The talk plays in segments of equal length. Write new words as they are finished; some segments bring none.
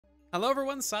Hello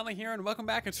everyone, Silent here, and welcome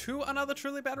back to another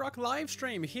Truly Bedrock live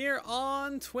stream here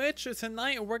on Twitch.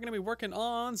 Tonight we're going to be working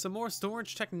on some more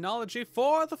storage technology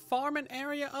for the farming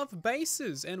area of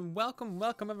bases. And welcome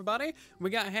everybody. We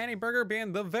got Hanny Burger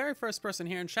being the very first person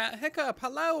here in chat. Hiccup,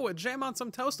 hello, Jam on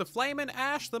some toast, a Flamin',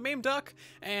 Ash, the Meme Duck,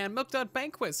 and Milk Dud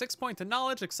Banquet, 6 point to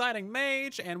knowledge, exciting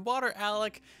mage, and Water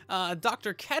Alec,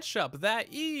 Dr. Ketchup,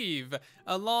 that Eve,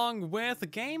 along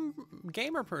with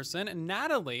gamer person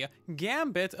Natalie,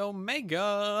 Gambit, Omega,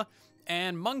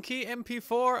 and Monkey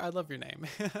MP4. I love your name.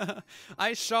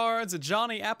 Ice Shards,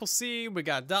 Johnny Appleseed. We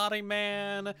got Dottie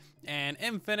Man and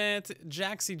Infinite,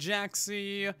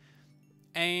 Jaxie,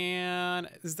 and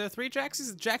is there 3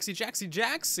 Jaxies?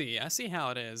 Jaxie. I see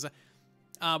how it is.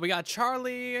 We got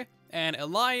Charlie and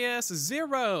Elias,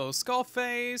 Zero,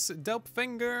 Skullface, Dope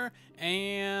Finger,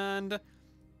 and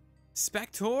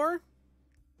Spector.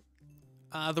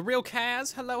 The Real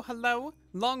Kaz, hello.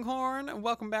 Longhorn,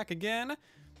 welcome back again.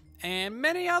 And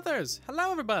many others.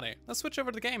 Hello, everybody. Let's switch over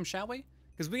to the game, shall we?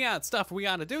 Because we got stuff we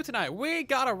gotta do tonight. We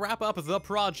gotta wrap up the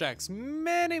projects.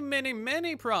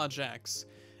 Many projects.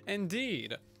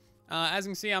 Indeed. As you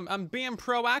can see, I'm being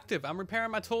proactive. I'm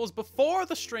repairing my tools before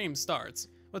the stream starts.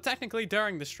 Well, technically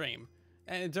during the stream.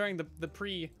 During the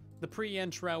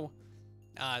pre-intro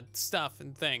stuff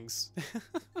and things.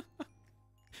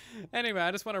 Anyway,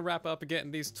 I just want to wrap up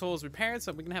getting these tools repaired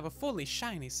so we can have a fully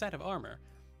shiny set of armor.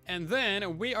 And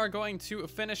then we are going to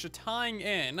finish tying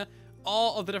in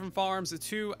all of the different farms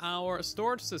to our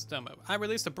storage system. I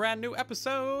released a brand new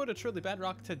episode of Truly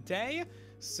Bedrock today.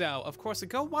 So, of course,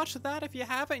 go watch that if you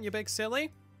haven't, you big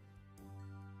silly.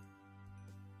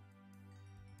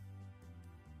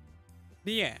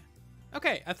 But yeah.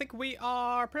 Okay, I think we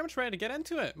are pretty much ready to get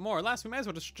into it. More or less, we may as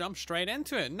well just jump straight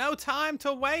into it. No time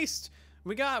to waste.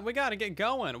 We gotta get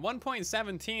going.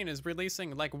 1.17 is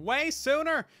releasing like way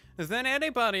sooner than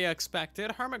anybody expected.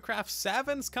 Hermitcraft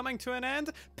 7's coming to an end.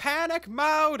 Panic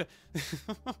mode!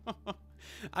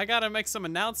 I gotta make some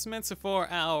announcements for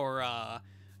our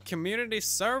community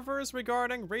servers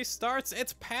regarding restarts.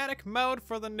 It's panic mode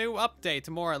for the new update,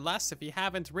 more or less, if you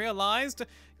haven't realized,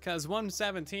 because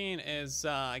 1.17 is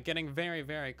getting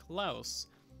very close.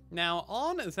 Now,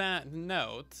 on that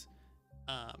note,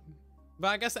 but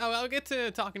I guess I'll get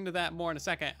to talking to that more in a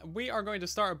second. We are going to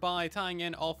start by tying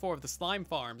in all 4 of the slime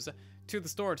farms to the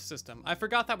storage system. I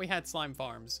forgot that we had slime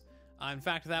farms. In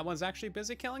fact, that one's actually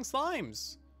busy killing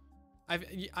slimes.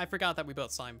 I forgot that we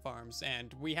built slime farms,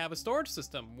 and we have a storage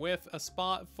system with a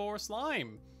spot for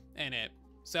slime in it.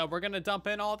 So we're gonna dump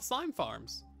in all the slime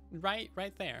farms right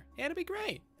there. It'll be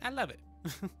great. I love it.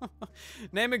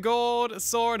 Name a gold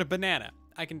sword banana.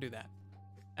 I can do that.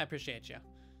 I appreciate you.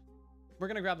 We're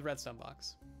gonna grab the redstone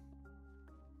box.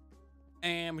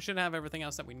 And we should have everything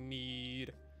else that we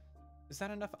need. Is that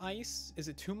enough ice? Is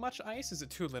it too much ice? Is it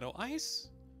too little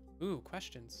ice? Ooh,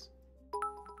 questions.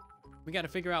 We gotta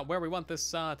figure out where we want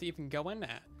this to even go in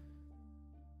at.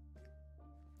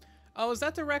 Oh, is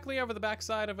that directly over the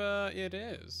backside of it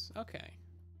is. Okay.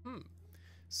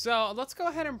 So let's go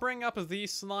ahead and bring up the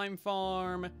slime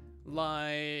farm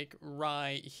like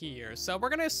right here. So we're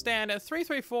gonna stand at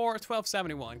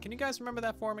 334-1271. Can you guys remember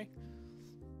that for me?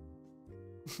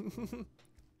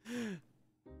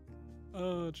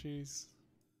 Oh jeez.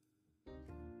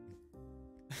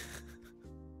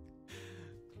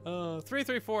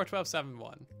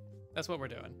 334-1271. That's what we're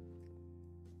doing.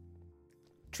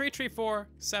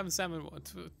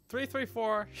 334-771.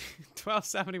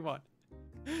 334-1271.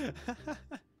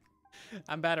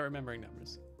 I'm bad at remembering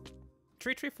numbers.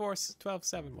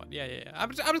 334-1271. Yeah.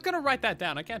 I'm just gonna write that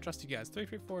down. I can't trust you guys.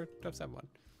 334-1271.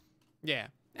 Yeah.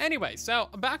 Anyway, so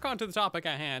back onto the topic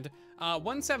at hand.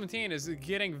 117 is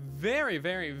getting very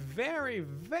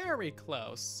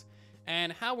close.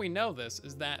 And how we know this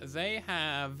is that they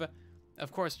have,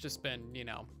 of course, just been, you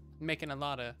know, making a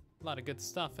lot of good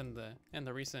stuff in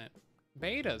the recent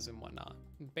betas and whatnot,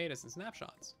 betas and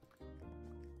snapshots.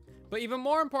 But even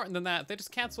more important than that, they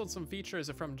just canceled some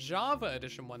features from Java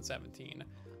Edition 117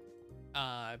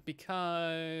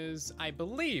 because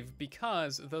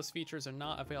those features are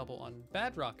not available on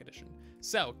Bedrock Edition.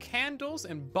 So candles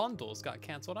and bundles got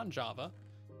canceled on Java.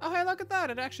 Oh, hey, look at that.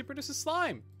 It actually produces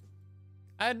slime.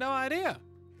 I had no idea.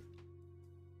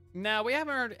 Now, we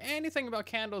haven't heard anything about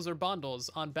candles or bundles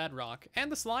on Bedrock, and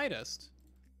the slightest.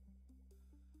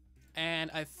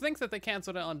 And I think that they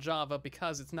canceled it on Java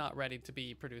because it's not ready to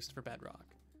be produced for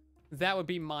Bedrock. That would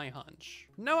be my hunch.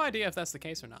 No idea if that's the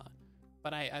case or not,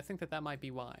 but I think that might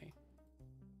be why.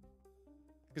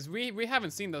 Because we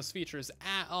haven't seen those features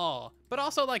at all. But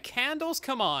also, like, candles?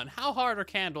 Come on, how hard are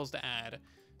candles to add?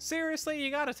 Seriously,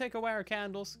 you gotta take away our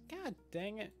candles? God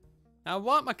dang it. I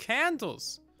want my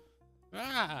candles.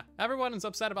 Ah, everyone is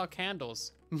upset about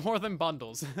candles more than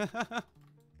bundles.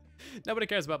 Nobody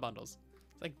cares about bundles.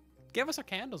 It's like, give us our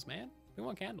candles, man. We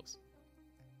want candles.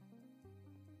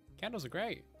 Candles are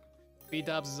great.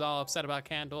 B-Dubs is all upset about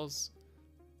candles.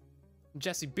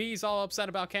 Jesse B's all upset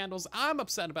about candles. I'm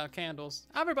upset about candles.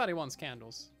 Everybody wants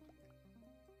candles.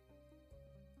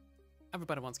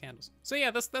 Everybody wants candles. So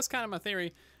yeah, that's kind of my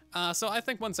theory. So I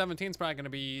think 117 is probably going to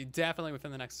be definitely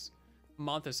within the next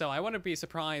month or so. I wouldn't be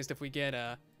surprised if we get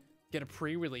a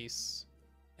pre-release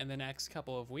in the next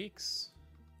couple of weeks.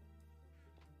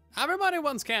 Everybody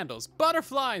wants candles.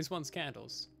 Butterflies wants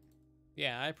candles.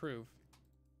 Yeah, I approve.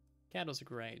 Candles are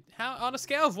great. How, on a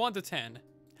scale of 1 to 10,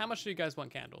 how much do you guys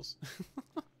want candles?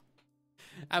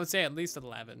 I would say at least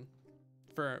 11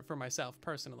 for myself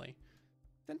personally.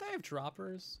 Didn't I have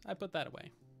droppers? I put that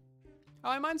away. Oh,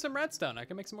 I mined some redstone. I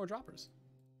can make some more droppers.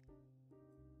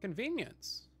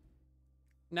 Convenience.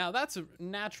 Now that's a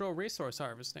natural resource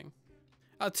harvesting.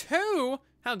 A 2?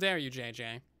 How dare you,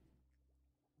 JJ?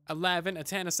 11, a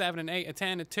 10, a 7, an 8, a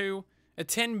 10, a 2, a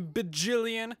 10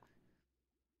 bajillion.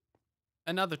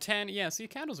 Another 10. Yeah, see,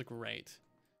 candles are great.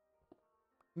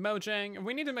 Mojang,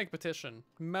 we need to make a petition.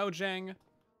 Mojang,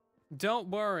 don't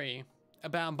worry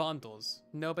about bundles.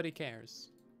 Nobody cares.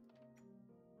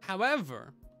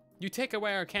 However, you take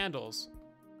away our candles.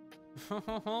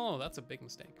 Oh, that's a big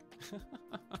mistake.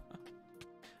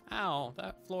 Ow,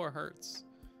 that floor hurts.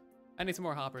 I need some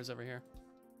more hoppers over here.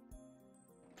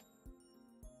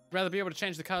 Rather be able to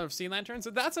change the color of sea lanterns.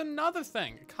 That's another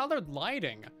thing. Colored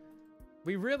lighting.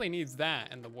 We really need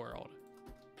that in the world.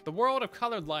 The world of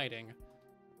colored lighting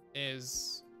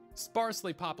is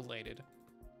sparsely populated.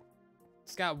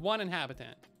 It's got one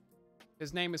inhabitant.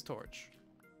 His name is Torch.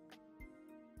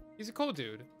 He's a cool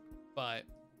dude, but,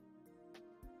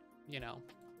 you know,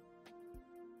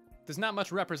 there's not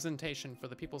much representation for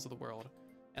the peoples of the world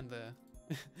and the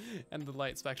and the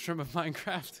light spectrum of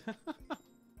Minecraft.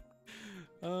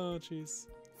 Oh, jeez.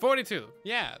 42.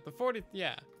 Yeah, the 40.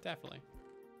 Yeah, definitely.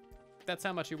 That's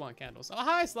how much you want candles. Oh,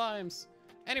 hi, slimes.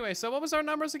 Anyway, so what was our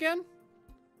numbers again?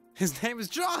 His name is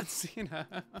John Cena.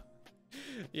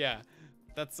 Yeah,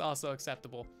 that's also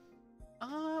acceptable.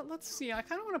 Let's see. I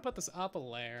kind of want to put this up a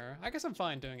layer. I guess I'm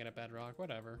fine doing it at Bedrock.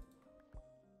 Whatever.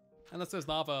 Unless there's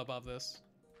lava above this.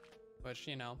 Which,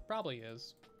 you know, probably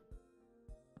is.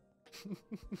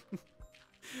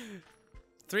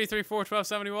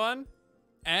 334-1271.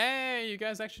 Hey, you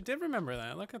guys actually did remember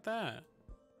that. Look at that.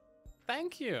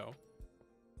 Thank you.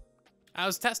 I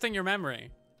was testing your memory.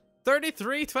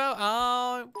 3312.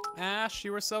 Oh, Ash,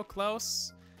 you were so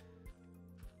close.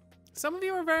 Some of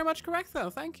you are very much correct, though.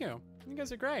 Thank you. You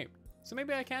guys are great. So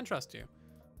maybe I can trust you.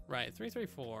 Right,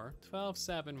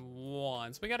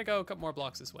 334-1271. So we gotta go a couple more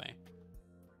blocks this way.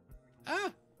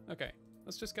 Ah, okay.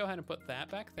 Let's just go ahead and put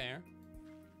that back there.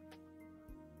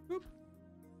 Boop.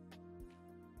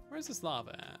 Where's this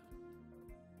lava at?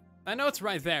 I know it's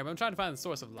right there, but I'm trying to find the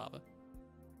source of lava.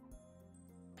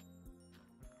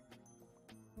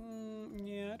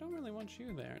 Yeah, I don't really want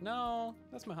you there. No,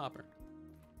 that's my hopper.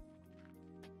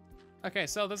 Okay,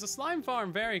 so there's a slime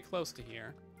farm very close to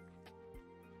here.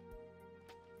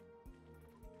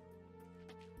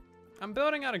 I'm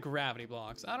building out of gravity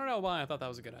blocks. I don't know why I thought that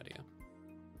was a good idea.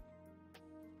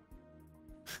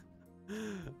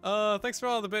 Thanks for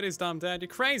all the biddies, Dom Dad. You're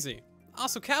crazy.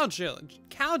 Also, Cow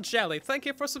Jelly, thank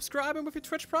you for subscribing with your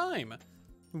Twitch Prime.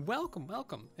 Welcome,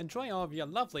 welcome. Enjoy all of your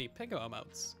lovely piggo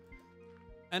emotes.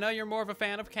 I know you're more of a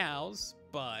fan of cows,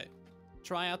 but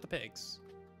try out the pigs.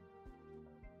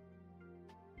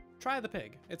 Try the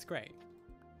pig. It's great.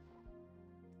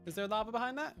 Is there lava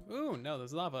behind that? Ooh, no,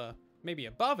 there's lava maybe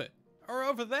above it. Or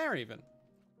over there, even.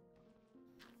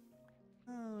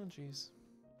 Oh, jeez.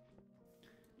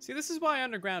 See, this is why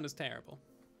underground is terrible.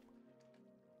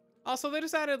 Also, they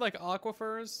just added, like,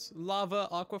 aquifers, lava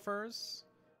aquifers,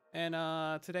 in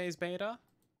today's beta.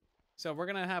 So we're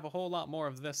gonna have a whole lot more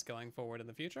of this going forward in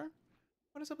the future.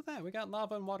 What is up with that? We got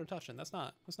lava and water touching. That's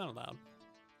not allowed.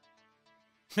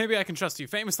 Maybe I can trust you.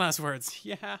 Famous last words.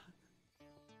 Yeah.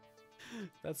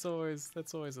 That's always a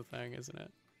thing, isn't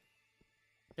it?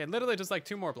 Okay, literally just like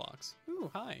 2 more blocks.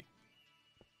 Ooh, hi.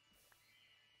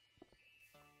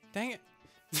 Dang it.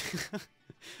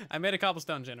 I made a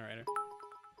cobblestone generator.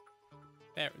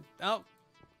 There. Oh.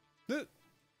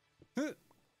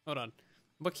 Hold on.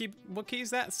 What key is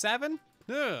that? 7?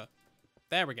 Ugh.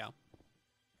 There we go.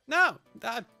 No!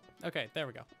 Okay, there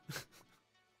we go.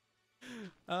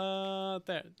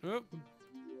 There. Oop.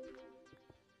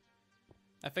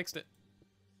 I fixed it.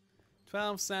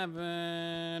 12,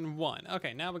 7, 1.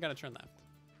 Okay, now we gotta turn left.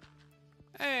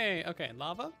 Hey, okay,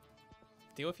 lava.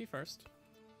 deal with you first.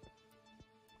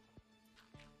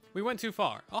 We went too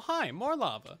far. Oh, hi, more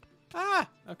lava. Ah,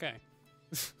 okay.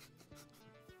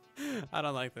 I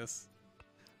don't like this.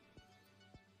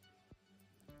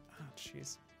 Oh,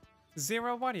 jeez.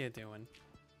 Zero, what are you doing?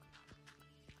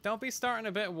 Don't be starting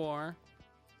a bit war.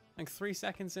 Like 3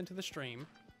 seconds into the stream.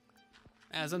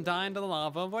 As I'm dying to the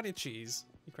lava, what a cheese.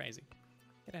 You crazy.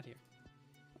 Get out of here.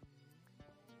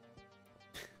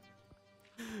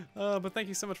 But thank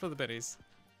you so much for the biddies.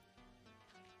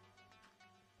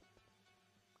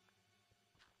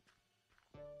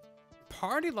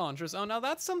 Party launchers. Oh, now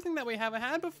that's something that we haven't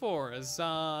had before, is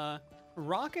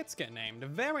rockets get named.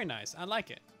 Very nice. I like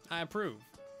it. I approve.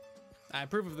 I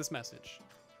approve of this message.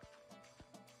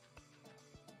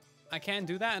 I can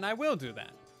do that, and I will do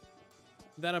that.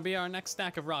 That'll be our next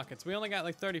stack of rockets. We only got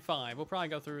like 35. We'll probably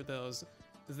go through those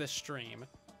this stream.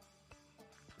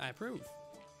 I approve.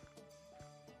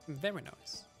 Very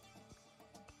nice.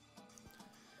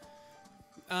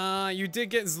 You did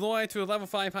get Zloy to a level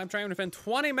 5 hype train within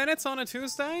 20 minutes on a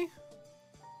Tuesday?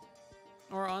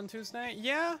 Or on Tuesday?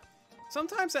 Yeah,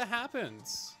 sometimes it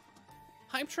happens.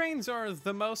 Hype trains are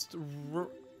the most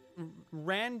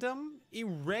random,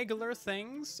 irregular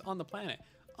things on the planet.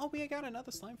 Oh, we got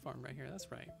another slime farm right here,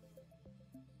 that's right.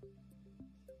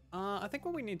 I think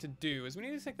what we need to do is we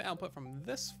need to take the output from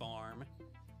this farm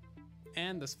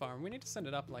and this farm. We need to send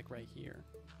it up like right here.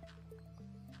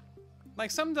 Like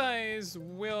some days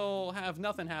we'll have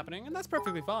nothing happening and that's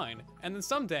perfectly fine. And then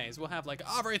some days we'll have like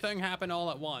everything happen all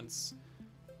at once.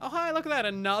 Oh hi, look at that,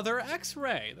 another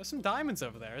X-ray. There's some diamonds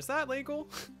over there. Is that legal?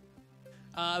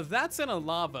 That's in a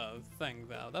lava thing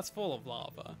though. That's full of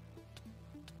lava.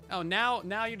 Oh,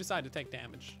 now you decide to take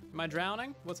damage. Am I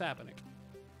drowning? What's happening?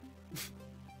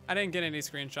 I didn't get any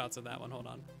screenshots of that one, hold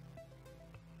on.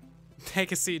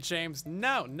 Take a seat, James.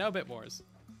 No, no bit wars.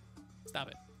 Stop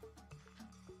it.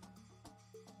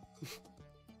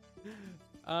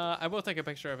 I will take a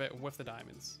picture of it with the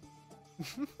diamonds.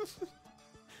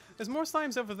 There's more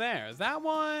slimes over there. That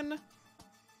one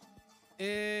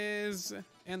is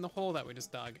in the hole that we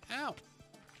just dug. Ow.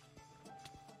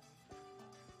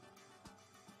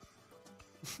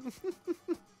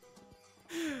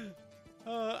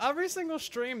 Every single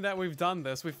stream that we've done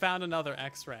this, we've found another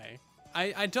X-ray.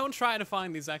 I don't try to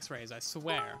find these X-rays, I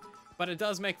swear. But it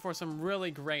does make for some really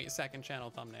great second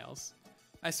channel thumbnails.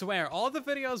 I swear, all the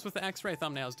videos with the X-ray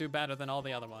thumbnails do better than all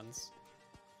the other ones.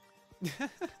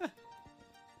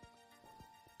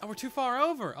 Oh, we're too far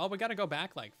over. Oh, we gotta go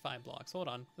back like 5 blocks. Hold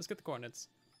on, let's get the coordinates.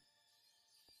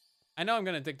 I know I'm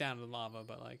gonna dig down to the lava,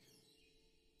 but like,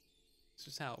 it's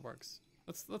just how it works.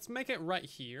 Let's make it right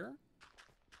here.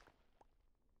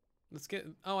 Let's get,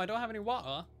 oh, I don't have any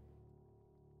water.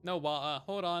 No water,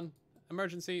 hold on.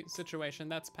 Emergency situation,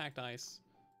 that's packed ice.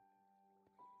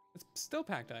 It's still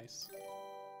packed ice.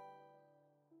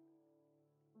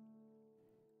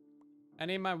 I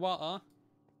need my water.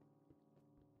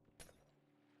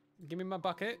 Give me my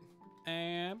bucket.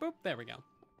 And boop, there we go.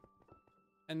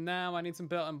 And now I need some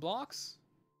built-in blocks.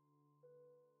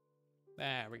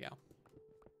 There we go.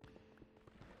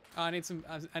 Oh, I need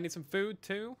some food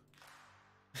too.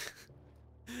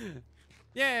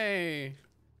 Yay!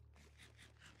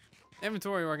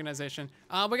 Inventory organization.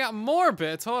 We got more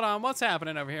bits. Hold on, what's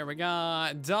happening over here? We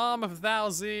got Dom of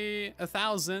 1,000,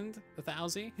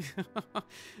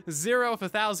 0 of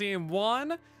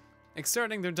 1,001,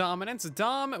 exerting their dominance.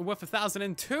 Dom with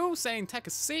 1,002, saying take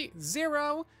a seat.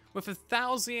 0 with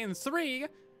 1,003,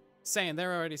 saying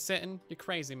they're already sitting. You're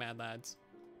crazy, mad lads.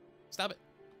 Stop it.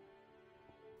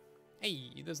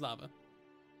 Hey, there's lava.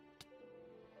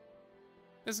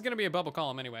 This is gonna be a bubble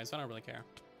column anyway, so I don't really care.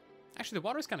 Actually, the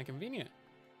water's kind of convenient.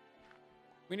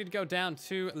 We need to go down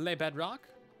to Le Bedrock.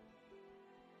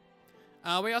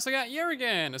 We also got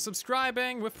Jurgen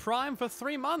subscribing with Prime for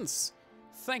 3 months.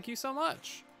 Thank you so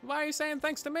much. Why are you saying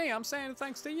thanks to me? I'm saying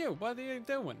thanks to you. What are you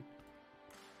doing?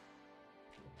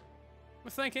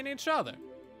 We're thanking each other.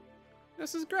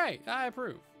 This is great. I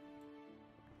approve.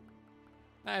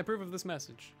 I approve of this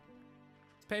message.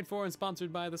 It's paid for and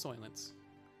sponsored by the Soylents.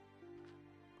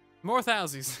 More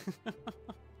thousies.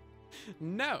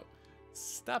 No,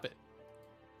 stop it.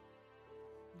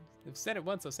 I've said it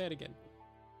once, I'll say it again.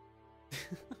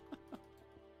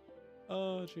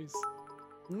 Oh, jeez.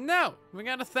 No, we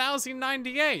got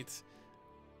 1,098.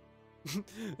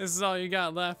 This is all you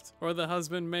got left, or the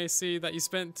husband may see that you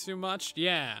spent too much.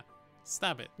 Yeah,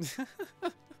 stop it.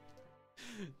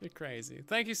 You're crazy.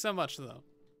 Thank you so much, though.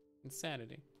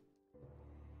 Insanity.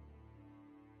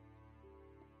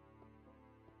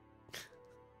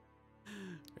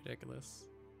 Ridiculous.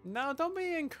 No, don't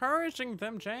be encouraging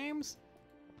them, James.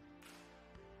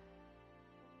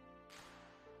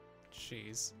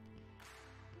 Jeez.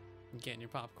 Getting your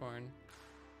popcorn.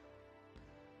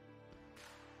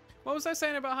 What was I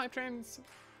saying about hype trains?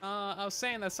 I was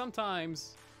saying that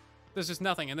sometimes there's just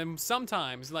nothing, and then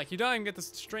sometimes, like, you don't even get the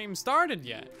stream started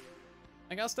yet.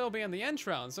 Like, I'll still be in the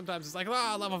intro, and sometimes it's like,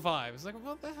 ah, level 5. It's like,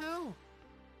 what the hell?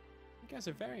 You guys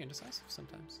are very indecisive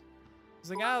sometimes. It's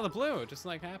like out of the blue, it just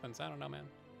like happens. I don't know, man.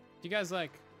 Do you guys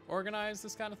like organize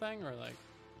this kind of thing, or like,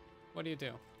 what do you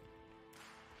do?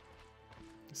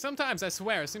 Sometimes, I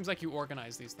swear, it seems like you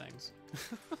organize these things.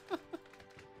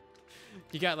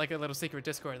 You got like a little secret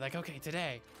Discord, like, okay,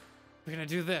 today, we're gonna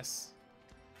do this.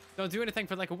 Don't do anything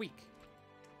for like a week.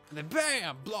 And then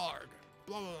bam, blarg,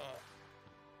 blah, blah, blah.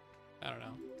 I don't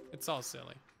know. It's all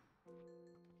silly.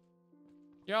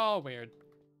 You're all weird.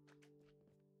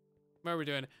 What are we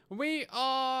doing? We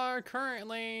are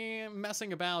currently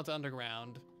messing about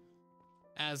underground,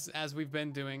 as we've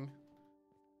been doing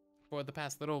for the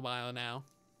past little while now.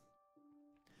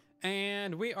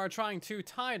 And we are trying to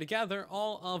tie together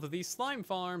all of the slime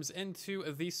farms into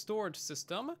the storage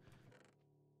system.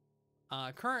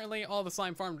 Currently, all the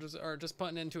slime farms are just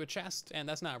putting into a chest, and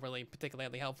that's not really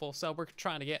particularly helpful. So we're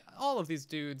trying to get all of these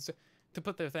dudes to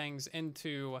put their things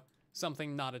into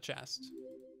something not a chest.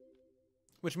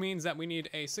 Which means that we need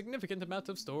a significant amount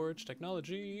of storage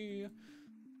technology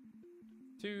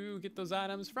to get those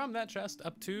items from that chest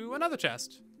up to another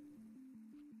chest.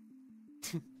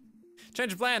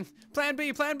 Change of plan. Plan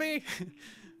B, plan B.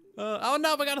 Oh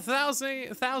no, we got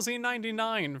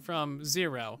 1,099 from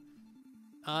 0.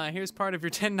 Here's part of your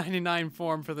 1099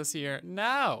 form for this year.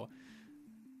 No.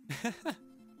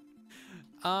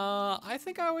 I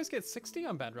think I always get 60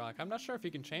 on Bedrock. I'm not sure if you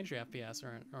can change your FPS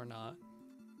or not.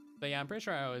 But yeah, I'm pretty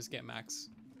sure I always get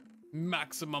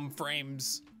maximum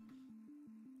frames.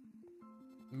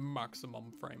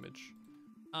 Maximum frameage.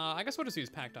 I guess we'll just use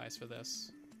packed ice for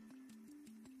this.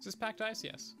 Is this packed ice?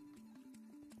 Yes.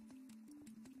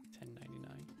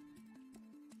 1099.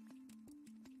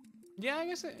 Yeah, I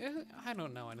guess I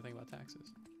don't know anything about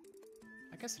taxes.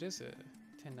 I guess it is a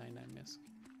 1099 misc.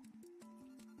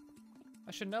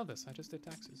 I should know this. I just did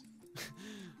taxes.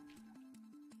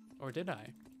 Or did I?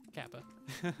 Kappa.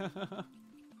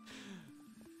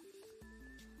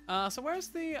 So where's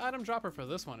the item dropper for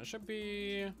this one? It should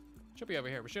be over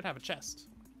here. We should have a chest.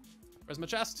 Where's my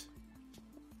chest?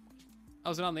 Oh,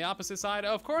 is it on the opposite side?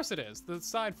 Oh, of course it is. The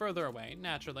side further away,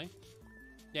 naturally.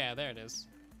 Yeah, there it is.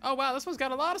 Oh, wow, this one's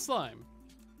got a lot of slime.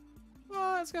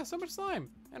 Oh, it's got so much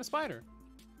slime. And a spider.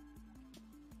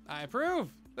 I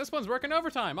approve. This one's working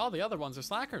overtime. All the other ones are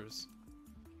slackers.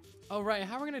 Oh, right,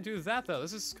 how are we gonna do that, though?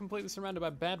 This is completely surrounded by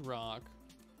bedrock.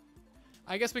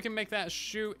 I guess we can make that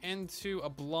shoot into a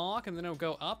block, and then it'll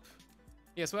go up.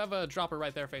 Yeah, so we have a dropper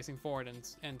right there facing forward and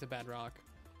into bedrock.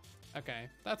 Okay,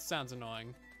 that sounds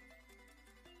annoying.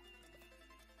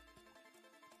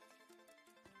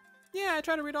 Yeah, I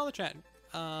try to read all the chat.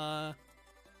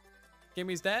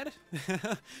 Gimmy's dead?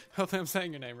 Hopefully I'm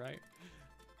saying your name right.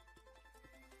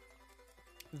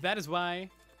 That is why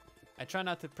I try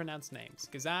not to pronounce names,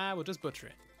 because I will just butcher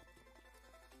it.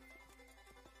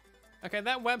 Okay,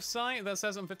 that website that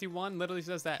says I'm 51 literally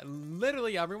says that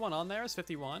literally everyone on there is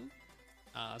 51.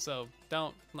 So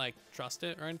don't, like, trust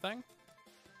it or anything.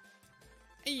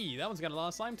 Hey, that one's got a lot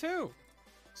of slime too.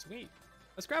 Sweet.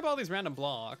 Let's grab all these random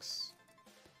blocks.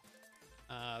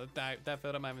 That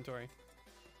filled up my inventory.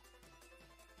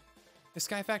 Is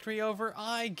Sky Factory over?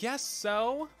 I guess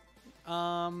so.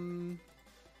 I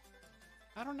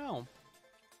don't know.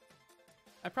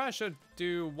 I probably should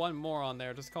do one more on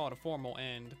there, just call it a formal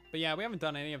end. But yeah, we haven't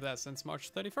done any of that since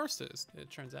March 31st, it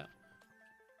turns out.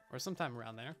 Or sometime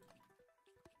around there.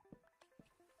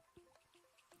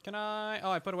 Can I?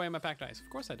 Oh, I put away my packed ice. Of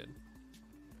course I did.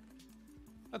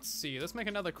 Let's see, let's make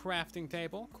another crafting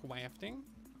table. Crafting.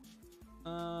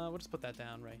 We'll just put that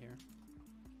down right here.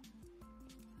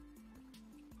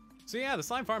 So yeah, the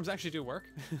slime farms actually do work.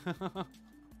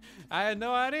 I had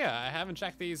no idea. I haven't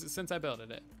checked these since I built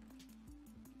it.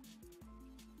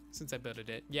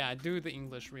 Yeah, I do the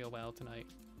English real well tonight.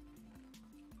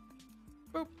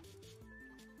 Boop.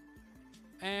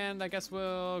 And I guess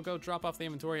we'll go drop off the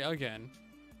inventory again.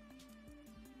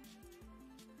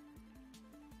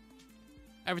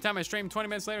 Every time I stream, 20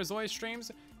 minutes later, Zoe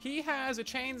streams. He has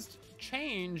changed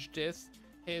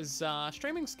his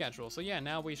streaming schedule. So yeah,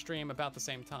 now we stream about the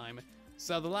same time.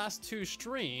 So the last two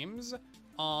streams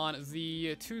on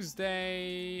the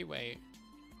Tuesday, wait,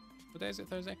 what day is it,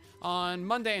 Thursday? On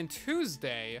Monday and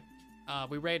Tuesday,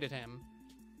 we raided him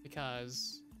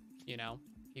because, you know,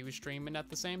 he was streaming at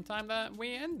the same time that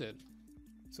we ended.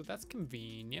 So that's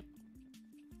convenient.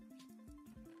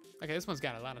 Okay, this one's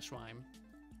got a lot of slime.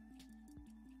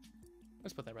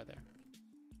 Let's put that right there.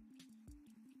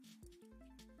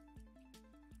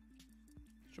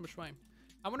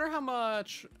 I wonder how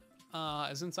much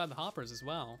is inside the hoppers as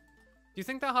well. Do you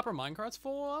think that hopper minecart's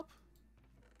full up?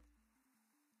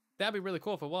 That'd be really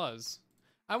cool if it was.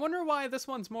 I wonder why this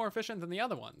one's more efficient than the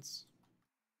other ones.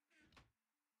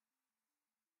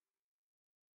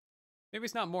 Maybe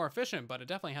it's not more efficient, but it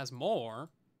definitely has more.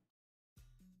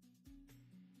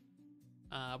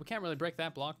 We can't really break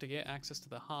that block to get access to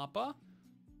the hopper.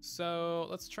 So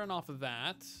let's turn off of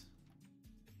that.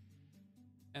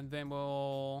 And then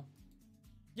we'll...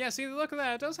 Yeah, see, look at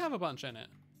that. It does have a bunch in it.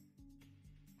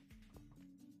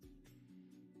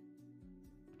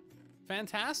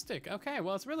 Fantastic. Okay,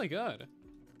 well, it's really good.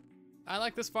 I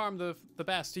like this farm the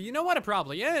best. You know what it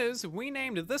probably is? We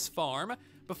named this farm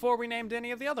before we named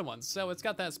any of the other ones. So it's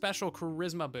got that special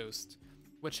charisma boost,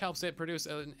 which helps it produce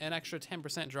an extra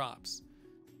 10% drops.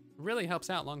 Really helps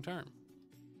out long term.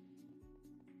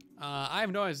 I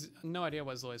have no idea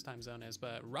what Zoe's time zone is,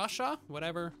 but Russia,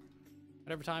 whatever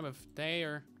time of day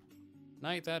or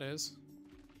night that is.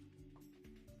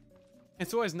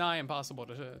 It's always nigh impossible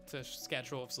to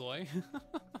schedule with Zoe.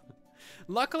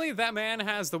 Luckily, that man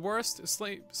has the worst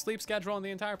sleep schedule on the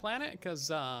entire planet,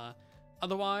 because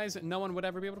otherwise, no one would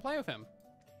ever be able to play with him.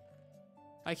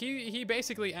 Like, he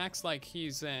basically acts like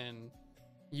he's in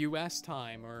US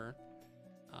time or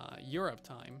Europe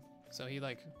time. So he,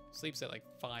 like, sleeps at, like,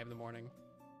 5 in the morning.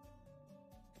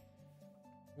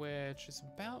 Which is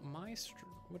about my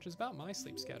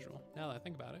sleep schedule, now that I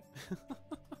think about it.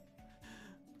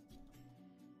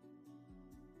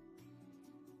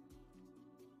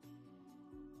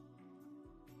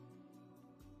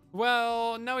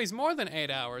 Well, no, he's more than 8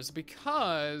 hours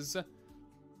because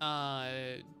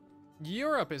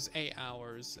Europe is 8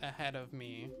 hours ahead of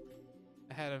me,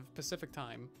 ahead of Pacific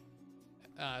time.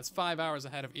 It's 5 hours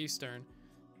ahead of Eastern,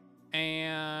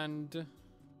 and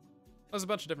there's a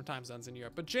bunch of different time zones in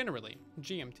Europe, but generally,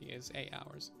 GMT is 8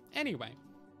 hours. Anyway,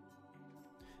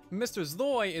 Mr.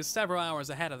 Zloy is several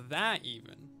hours ahead of that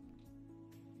even.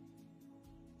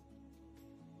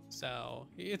 So,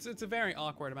 it's a very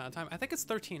awkward amount of time. I think it's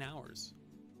 13 hours.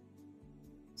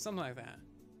 Something like that.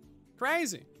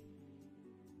 Crazy.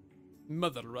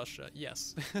 Mother Russia,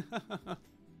 yes.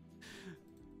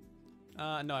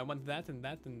 No, I want that and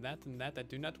that and that and that. I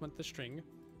do not want the string.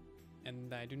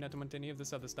 And I do not want any of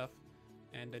this other stuff.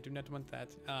 And I do not want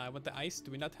that. I want the ice. Do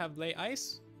we not have lay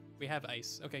ice? We have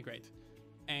ice. Okay, great.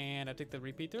 And I take the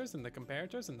repeaters and the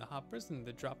comparators and the hoppers and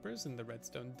the droppers and the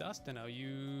redstone dust, and I'll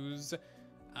use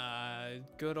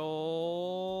good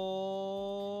old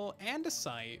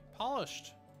andesite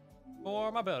polished for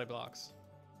my building blocks.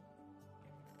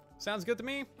 Sounds good to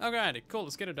me? Alrighty, cool,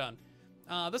 let's get it done.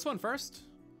 This one first.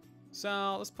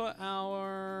 So let's put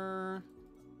our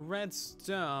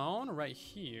redstone right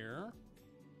here.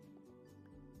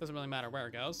 Doesn't really matter where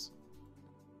it goes.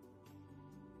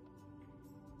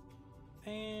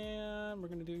 And we're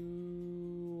gonna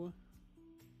do...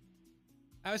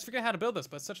 I always forget how to build this,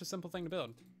 but it's such a simple thing to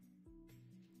build.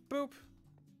 Boop.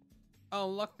 Oh,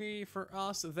 lucky for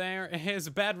us, there is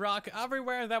bedrock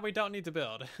everywhere that we don't need to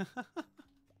build.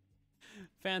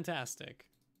 Fantastic.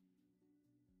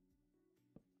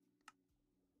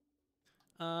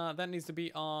 That needs to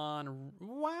be on...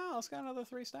 Wow, it's got another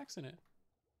 3 stacks in it.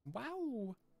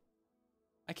 Wow.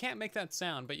 I can't make that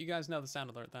sound, but you guys know the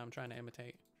sound alert that I'm trying to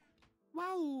imitate.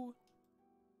 Wow.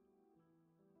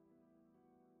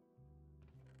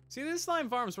 See, these slime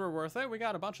farms were worth it. We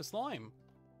got a bunch of slime.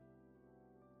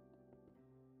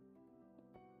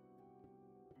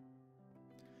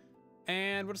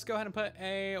 And we'll just go ahead and put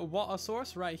a water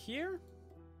source right here.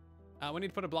 We need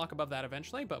to put a block above that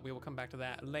eventually, but we will come back to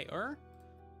that later.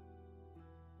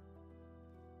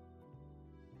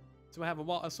 So we have a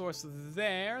water source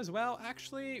there as well.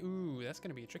 Actually, ooh, that's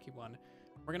gonna be a tricky one.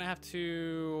 We're gonna have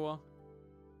to...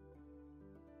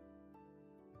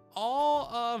 all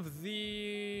of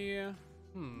the...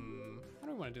 how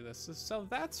do we want to do this? So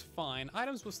that's fine.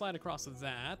 Items will slide across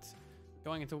that,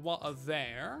 going into water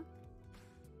there.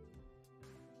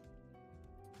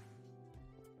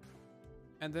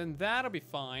 And then that'll be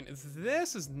fine.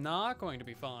 This is not going to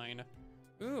be fine.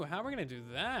 Ooh, how are we gonna do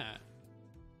that?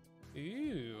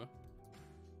 Ooh.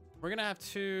 We're gonna have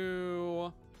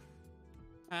to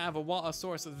have a water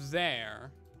source there.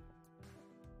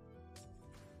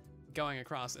 Going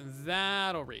across, and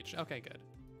that'll reach. Okay, good.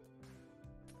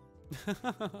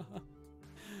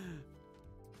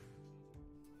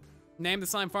 Name the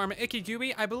slime farm Icky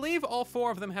Gooey. I believe all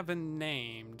 4 of them have been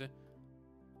named.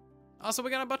 Also,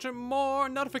 we got a bunch of more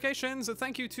notifications.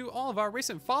 Thank you to all of our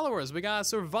recent followers. We got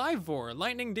Survivor,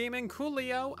 Lightning Demon,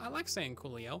 Coolio. I like saying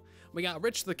Coolio. We got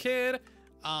Rich the Kid.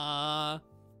 The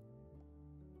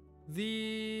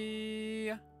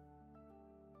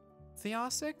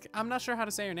Theosic? I'm not sure how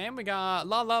to say your name. We got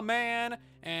Lala Man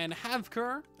and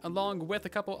Havker, along with a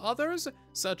couple others,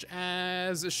 such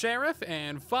as Sheriff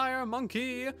and Fire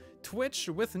Monkey, Twitch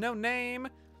with no name,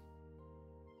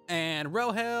 and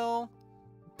Rohill,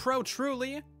 Pro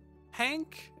Truly,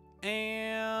 Hank,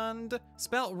 and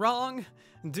spelt wrong,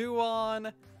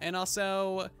 Duon, and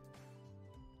also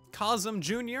Cosm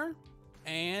Jr.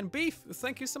 and Beef.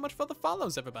 Thank you so much for the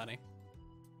follows, everybody.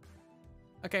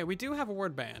 Okay, we do have a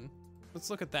word ban. Let's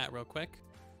look at that real quick.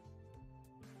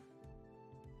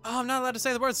 Oh, I'm not allowed to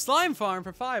say the word slime farm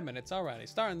for 5 minutes already.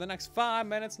 Starting the next 5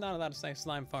 minutes, not allowed to say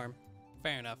slime farm.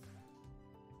 Fair enough.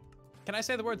 Can I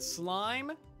say the word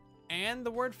slime and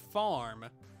the word farm,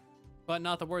 but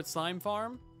not the word slime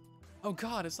farm? Oh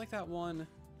God, it's like that one.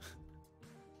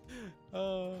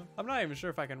 I'm not even sure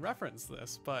if I can reference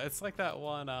this, but it's like that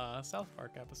one South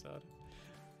Park episode.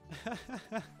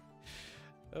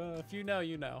 If you know,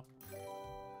 you know.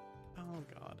 Oh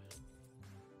God.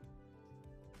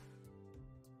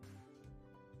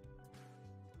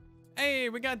 Hey,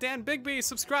 we got Dan Bigby,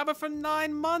 subscriber for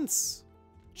 9 months.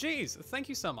 Jeez, thank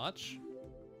you so much.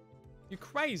 You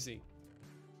crazy.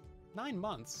 9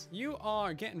 months. You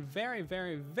are getting very,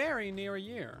 very, very near a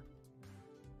year.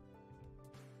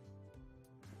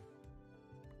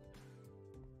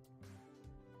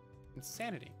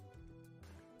 Insanity.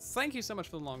 Thank you so much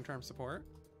for the long-term support.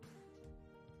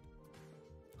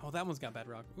 Oh, that one's got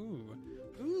Bedrock. Ooh.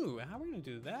 Ooh, how are we gonna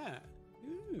do that?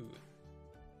 Ooh.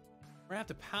 We're gonna have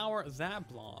to power that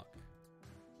block.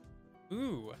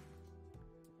 Ooh.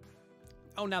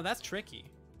 Oh, now that's tricky.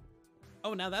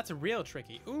 Oh, now that's real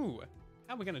tricky. Ooh.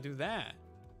 How are we gonna do that?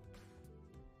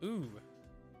 Ooh.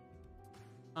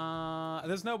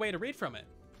 There's no way to read from it.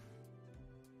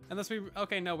 Unless we,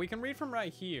 okay, no, we can read from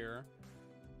right here.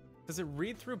 Does it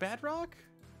read through Bedrock?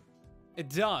 It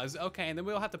does, okay, and then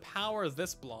we'll have to power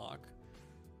this block.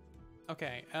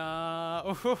 Okay,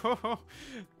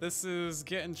 this is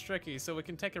getting tricky. So we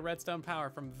can take a redstone power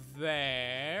from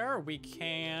there. We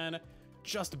can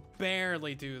just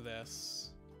barely do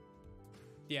this.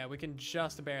 Yeah, we can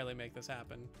just barely make this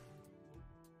happen.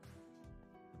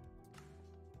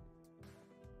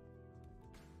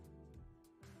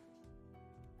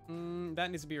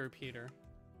 That needs to be a repeater.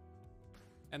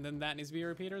 And then that needs to be a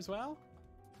repeater as well?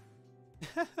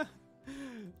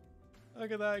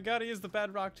 Look at that. Gotta use the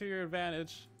bedrock to your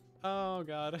advantage. Oh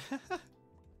God.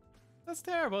 That's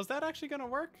terrible. Is that actually gonna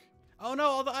work? Oh no,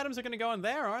 all the items are gonna go in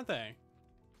there, aren't they?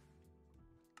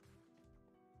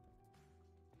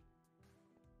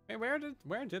 Hey, where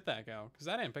did that go? Because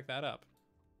I didn't pick that up.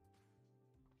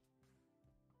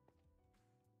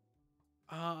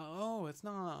 Oh, it's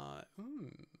not.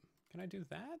 Can I do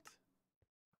that?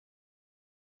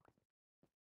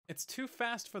 It's too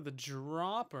fast for the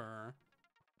dropper.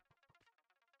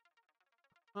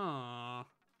 Aw.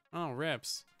 Oh,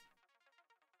 rips.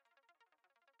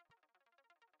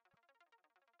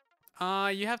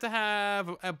 You have to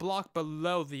have a block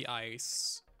below the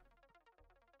ice.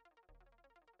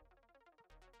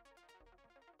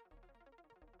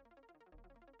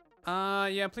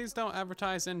 Yeah, please don't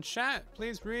advertise in chat.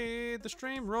 Please read the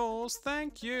stream rules.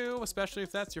 Thank you, especially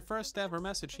if that's your first ever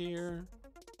message here.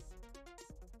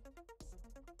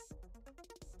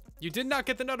 You did not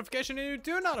get the notification and you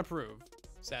do not approve.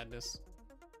 Sadness.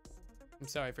 I'm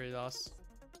sorry for your loss.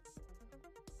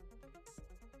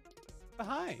 But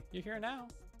hi, you're here now.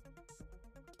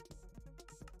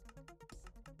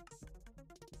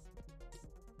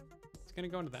 It's gonna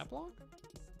go into that block?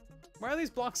 Where are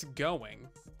these blocks going,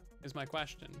 is my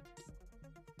question.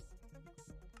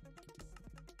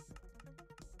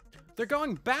 They're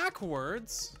going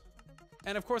backwards.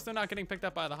 And of course they're not getting picked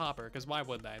up by the hopper, because why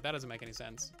would they? That doesn't make any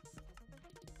sense.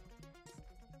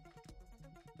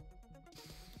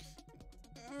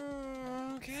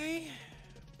 Okay.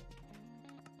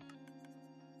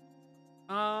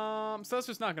 So that's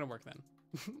just not gonna work then.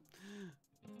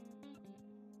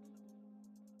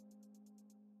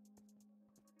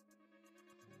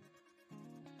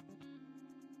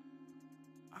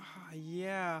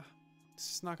 Yeah, it's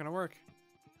just not gonna work.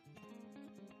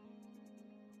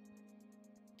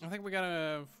 I think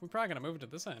we're probably gonna move it to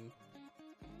this end.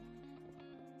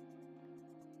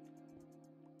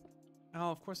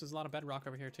 Oh, of course there's a lot of bedrock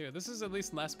over here too. This is at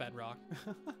least less bedrock.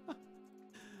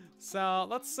 So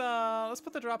let's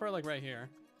put the dropper like right here.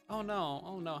 Oh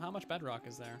no, how much bedrock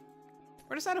is there?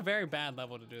 We're just at a very bad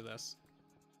level to do this.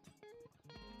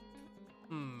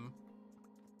 Hmm.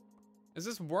 Is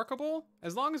this workable?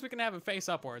 As long as we can have it face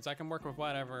upwards, I can work with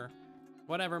whatever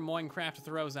Minecraft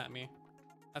throws at me.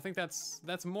 I think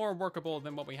that's more workable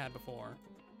than what we had before.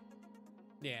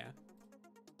 Yeah.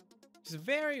 Just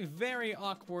very, very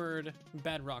awkward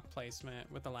bedrock placement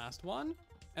with the last one.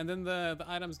 And then the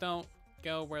items don't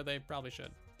go where they probably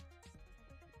should.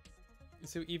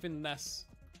 So even less,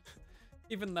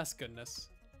 even less goodness.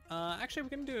 Actually, we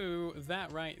can do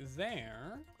that right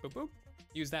there. Boop, boop.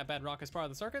 Use that bedrock as part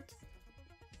of the circuit.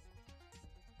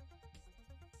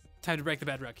 Time to break the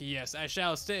bedrock. Yes, I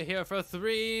shall stay here for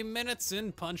 3 minutes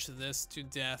and punch this to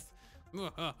death. Did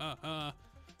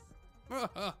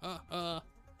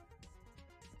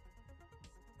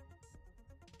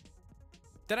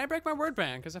I break my word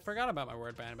ban? Because I forgot about my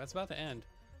word ban, but it's about to end.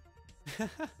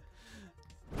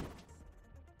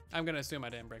 I'm gonna assume I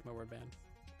didn't break my word ban.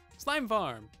 Slime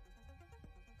farm.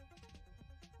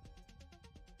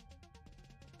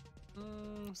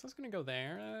 So that's gonna go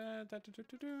there. And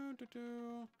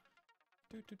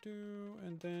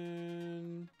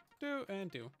then do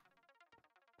and do.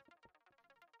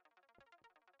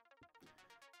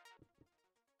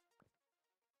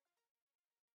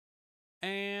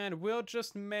 And we'll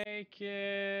just make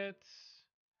it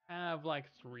have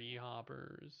like 3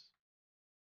 hoppers.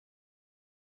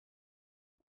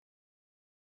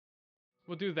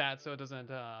 We'll do that so it doesn't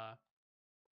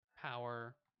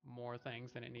power more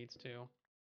things than it needs to.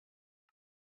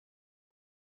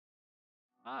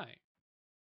 Hi.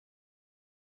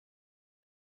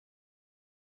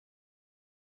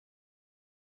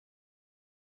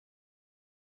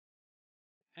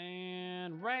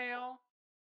 And rail.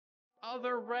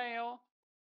 Other rail.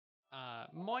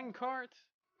 Minecart.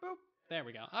 Boop. There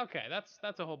we go. Okay,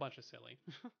 that's a whole bunch of silly.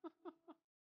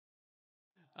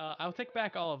 I'll take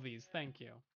back all of these, thank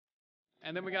you.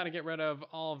 And then we gotta get rid of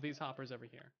all of these hoppers over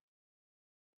here.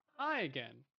 Hi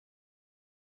again.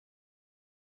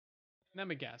 Let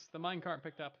me guess, the minecart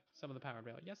picked up some of the powered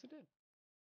rail. Yes, it did.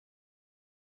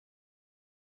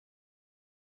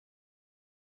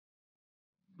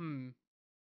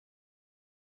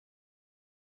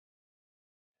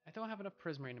 I don't have enough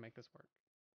prismarine to make this work.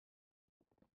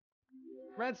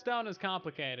 Redstone is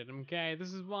complicated, okay?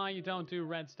 This is why you don't do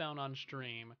redstone on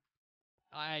stream.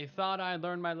 I thought I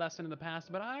learned my lesson in the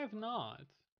past, but I have not.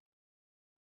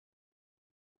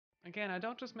 Again, I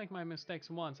don't just make my mistakes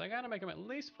once. I gotta make them at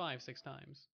least 5-6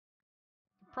 times.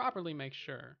 To properly make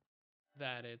sure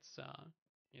that it's,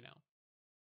 you know,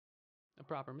 a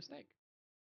proper mistake.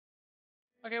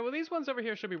 Okay, well these ones over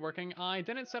here should be working. I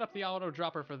didn't set up the auto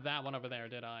dropper for that one over there,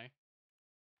 did I?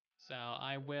 So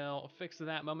I will fix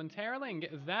that momentarily and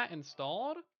get that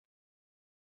installed.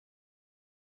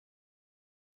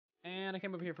 And I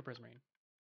came over here for prismarine.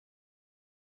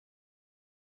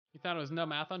 You thought it was no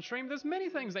math on stream? There's many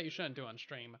things that you shouldn't do on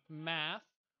stream. Math,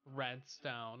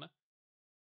 redstone,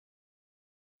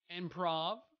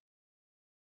 improv,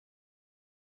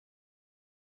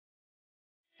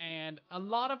 and a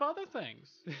lot of other things.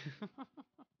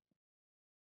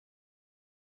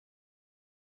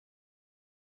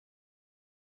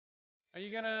 Are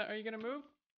you gonna move?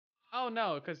 Oh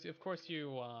no, because of course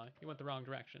you went the wrong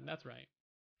direction. That's right.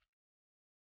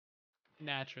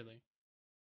 Naturally.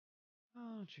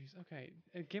 Oh jeez. Okay,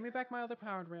 give me back my other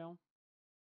powered rail.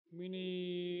 We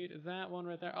need that one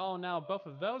right there. Oh, now both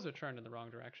of those are turned in the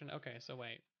wrong direction. Okay, so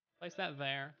wait. Place that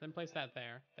there, then place that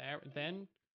there, then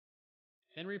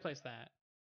replace that.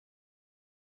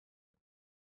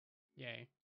 Yay.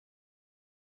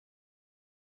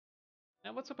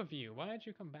 Now what's up with you? Why did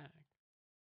you come back?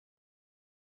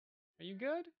 Are you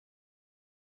good?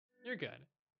 You're good.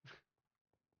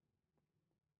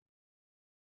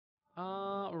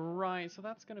 Right, so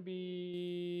that's gonna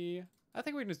be... I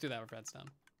think we can just do that with redstone.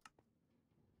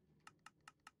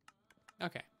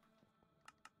 Okay.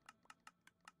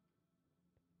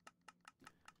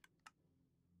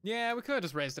 Yeah, we could have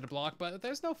just raised it a block, but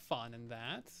there's no fun in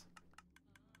that.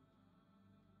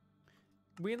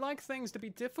 We like things to be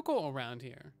difficult around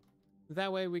here.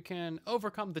 That way we can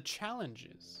overcome the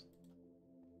challenges.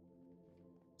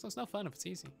 So it's no fun if it's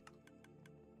easy.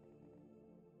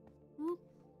 Whoop.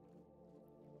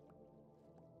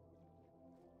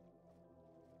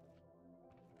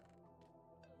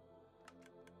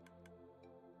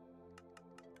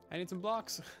 I need some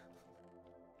blocks.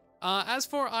 As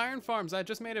for iron farms, I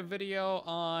just made a video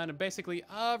on basically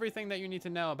everything that you need to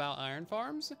know about iron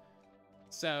farms.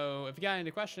 So if you got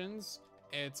any questions,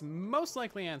 it's most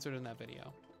likely answered in that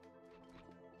video.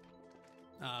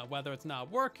 Whether it's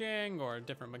not working, or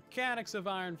different mechanics of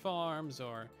iron farms,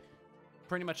 or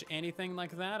pretty much anything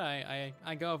like that,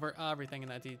 I go over everything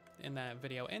in that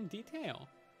video in detail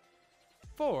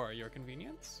for your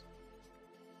convenience.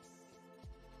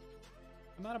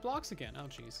 I'm out of blocks again. Oh,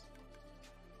 jeez.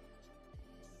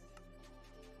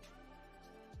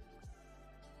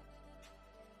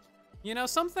 You know,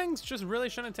 some things just really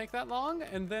shouldn't take that long,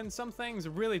 and then some things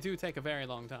really do take a very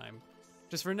long time,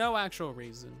 just for no actual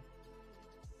reason.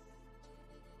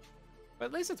 But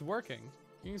at least it's working.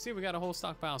 You can see we got a whole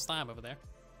stockpile of slab over there.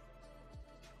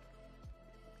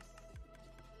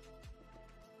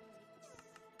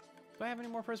 Do I have any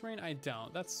more prismarine? I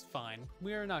don't. That's fine.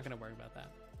 We're not going to worry about that.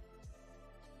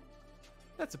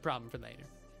 That's a problem for later.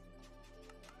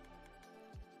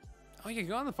 Oh, you can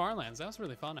go on the farmlands. That was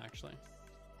really fun, actually.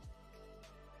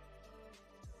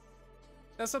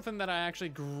 That's something that I actually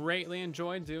greatly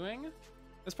enjoyed doing.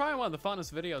 It's probably one of the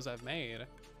funnest videos I've made.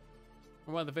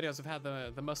 Or one of the videos I've had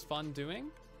the most fun doing.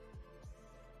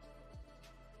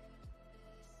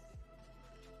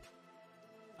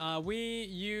 We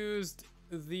used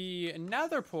the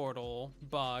nether portal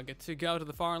bug to go to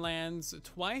the farmlands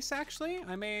twice, actually.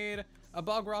 I made a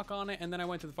bug rock on it, and then I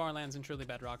went to the farmlands in truly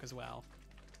bedrock as well.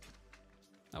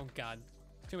 Oh god,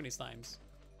 too many slimes.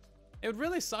 It would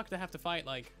really suck to have to fight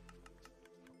like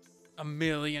a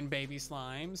million baby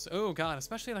slimes. Oh god,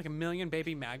 especially like a million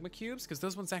baby magma cubes, because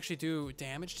those ones actually do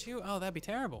damage to you. Oh, that'd be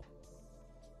terrible.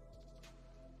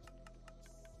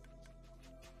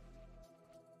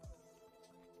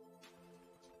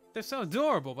 They're so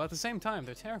adorable, but at the same time,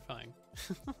 they're terrifying.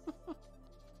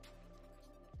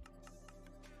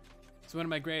 It's one of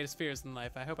my greatest fears in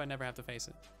life. I hope I never have to face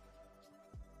it.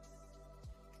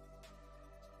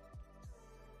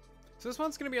 So this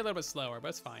one's gonna be a little bit slower, but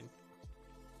it's fine.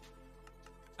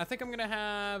 I think I'm gonna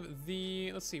have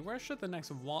the, let's see, where should the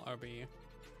next water be?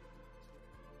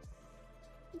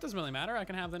 It doesn't really matter. I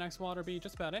can have the next water be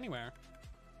just about anywhere.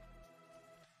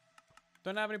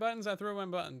 Don't have any buttons? I threw in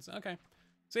buttons. Okay.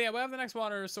 So yeah, we'll have the next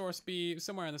water source be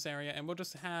somewhere in this area, and we'll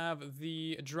just have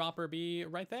the dropper be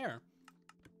right there.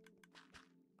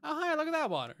 Oh, hi, look at that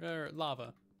water, or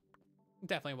lava.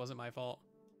 Definitely wasn't my fault.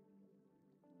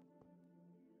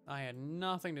 I had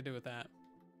nothing to do with that.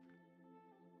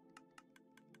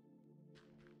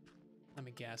 Let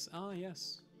me guess. Oh,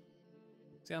 yes.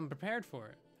 See, I'm prepared for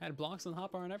it. Had blocks and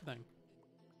hotbar and everything.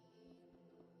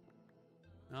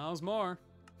 Oh, there's more.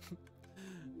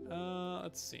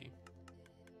 Let's see.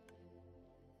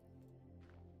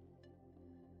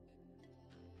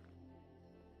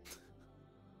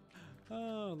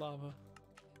 Oh, lava.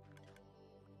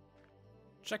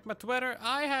 Check my Twitter.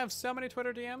 I have so many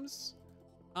Twitter DMs.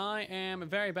 I am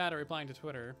very bad at replying to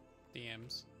Twitter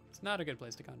DMs. It's not a good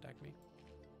place to contact me.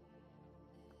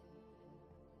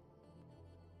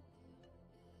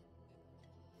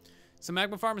 So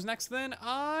magma farms next then.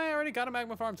 I already got a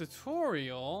magma farm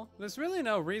tutorial. There's really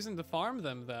no reason to farm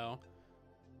them though.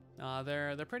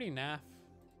 They're pretty naff.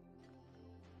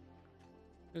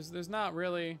 There's not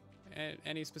really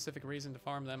any specific reason to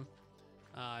farm them.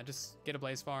 Just get a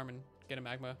blaze farm and get a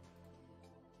magma.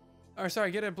 Or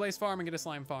sorry, get a blaze farm and get a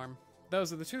slime farm.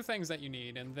 Those are the two things that you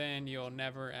need, and then you'll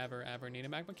never, ever, ever need a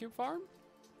magma cube farm.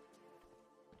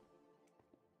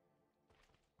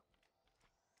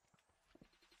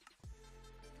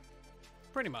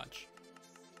 Pretty much.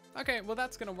 Okay, well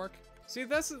that's gonna work. See,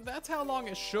 that's how long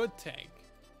it should take.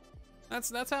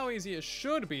 That's how easy it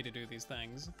should be to do these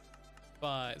things.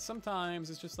 But sometimes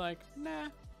it's just like, nah.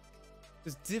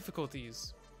 There's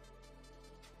difficulties.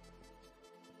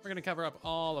 We're gonna cover up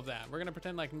all of that. We're gonna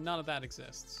pretend like none of that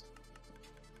exists.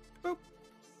 Boop.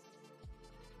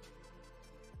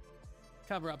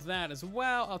 Cover up that as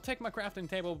well. I'll take my crafting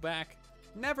table back.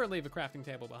 Never leave a crafting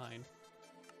table behind.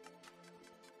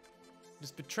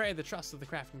 Just betray the trust of the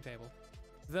crafting table.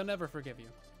 They'll never forgive you.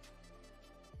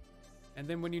 And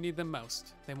then when you need them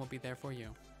most, they won't be there for you.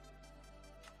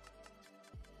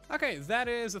 Okay, that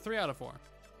is a 3 out of 4.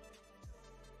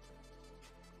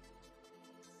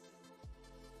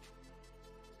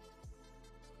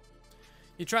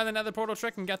 You tried the nether portal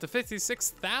trick and got to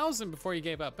 56,000 before you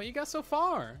gave up, but you got so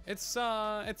far. It's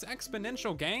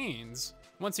exponential gains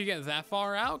once you get that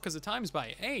far out, because it times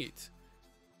by 8.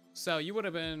 So you would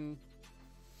have been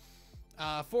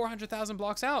 400,000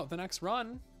 blocks out the next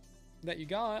run that you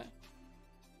got.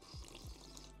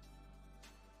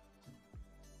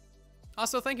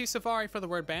 Also, thank you, Safari, for the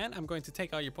word ban. I'm going to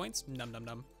take all your points. Num num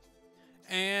num.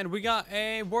 And we got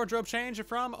a wardrobe change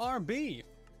from RB.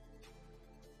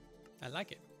 I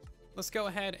like it. Let's go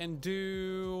ahead and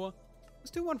let's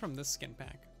do one from this skin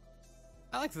pack.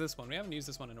 I like this one. We haven't used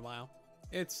this one in a while.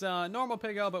 It's normal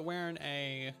Piggo, but wearing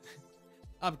a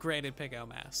upgraded Piggo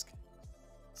mask.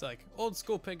 It's like old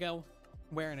school Piggo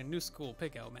wearing a new school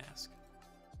Piggo mask.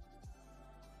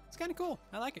 It's kind of cool.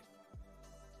 I like it.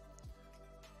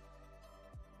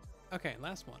 Okay,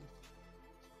 last one.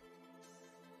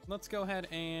 Let's go ahead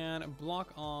and block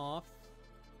off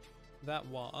that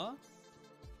wall.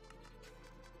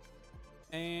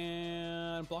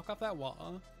 And block off that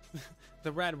wall.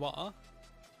 The red wall.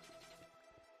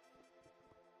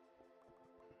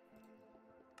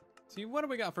 See, what do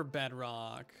we got for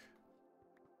Bedrock?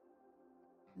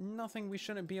 Nothing we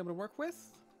shouldn't be able to work with.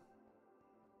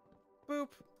 Boop,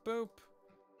 boop.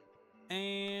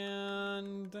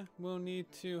 And we'll need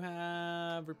to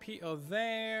have repeat of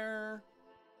there.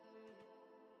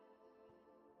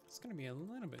 It's gonna be a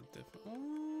little bit difficult.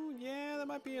 Oh, yeah, that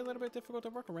might be a little bit difficult to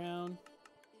work around.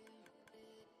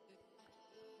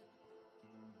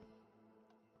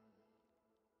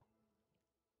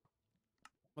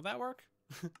 Will that work?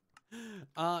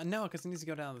 No, because it needs to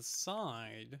go down the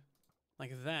side.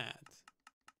 Like that.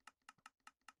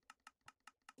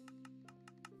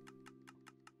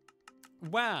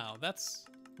 Wow, that's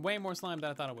way more slime than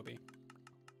I thought it would be.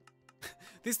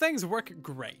 These things work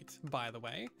great, by the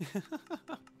way.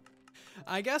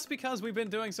 I guess because we've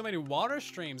been doing so many water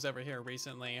streams over here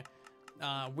recently,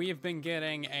 we have been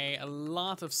getting a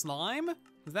lot of slime.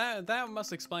 That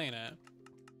must explain it.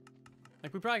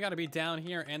 Like, we probably got to be down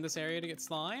here in this area to get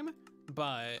slime,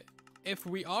 but if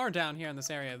we are down here in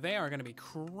this area, they are going to be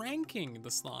cranking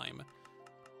the slime.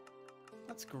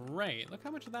 That's great. Look how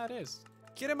much of that is.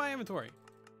 Get in my inventory.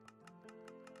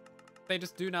 They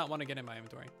just do not want to get in my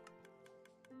inventory.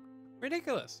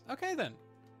 Ridiculous. Okay, then.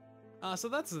 So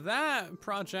that's that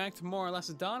project more or less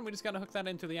done. We just got to hook that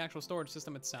into the actual storage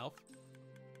system itself.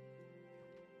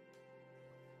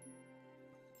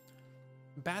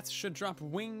 Bats should drop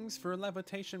wings for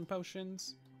levitation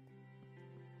potions.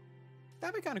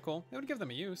 That'd be kind of cool. It would give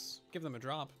them a use. Give them a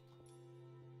drop.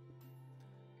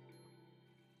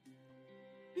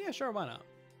 Yeah, sure, why not?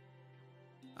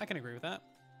 I can agree with that.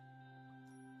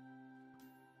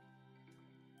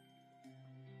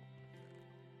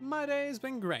 My day's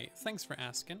been great. Thanks for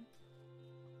asking,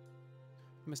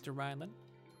 Mr. Ryland.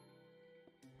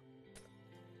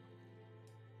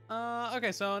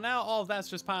 Okay, so now all of that's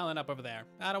just piling up over there.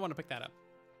 I don't want to pick that up.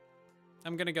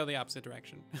 I'm gonna go the opposite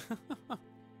direction.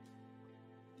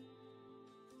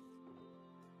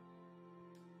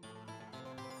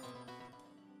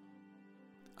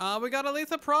 We got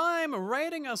Aletha Prime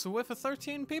raiding us with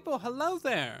 13 people. Hello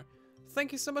there.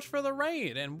 Thank you so much for the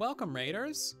raid and welcome,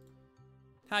 raiders.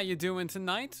 How you doing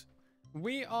tonight?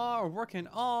 We are working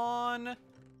on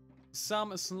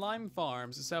some slime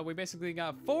farms. So we basically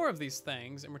got 4 of these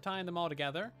things and we're tying them all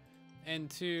together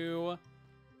into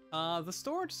the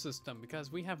storage system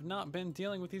because we have not been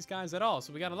dealing with these guys at all.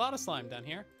 So we got a lot of slime down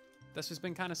here that's just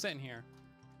been kind of sitting here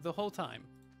the whole time,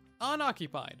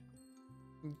 unoccupied,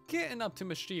 getting up to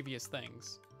mischievous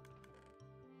things.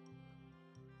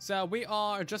 So we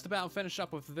are just about finished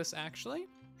up with this actually.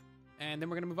 And then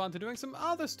we're gonna move on to doing some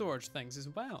other storage things as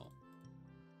well.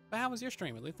 But how was your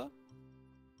stream, Aletha?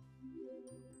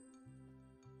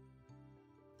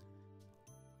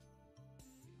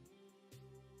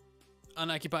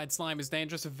 Unoccupied slime is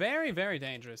dangerous. Very, very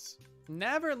dangerous.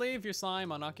 Never leave your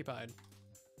slime unoccupied.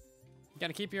 You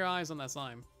gotta keep your eyes on that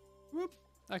slime. Whoop.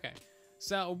 Okay.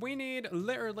 So we need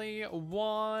literally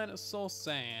 1 soul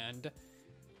sand.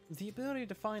 The ability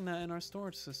to find that in our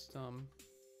storage system.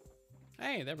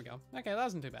 Hey, there we go. Okay, that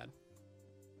wasn't too bad.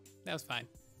 That was fine.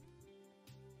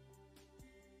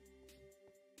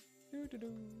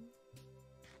 Doo-doo-doo.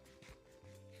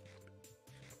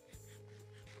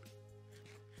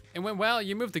 It went well.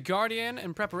 You moved the Guardian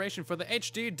in preparation for the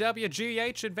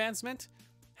HDWGH advancement.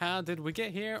 How did we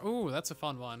get here? Ooh, that's a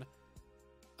fun one.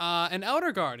 An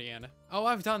Elder Guardian. Oh,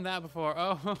 I've done that before.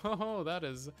 Oh, that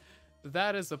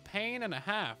is a pain and a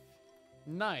half.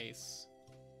 Nice.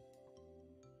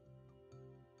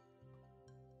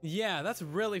 Yeah, that's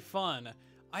really fun.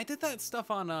 I did that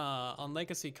stuff on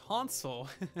Legacy Console.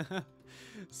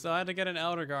 So I had to get an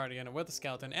Elder Guardian with a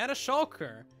skeleton and a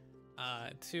Shulker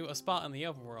to a spot in the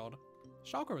overworld.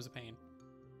 Shulker was a pain.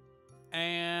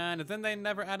 And then they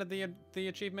never added the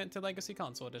achievement to Legacy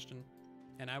Console Edition.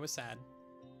 And I was sad.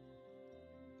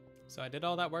 So I did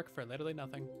all that work for literally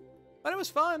nothing. But it was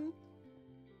fun.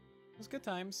 It was good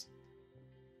times.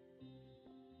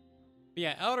 But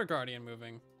yeah, Elder Guardian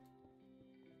moving.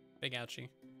 Big ouchie.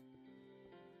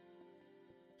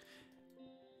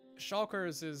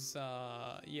 Shulkers is,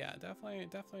 yeah,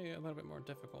 definitely a little bit more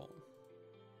difficult.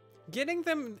 Getting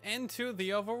them into the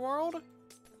overworld?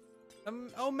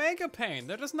 Omega pain.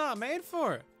 They're just not made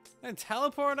for it. They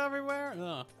teleport everywhere.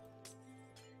 Ugh.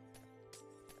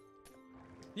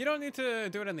 You don't need to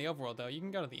do it in the overworld, though. You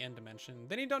can go to the end dimension.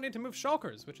 Then you don't need to move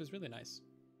shulkers, which is really nice.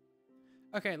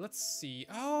 Okay, let's see.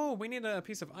 Oh, we need a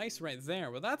piece of ice right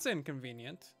there. Well, that's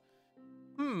inconvenient.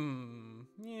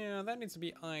 Yeah, that needs to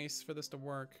be ice for this to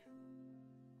work.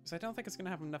 Because I don't think it's going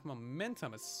to have enough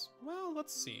momentum. Well,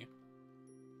 let's see.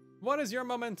 What is your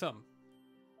momentum?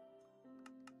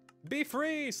 Be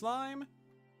free, slime!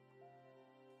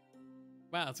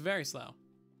 Wow, it's very slow.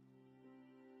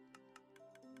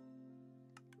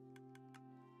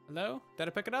 Hello? Did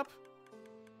I pick it up?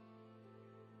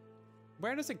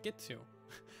 Where does it get to?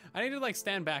 I need to like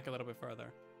stand back a little bit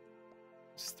further.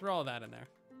 Just throw all that in there.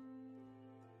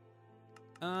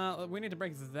 We need to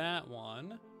break that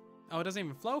one. Oh, it doesn't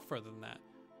even flow further than that.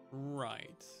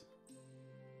 Right.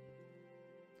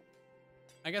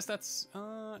 I guess that's,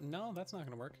 no, that's not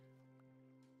gonna work.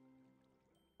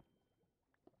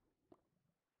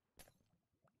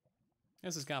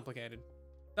 This is complicated.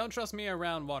 Don't trust me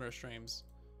around water streams.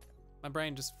 My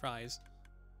brain just fries.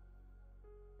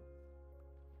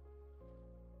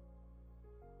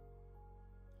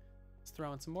 Let's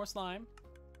throw in some more slime.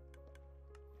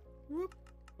 Whoop.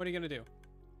 What are you gonna do?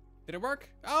 Did it work?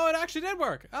 Oh, it actually did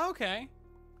work. Okay.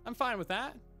 I'm fine with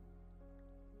that.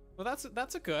 Well, that's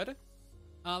a good.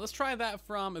 Let's try that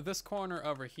from this corner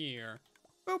over here.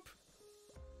 Boop.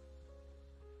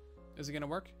 Is it gonna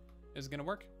work? Is it gonna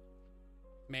work?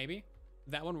 Maybe.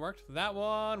 That one worked. That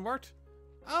one worked.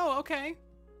 Oh, okay.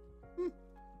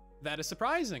 That is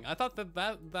surprising. I thought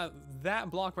that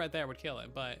block right there would kill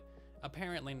it, but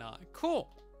apparently not. Cool.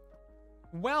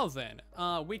 Well then,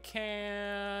 we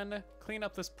can clean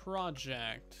up this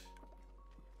project.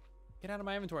 Get out of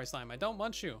my inventory, slime. I don't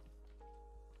want you.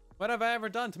 What have I ever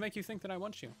done to make you think that I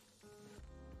want you?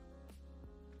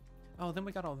 Oh, then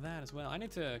we got all that as well. I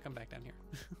need to come back down here.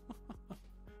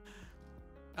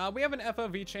 We have an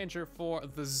FOV changer for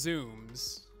the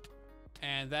zooms.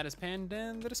 And that is pinned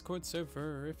in the Discord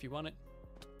server if you want it.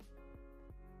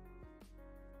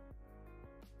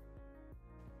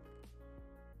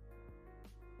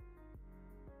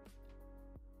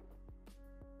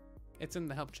 It's in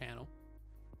the help channel.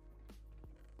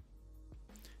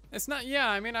 It's not, yeah,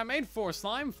 I mean, I made 4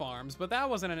 slime farms, but that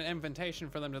wasn't an invitation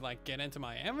for them to like get into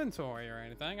my inventory or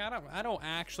anything. I don't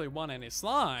actually want any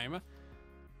slime.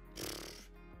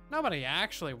 Nobody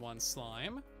actually wants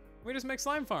slime. We just make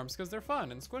slime farms because they're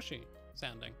fun and squishy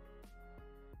sounding.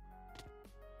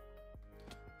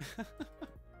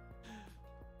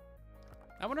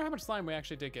 I wonder how much slime we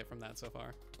actually did get from that so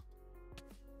far.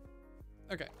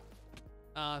 Okay.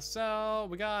 So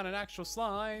we got an actual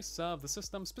slice of the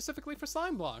system specifically for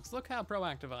slime blocks. Look how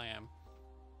proactive I am.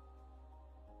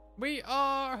 We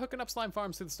are hooking up slime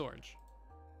farms to the storage.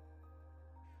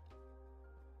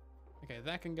 Okay,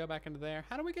 that can go back into there.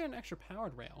 How do we get an extra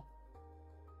powered rail?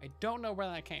 I don't know where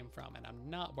that came from, and I'm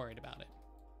not worried about it.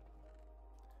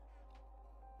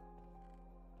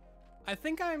 I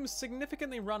think I'm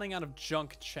significantly running out of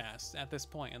junk chests at this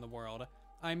point in the world.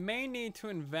 I may need to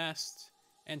invest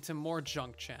into more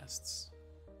junk chests.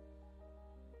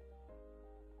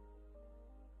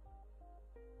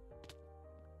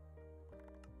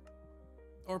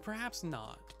 Or perhaps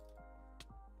not.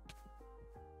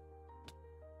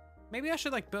 Maybe I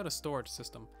should like build a storage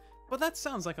system, but that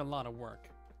sounds like a lot of work.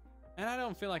 And I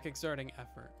don't feel like exerting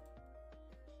effort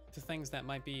to things that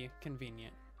might be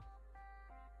convenient.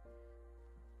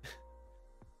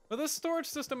 But this storage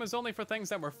system is only for things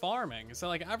that we're farming. So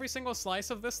like every single slice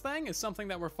of this thing is something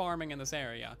that we're farming in this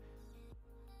area.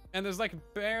 And there's like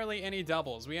barely any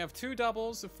doubles. We have 2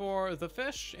 doubles for the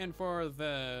fish and for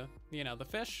the, you know, the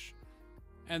fish.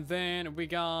 And then we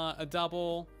got a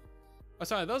double. Oh,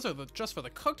 sorry, those are just for the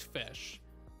cooked fish.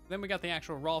 Then we got the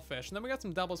actual raw fish. And then we got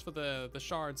some doubles for the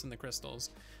shards and the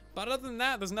crystals. But other than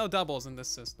that, there's no doubles in this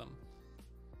system.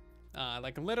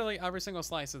 Like literally every single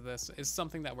slice of this is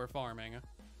something that we're farming.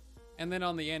 And then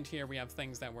on the end here, we have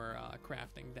things that we're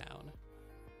crafting down.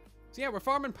 So yeah, we're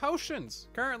farming potions.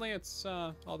 Currently, it's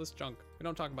all this junk. We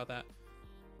don't talk about that.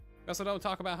 We also don't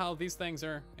talk about how these things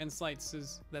are in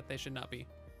slices that they should not be.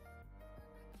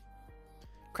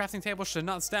 Crafting table should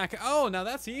not stack. Oh, now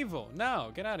that's evil.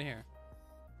 No, get out of here.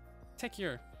 Take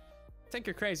your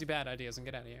crazy bad ideas and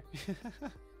get out of here.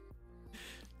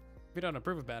 We don't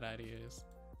approve of bad ideas.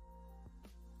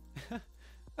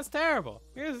 That's terrible.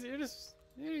 You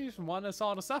just want us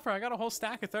all to suffer. I got a whole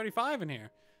stack of 35 in here.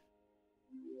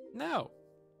 No.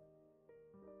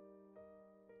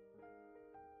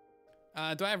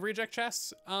 Do I have reject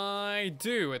chests? I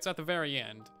do. It's at the very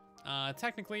end.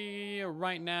 Technically,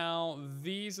 right now,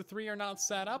 these 3 are not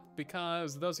set up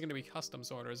because those are going to be custom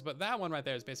sorters. But that one right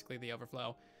there is basically the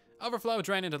overflow. Overflow,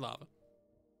 drain into lava.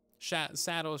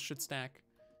 saddles should stack.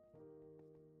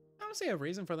 I don't see a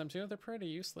reason for them to. They're pretty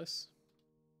useless.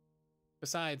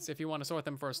 Besides, if you want to sort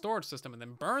them for a storage system and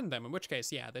then burn them, in which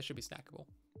case, yeah, they should be stackable.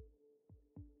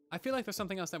 I feel like there's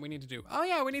something else that we need to do. Oh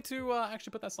yeah, we need to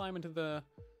actually put that slime into the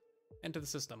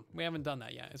system. We haven't done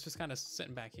that yet. It's just kind of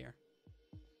sitting back here.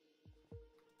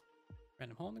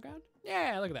 Random hole in the ground?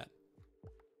 Yeah, look at that.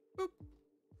 Boop.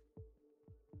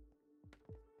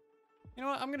 You know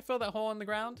what? I'm gonna fill that hole in the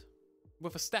ground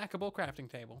with a stackable crafting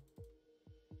table.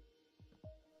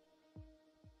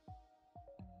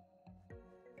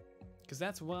 Because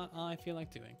that's what I feel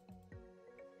like doing.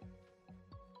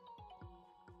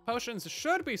 Potions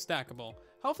should be stackable.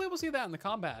 Hopefully we'll see that in the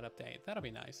combat update. That'll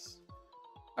be nice.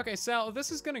 Okay, so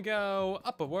this is gonna go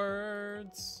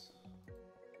upwards.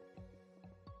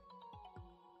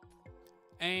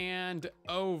 And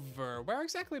over. Where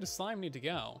exactly does slime need to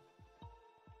go?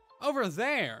 Over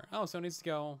there. Oh, so it needs to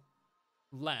go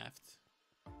left.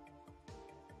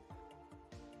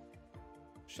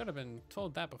 Should have been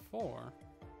told that before.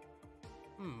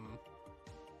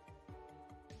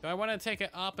 Do I want to take it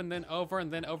up and then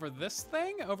over this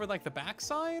thing? Over like the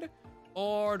backside?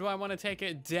 Or do I want to take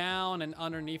it down and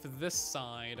underneath this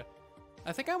side?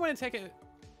 I think I want to take it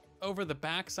over the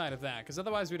backside of that, because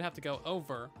otherwise we'd have to go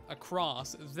over,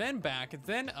 across, then back,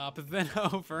 then up, then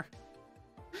over.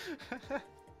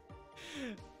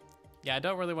 Yeah, I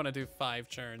don't really want to do 5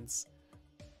 turns.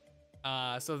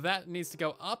 So that needs to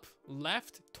go up,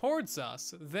 left, towards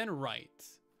us, then right.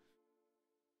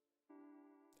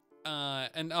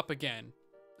 And up again.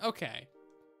 Okay.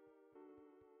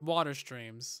 Water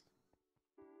streams.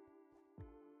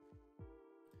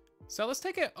 So let's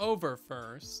take it over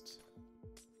first.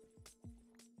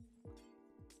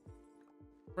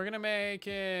 We're gonna make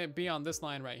it be on this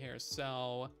line right here.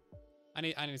 So I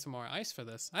need some more ice for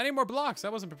this. I need more blocks. I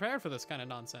wasn't prepared for this kind of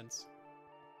nonsense.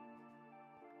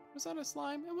 Was that a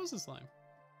slime? It was a slime.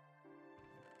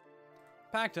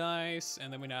 Packed ice,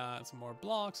 and then we got some more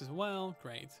blocks as well.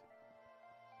 Great.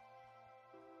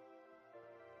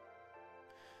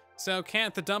 So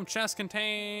can't the dump chest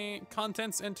contain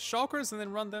contents into shulkers and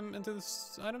then run them into the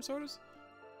item sorters?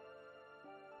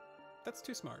 That's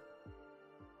too smart.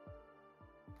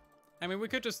 I mean, we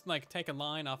could just like take a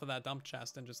line off of that dump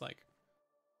chest and just like...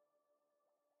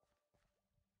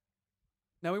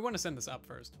 No, we want to send this up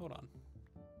first. Hold on.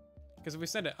 Because if we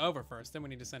send it over first, then we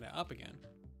need to send it up again.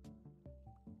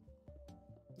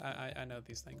 I know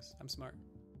these things. I'm smart.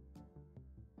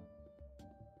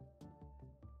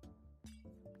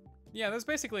 Yeah, there's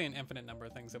basically an infinite number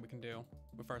of things that we can do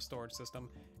with our storage system.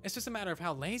 It's just a matter of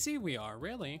how lazy we are,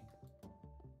 really.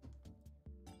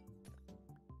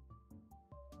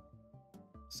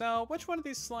 So, which one of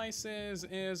these slices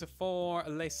is for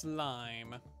le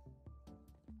slime?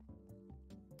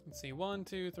 Let's see, 1,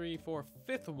 2, 3, 4,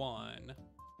 5th one.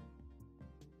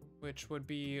 Which would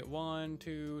be 1,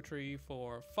 2, 3,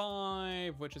 4,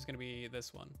 5, which is gonna be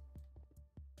this one.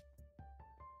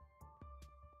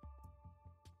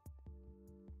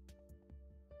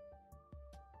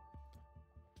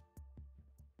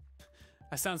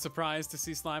 I sound surprised to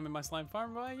see slime in my slime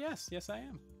farm. Why, yes, I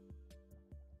am.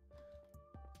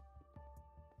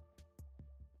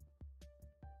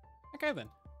 Okay then,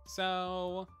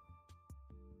 so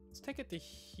let's take it to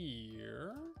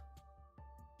here.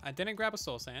 I didn't grab a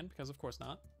soul sand because of course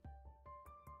not.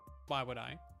 Why would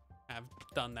I have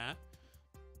done that?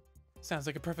 Sounds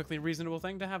like a perfectly reasonable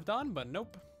thing to have done, but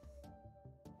nope.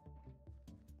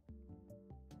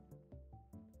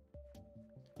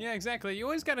 Yeah, exactly. You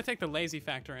always got to take the lazy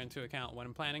factor into account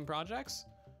when planning projects.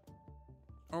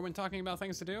 Or when talking about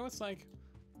things to do. It's like,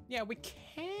 yeah, we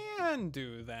can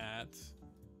do that.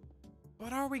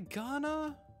 But are we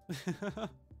gonna?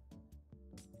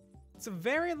 It's a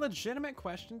very legitimate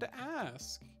question to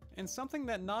ask. And something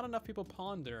that not enough people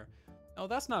ponder. Oh,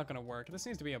 that's not gonna work. This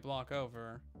needs to be a block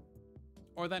over.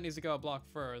 Or that needs to go a block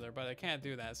further, but I can't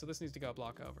do that. So this needs to go a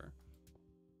block over.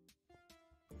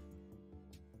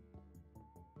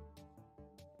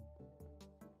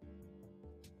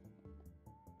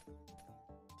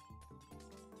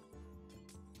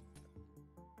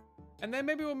 And then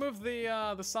maybe we'll move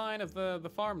the sign of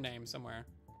the farm name somewhere.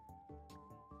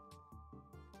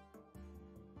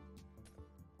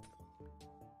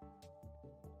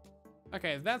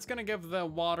 Okay, that's gonna give the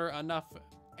water enough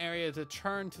area to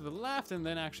turn to the left and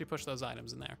then actually push those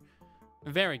items in there.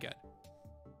 Very good.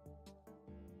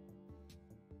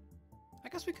 I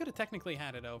guess we could have technically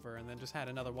had it over and then just had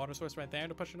another water source right there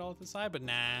to push it all to the side, but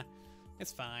nah,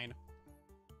 it's fine.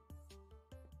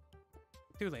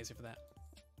 Too lazy for that.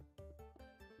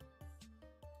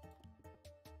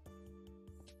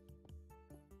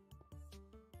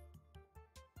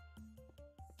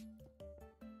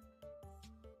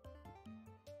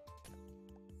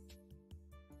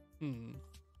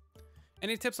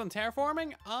 Any tips on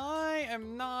terraforming? I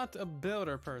am not a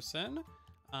builder person,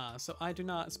 so I do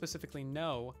not specifically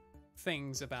know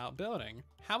things about building.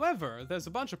 However, there's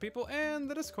a bunch of people in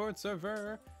the Discord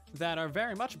server that are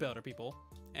very much builder people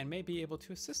and may be able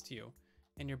to assist you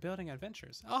in your building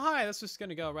adventures. Oh, hi, that's just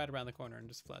gonna go right around the corner and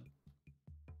just flood.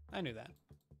 I knew that.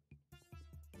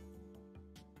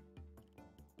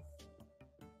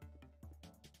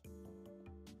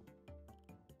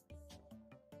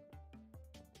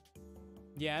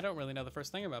 Yeah, I don't really know the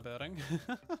first thing about building.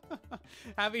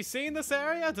 Have you seen this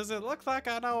area? Does it look like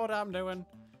I know what I'm doing?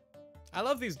 I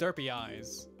love these derpy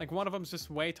eyes. Like, one of them's just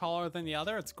way taller than the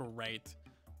other. It's great.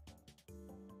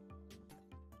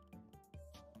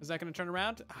 Is that gonna turn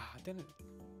around? Ah, it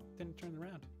didn't turn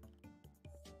around.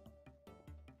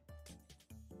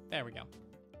 There we go.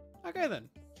 Okay then.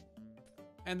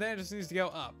 And then it just needs to go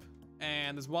up.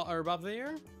 And there's water above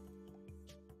there?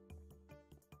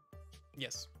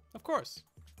 Yes, of course.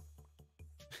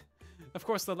 Of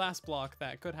course, the last block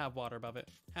that could have water above it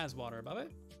has water above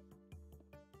it.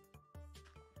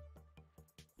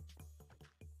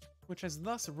 Which has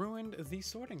thus ruined the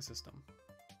sorting system.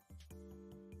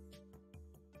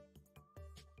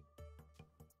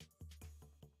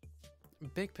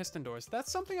 Big piston doors.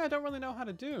 That's something I don't really know how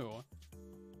to do.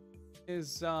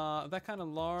 Is that kind of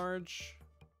large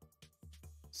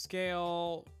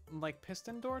scale, like,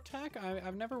 piston door tech?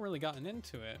 I've never really gotten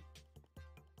into it.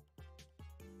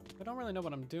 I don't really know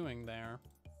what I'm doing there.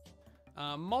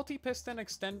 Multi-piston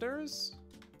extenders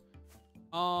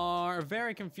are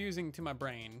very confusing to my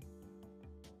brain.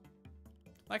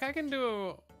 Like, I can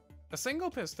do a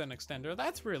single piston extender.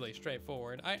 That's really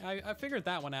straightforward. I figured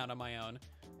that one out on my own.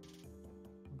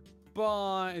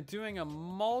 But doing a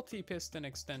multi-piston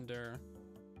extender,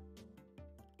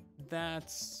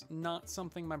 that's not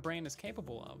something my brain is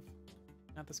capable of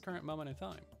at this current moment in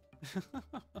time.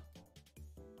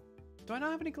 Do I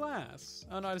not have any glass?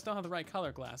 Oh no, I just don't have the right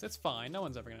color glass. It's fine, no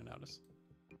one's ever gonna notice.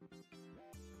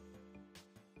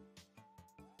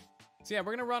 So yeah,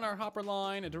 we're gonna run our hopper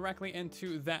line directly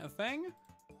into that thing.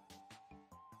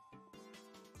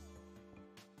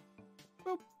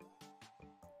 Boop.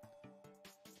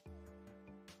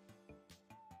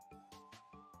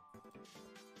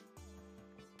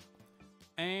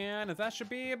 And that should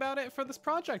be about it for this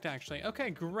project, actually.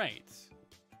 Okay, great.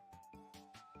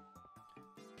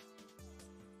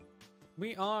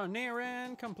 We are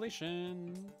nearing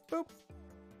completion. Boop.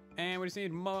 And we just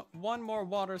need one more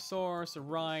water source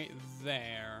right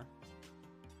there.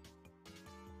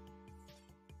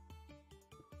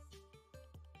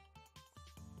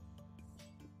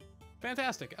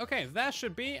 Fantastic. Okay, that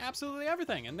should be absolutely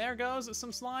everything. And there goes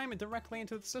some slime directly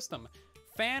into the system.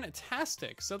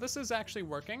 Fantastic. So this is actually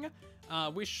working.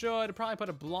 We should probably put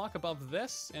a block above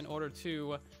this in order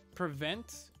to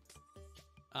prevent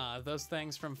those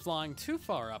things from flying too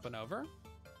far up and over.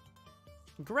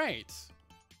 Great.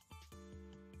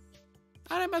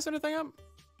 I didn't mess anything up.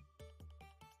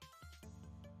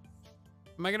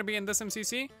 Am I gonna be in this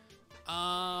MCC?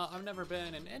 I've never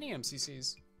been in any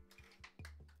MCCs.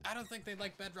 I don't think they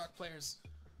like Bedrock players.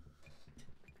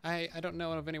 I don't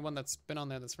know of anyone that's been on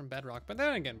there that's from Bedrock, but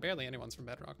then again, barely anyone's from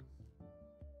Bedrock.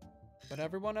 But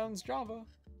everyone owns Java.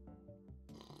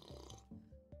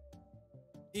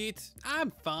 Eat.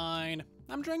 I'm fine.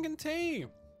 I'm drinking tea.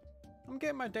 I'm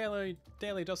getting my daily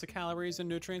dose of calories and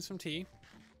nutrients from tea.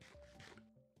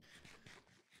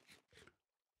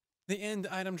 The end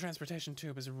item transportation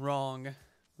tube is wrong.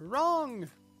 Wrong!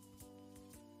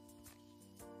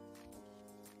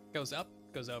 Goes up,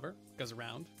 goes over, goes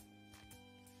around,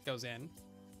 goes in,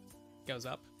 goes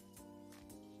up.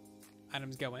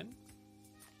 Items go in.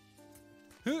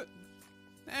 And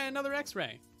another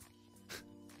X-ray.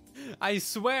 I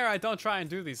swear I don't try and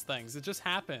do these things. It just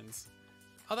happens.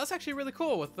 Oh, that's actually really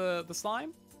cool with the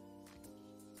slime.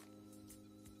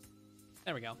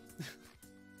 There we go.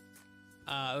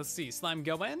 Let's see, slime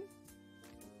go in.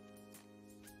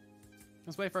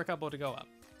 Let's wait for a couple to go up.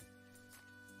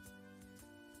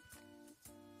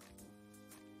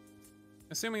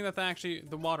 Assuming that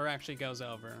the water actually goes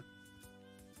over.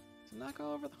 Does it not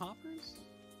go over the hoppers?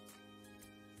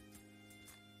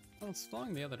 Oh, it's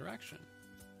flowing the other direction.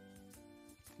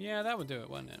 Yeah, that would do it,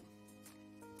 wouldn't it?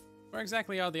 Where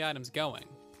exactly are the items going?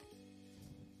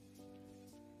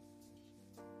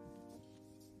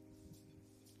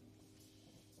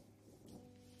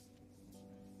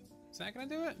 Is that gonna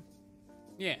do it?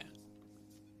 Yeah.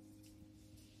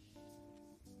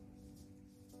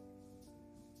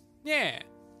 Yeah,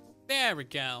 there we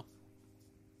go.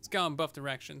 Let's go in both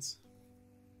directions.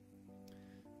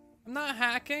 I'm not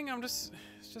hacking. It's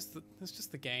just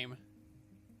the game.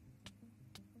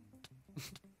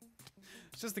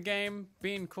 just the game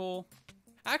being cool.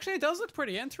 Actually, it does look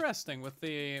pretty interesting with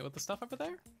the stuff over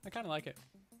there. I kind of like it.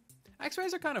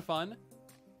 X-rays are kind of fun.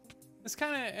 It's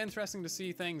kind of interesting to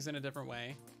see things in a different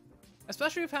way.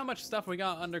 Especially with how much stuff we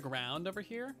got underground over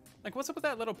here. Like, what's up with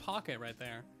that little pocket right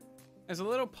there? There's a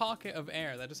little pocket of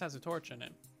air that just has a torch in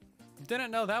it.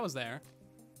 Didn't know that was there.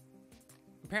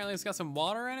 Apparently it's got some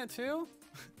water in it too.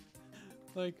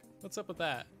 Like, what's up with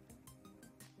that?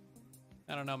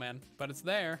 I don't know, man, but it's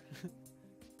there.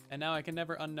 And now I can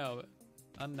never unknow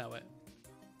it.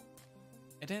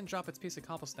 It didn't drop its piece of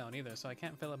cobblestone either, so I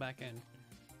can't fill it back in.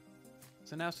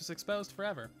 So now it's just exposed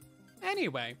forever.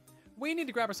 Anyway, we need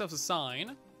to grab ourselves a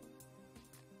sign.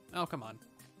 Oh, come on.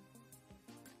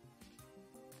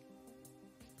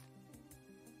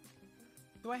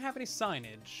 Do I have any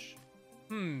signage?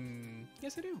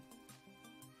 Yes I do.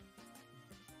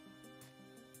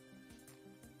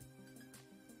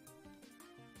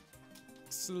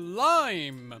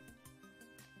 Slime!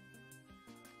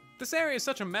 This area is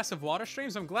such a mess of water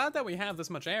streams. I'm glad that we have this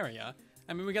much area.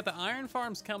 I mean, we got the iron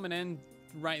farms coming in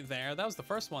right there. That was the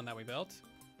first one that we built.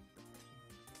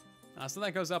 So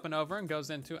that goes up and over and goes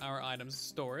into our items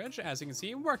storage. As you can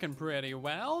see, working pretty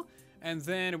well. And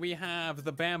then we have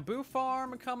the bamboo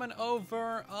farm coming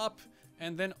over, up,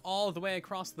 and then all the way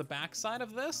across the back side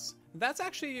of this. That's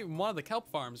actually one of the kelp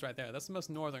farms right there. That's the most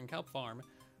northern kelp farm.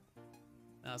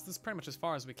 So this is pretty much as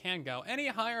far as we can go. Any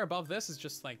higher above this is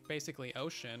just like basically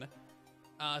ocean.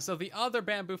 So the other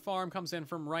bamboo farm comes in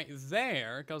from right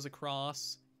there, goes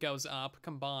across, goes up,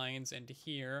 combines into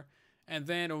here. And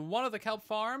then one of the kelp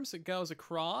farms, it goes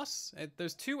across.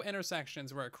 There's two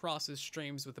intersections where it crosses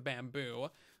streams with the bamboo.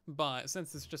 But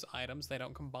since it's just items, they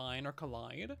don't combine or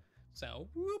collide. So,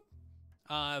 whoop.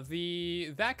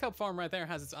 That kelp farm right there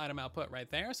has its item output right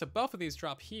there. So both of these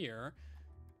drop here.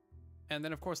 And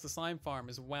then, of course, the slime farm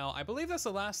as well. I believe that's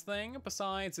the last thing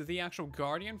besides the actual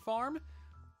guardian farm.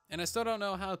 And I still don't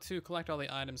know how to collect all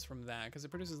the items from that, because it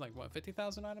produces, like, what,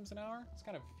 50,000 items an hour? It's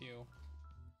kind of a few.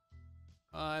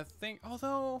 I think,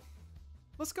 although,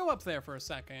 let's go up there for a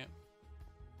second.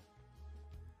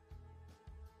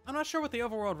 I'm not sure what the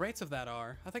overworld rates of that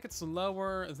are. I think it's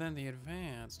lower than the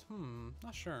advanced.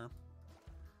 Not sure.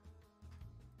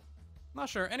 Not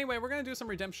sure. Anyway, we're gonna do some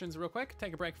redemptions real quick,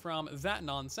 take a break from that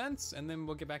nonsense, and then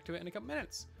we'll get back to it in a couple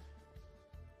minutes.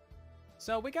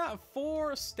 So we got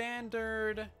 4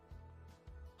 standard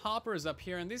hoppers up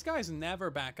here, and these guys never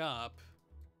back up,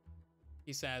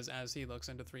 he says as he looks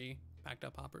into 3 packed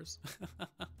up hoppers.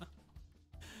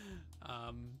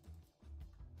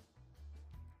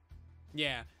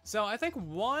 Yeah, so I think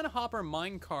 1 hopper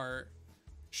minecart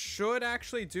should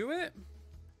actually do it.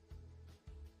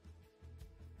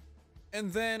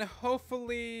 And then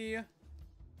hopefully...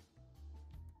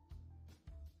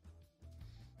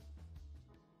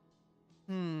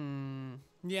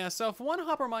 Yeah, so if 1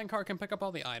 hopper minecart can pick up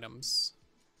all the items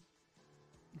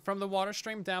from the water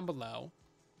stream down below,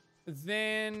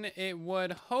 then it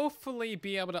would hopefully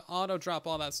be able to auto-drop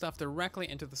all that stuff directly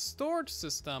into the storage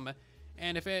system.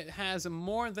 And if it has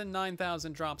more than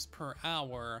 9,000 drops per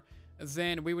hour,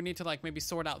 then we would need to like maybe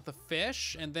sort out the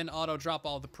fish and then auto-drop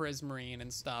all the prismarine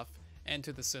and stuff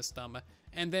into the system,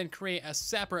 and then create a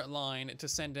separate line to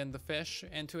send in the fish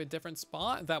into a different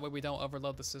spot. That way we don't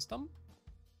overload the system.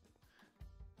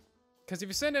 Because if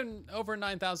you send in over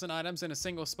 9,000 items in a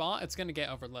single spot, it's going to get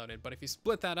overloaded. But if you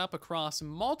split that up across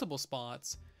multiple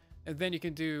spots, then you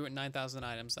can do 9,000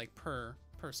 items like per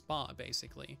spot,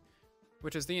 basically.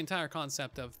 Which is the entire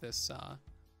concept of this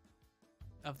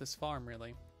farm,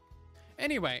 really.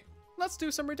 Anyway, let's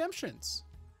do some redemptions.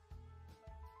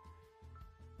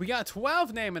 We got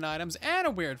 12 naming items and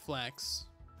a weird flex.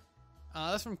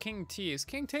 That's from King T. Is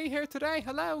King T here today?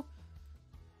 Hello?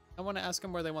 I want to ask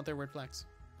them where they want their weird flex.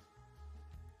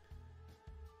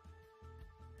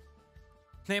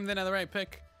 Name the netherite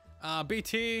pick.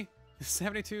 BT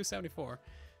 7274.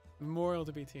 Memorial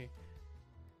to BT.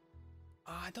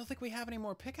 I don't think we have any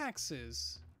more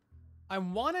pickaxes. I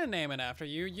want to name it after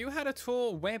you. You had a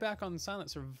tool way back on Silent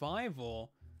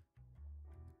Survival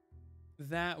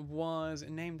that was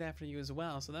named after you as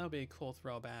well, so that would be a cool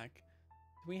throwback.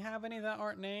 Do we have any that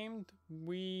aren't named?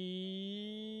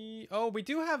 Oh, we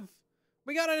do have...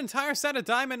 We got an entire set of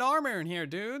diamond armor in here,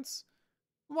 dudes.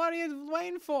 What are you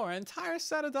waiting for? An entire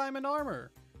set of diamond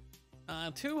armor.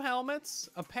 2 helmets,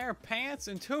 a pair of pants,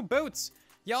 and 2 boots.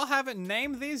 Y'all haven't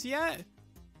named these yet?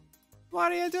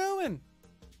 What are you doing?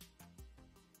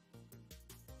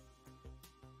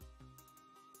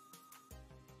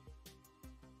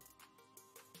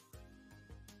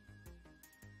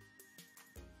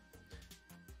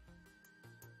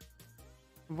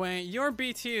 Wait, your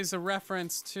BT is a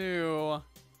reference to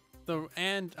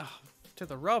To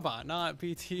the robot, not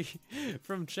BT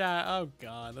from chat. Oh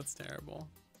god, that's terrible.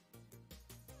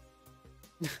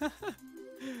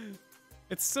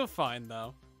 It's still fine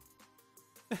though.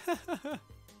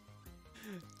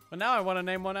 But now I want to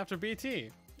name one after BT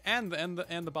and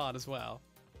the bot as well.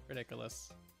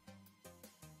 Ridiculous.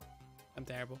 I'm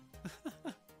terrible.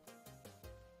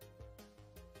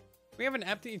 We have an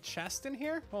empty chest in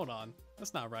here? Hold on.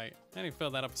 That's not right. I need to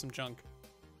fill that up with some junk.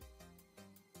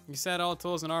 You said all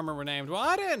tools and armor were named. Well,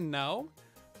 I didn't know.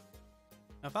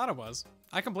 I thought it was.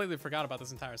 I completely forgot about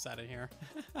this entire set in here.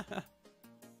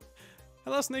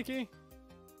 Hello, Sneaky.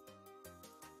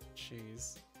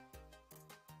 Jeez.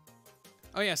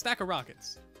 Oh yeah, stack of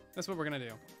rockets. That's what we're gonna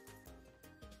do.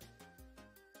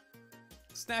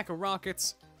 Stack of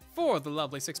rockets for the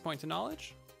lovely 6 point to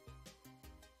knowledge.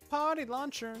 Party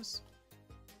launchers.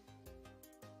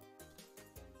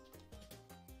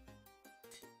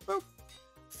 Boop.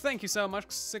 Thank you so much,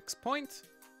 6 point.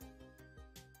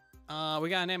 We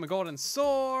gotta name a golden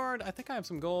sword. I think I have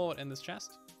some gold in this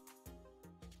chest.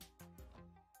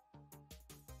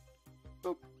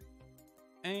 Boop.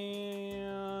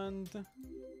 And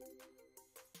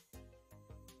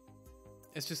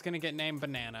it's just gonna get named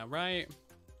Banana, right?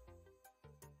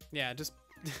 Yeah, just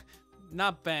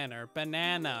not banner,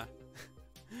 banana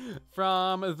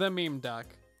from the meme duck.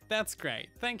 That's great.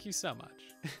 Thank you so much.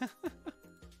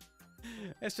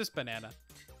 It's just banana.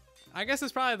 I guess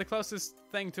it's probably the closest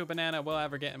thing to a banana we'll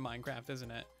ever get in Minecraft, isn't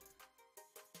it?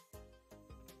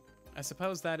 I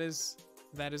suppose that is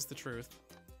the truth.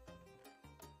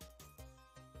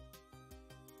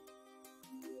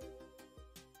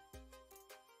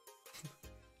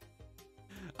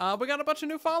 We got a bunch of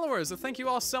new followers. So thank you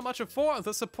all so much for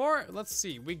the support. Let's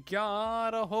see. We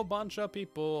got a whole bunch of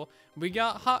people. We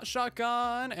got Hot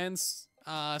Shotgun and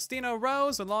Stino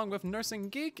Rose along with Nursing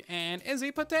Geek and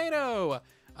Izzy Potato.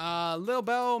 Lil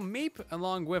Bo Meep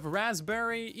along with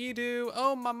Raspberry Edu.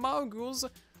 Oh my moguls.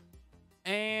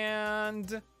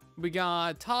 And we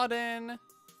got Toddin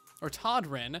or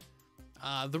Toddrin.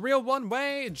 The Real One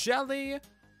Way, Jelly,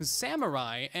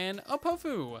 Samurai, and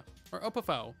Opofu or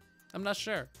Opofo. I'm not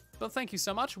sure, but thank you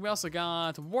so much. We also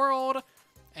got World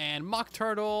and Mock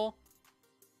Turtle,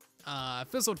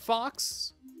 Fizzled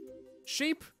Fox,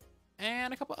 Sheep,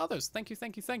 and a couple others. Thank you,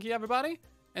 everybody.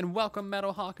 And welcome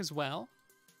Metal Hawk as well.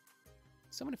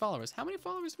 So many followers. How many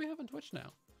followers do we have on Twitch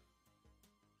now?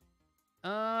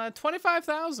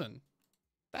 25,000.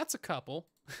 That's a couple.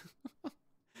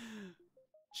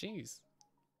 Jeez.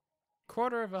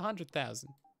 Quarter of 100,000.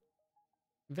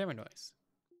 Very nice.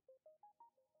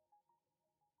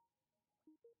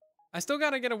 I still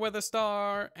gotta get a Wither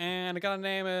Star, and I gotta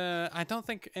name it. I don't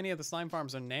think any of the slime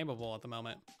farms are nameable at the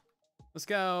moment. Let's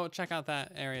go check out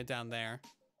that area down there.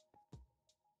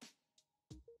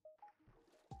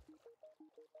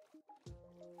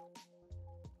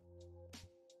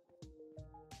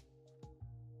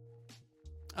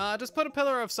 Just put a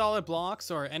pillar of solid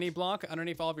blocks, or any block,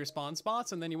 underneath all of your spawn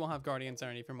spots, and then you won't have guardians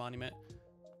underneath your monument.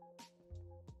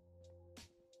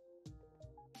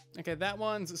 Okay, that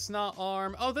one's Snot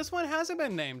Arm. Oh, this one hasn't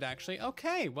been named, actually.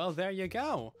 Okay, well, there you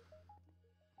go.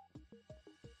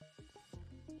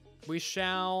 We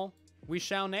shall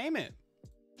name it.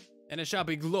 And it shall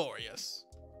be glorious.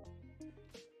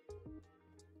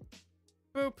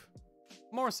 Boop.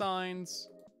 More signs.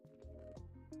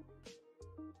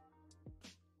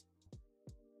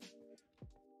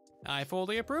 I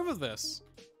fully approve of this.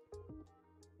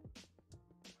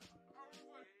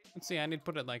 Let's see, I need to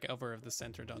put it like over the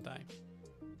center, don't I?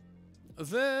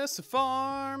 This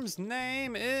farm's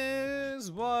name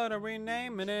is, what are we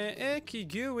naming it? Icky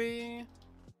Gooey.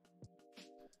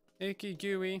 Icky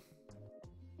Gooey.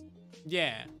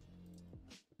 Yeah.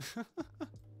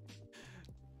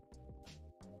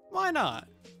 Why not?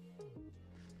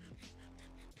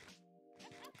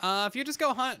 If you just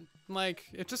go hunt, like,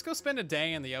 just go spend a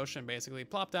day in the ocean, basically.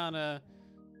 Plop down a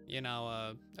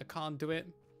conduit.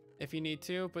 If you need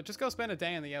to, but just go spend a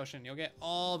day in the ocean. You'll get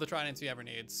all the tridents you ever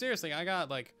need. Seriously, I got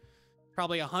like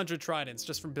probably 100 tridents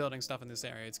just from building stuff in this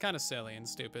area. It's kind of silly and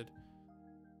stupid.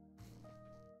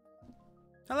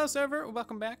 Hello, server.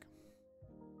 Welcome back.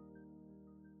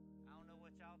 I don't know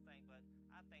what y'all think, but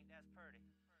I think that's pretty.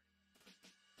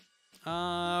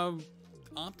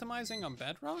 Optimizing on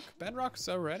Bedrock? Bedrock's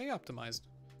already optimized.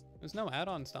 There's no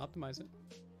add-ons to optimize it.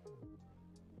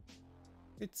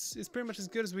 It's pretty much as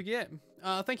good as we get.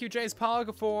 Thank you, Jay's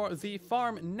Pog, for the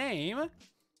farm name.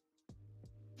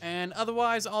 And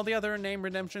otherwise, all the other name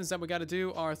redemptions that we gotta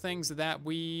do are things that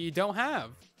we don't have.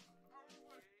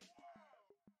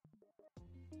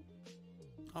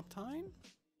 Uptime?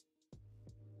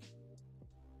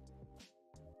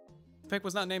 pick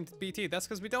was not named BT. That's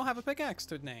because we don't have a pickaxe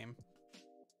to name.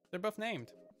 They're both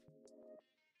named.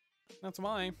 That's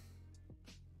why.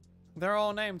 They're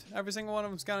all named. Every single one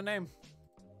of them's got a name.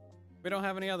 We don't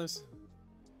have any others.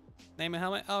 Name a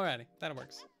helmet? Alrighty, that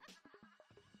works.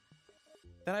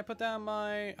 Did I put down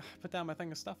my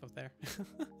thing of stuff up there?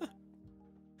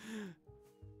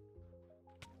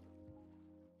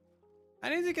 I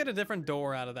need to get a different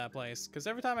door out of that place, because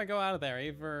every time I go out of there, I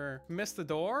either miss the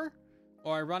door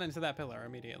or I run into that pillar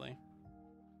immediately.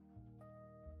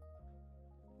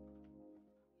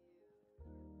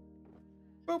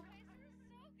 Boop.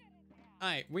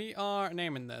 Alright, we are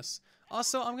naming this.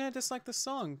 Also, I'm gonna dislike the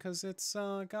song because it's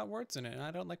got words in it, and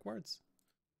I don't like words.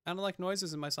 I don't like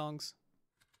noises in my songs.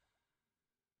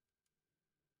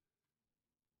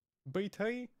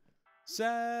 BT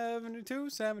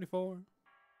 7274.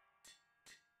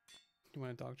 Do you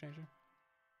want a dog changer?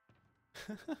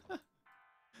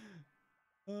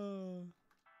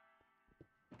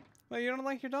 Well, you don't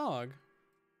like your dog?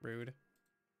 Rude.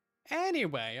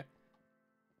 Anyway.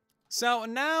 So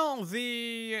now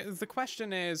the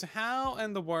question is, how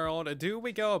in the world do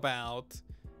we go about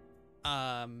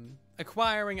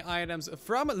acquiring items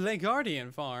from Le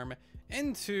Guardian Farm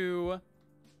into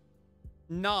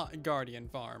not Guardian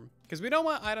Farm? Because we don't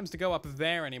want items to go up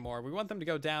there anymore. We want them to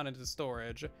go down into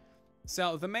storage.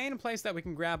 So the main place that we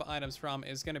can grab items from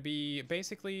is going to be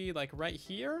basically like right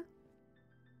here.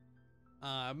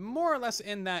 More or less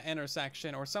in that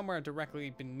intersection or somewhere directly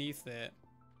beneath it.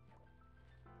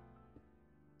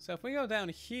 So if we go down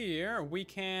here, we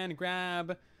can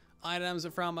grab items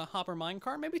from a hopper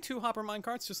minecart. Maybe 2 hopper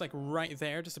minecarts just like right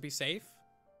there just to be safe.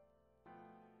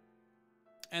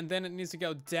 And then it needs to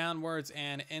go downwards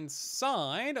and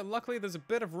inside. Luckily, there's a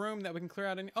bit of room that we can clear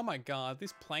out. Oh my god,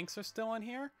 these planks are still in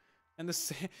here? And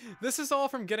this is all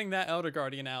from getting that Elder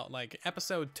Guardian out, like,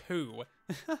 episode 2.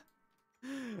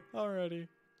 Alrighty.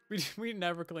 We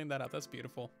never cleaned that up. That's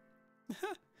beautiful.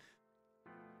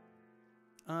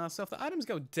 So if the items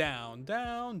go down,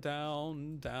 down,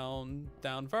 down, down,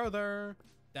 down further,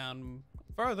 down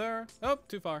further. Oh,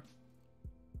 too far.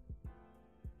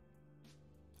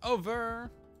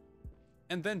 Over.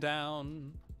 And then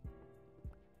down.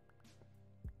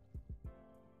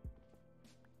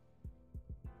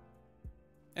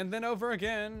 And then over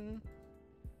again.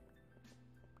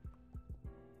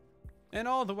 And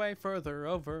all the way further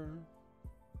over.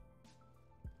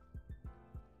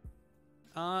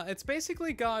 It's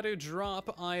basically got to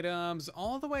drop items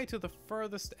all the way to the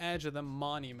furthest edge of the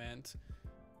monument.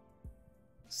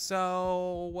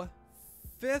 So,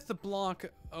 5th block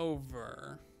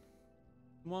over.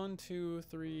 1, 2,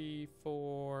 3,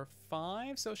 4,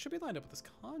 5. So it should be lined up with this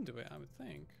conduit, I would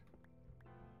think.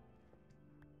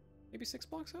 Maybe 6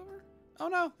 blocks over? Oh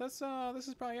no, that's this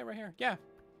is probably it right here. Yeah,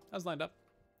 I was lined up.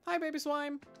 Hi, baby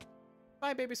swine.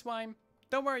 Bye, baby swine.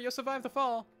 Don't worry, you'll survive the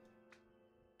fall.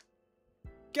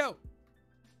 Go.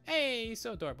 Hey,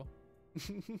 so adorable.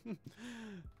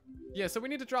 Yeah, so we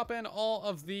need to drop in all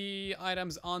of the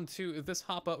items onto this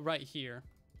hopper right here.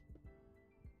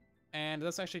 And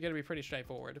that's actually going to be pretty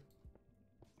straightforward.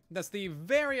 That's the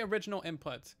very original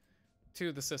input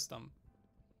to the system.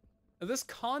 This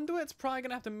conduit's probably going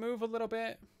to have to move a little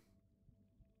bit.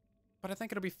 But I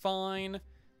think it'll be fine.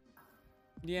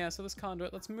 Yeah, so this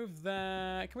conduit, let's move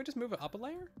that. Can we just move it up a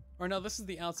layer? Or no, this is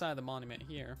the outside of the monument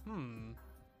here.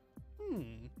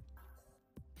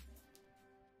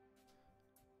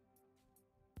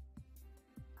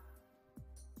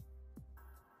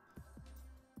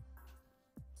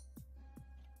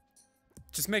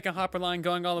 Just make a hopper line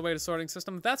going all the way to sorting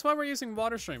system. That's why we're using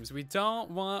water streams. We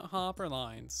don't want hopper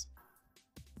lines.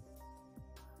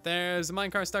 There's a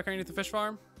minecart stuck underneath the fish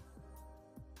farm.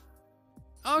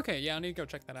 Okay, yeah, I need to go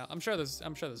check that out. I'm sure there's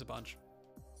a bunch.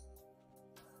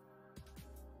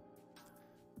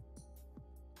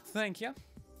 Thank you.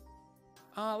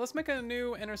 Let's make a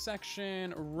new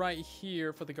intersection right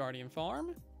here for the Guardian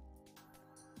Farm.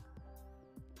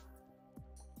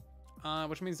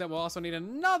 Which means that we'll also need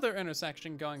another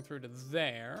intersection going through to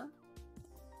there.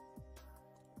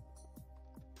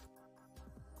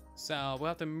 So we'll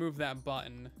have to move that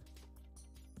button.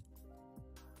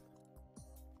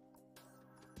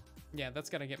 Yeah, that's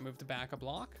gotta get moved back a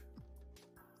block.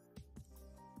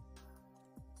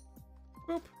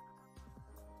 Boop.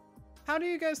 How do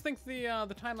you guys think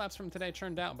the time lapse from today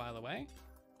turned out, by the way?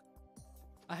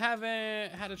 I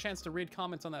haven't had a chance to read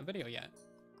comments on that video yet.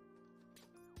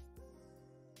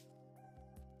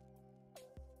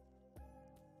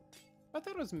 I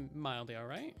thought it was mildly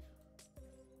alright.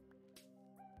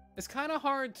 It's kind of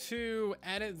hard to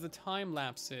edit the time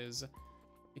lapses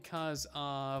because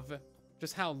of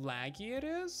just how laggy it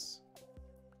is.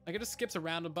 Like, it just skips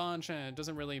around a bunch, and it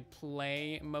doesn't really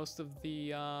play most of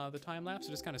the time lapse.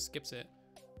 It just kind of skips it.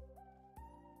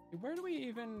 Where do we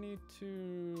even need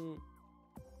to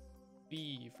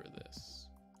be for this?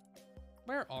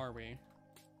 Where are we?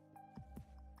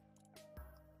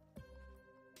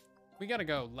 We gotta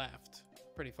go left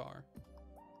pretty far.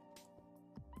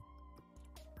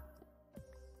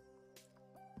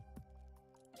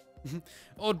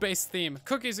 Old base theme,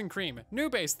 cookies and cream. New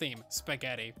base theme,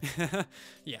 spaghetti.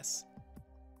 Yes.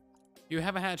 You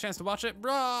haven't had a chance to watch it?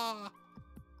 Brah!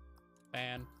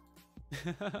 Ban.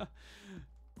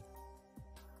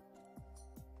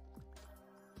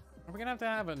 Are we gonna have to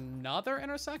have another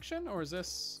intersection, or is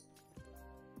this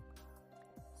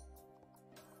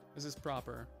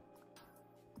proper?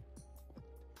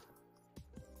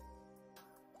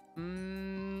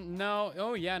 No.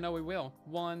 Oh yeah, no, we will.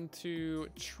 1, 2,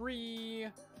 tree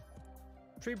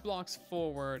blocks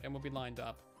forward, and we'll be lined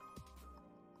up.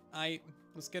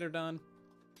 Let's get her done.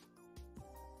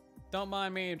 Don't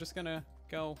mind me. I'm just gonna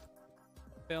go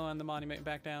fill in the monument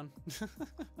back down.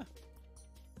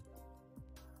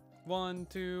 1,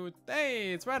 2.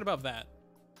 Hey, it's right above that.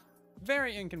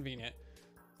 Very inconvenient.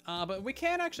 But we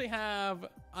can actually have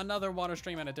another water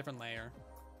stream at a different layer.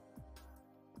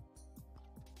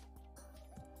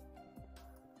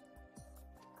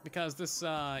 Because this,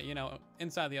 you know,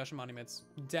 inside the ocean monument's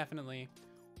definitely,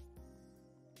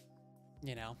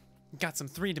 you know, got some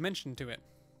 3-dimension to it.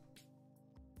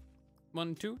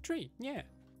 1, 2, 3. Yeah.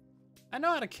 I know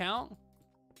how to count.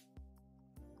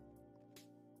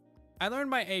 I learned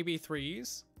my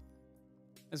AB3s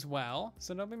as well,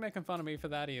 so don't be making fun of me for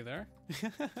that either.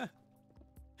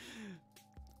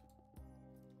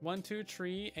 1, 2,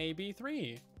 3,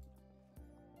 AB3.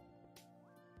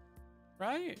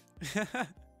 Right?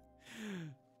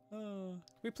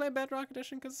 We play Bedrock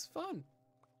Edition because it's fun.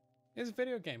 It's a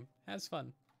video game. Has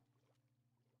fun.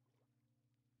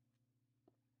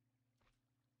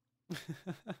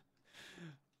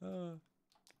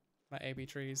 My AB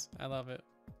trees. I love it.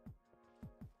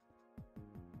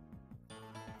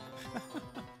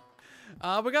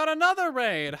 We got another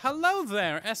raid. Hello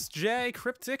there, SJ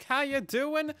Cryptic. How you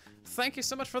doing? Thank you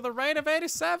so much for the raid of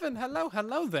 87.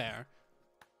 Hello there.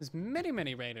 There's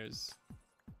many raiders.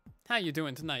 How you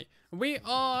doing tonight? We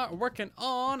are working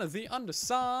on the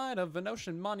underside of an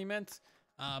ocean monument,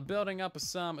 building up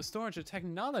some storage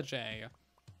technology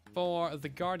for the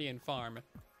Guardian farm.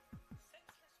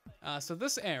 So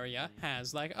this area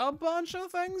has like a bunch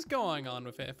of things going on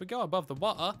with it. If we go above the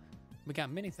water, we got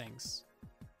many things.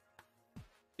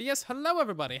 But yes, hello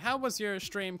everybody. How was your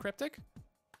stream, Cryptic?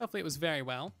 Hopefully it was very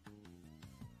well.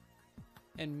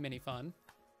 And many fun.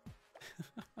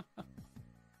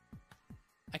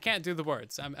 I can't do the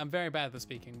words. I'm very bad at the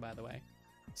speaking, by the way.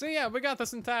 So yeah, we got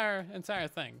this entire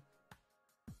thing.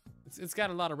 It's got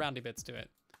a lot of roundy bits to it.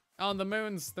 Oh, and the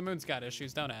moon's got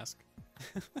issues. Don't ask.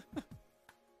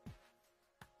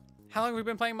 How long have we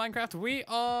been playing Minecraft? We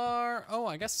are,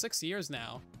 I guess 6 years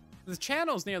now. The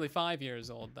channel's nearly 5 years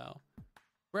old though.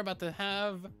 We're about to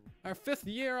have our 5th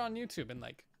year on YouTube in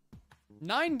like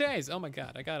 9 days. Oh my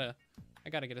God, I gotta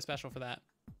get a special for that.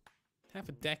 Half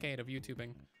a decade of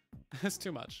YouTubing. That's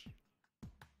too much.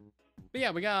 But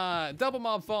yeah, we got double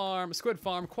mob farm, squid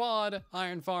farm, quad,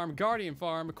 iron farm, guardian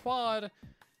farm, quad,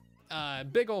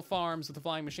 big ol' farms with the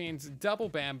flying machines, double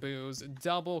bamboos,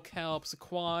 double kelps,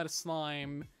 quad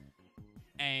slime,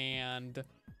 and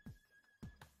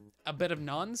a bit of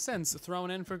nonsense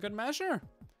thrown in for good measure.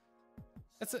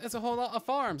 It's a whole lot of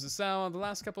farms. So the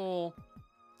last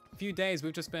few days,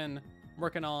 we've just been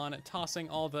working on tossing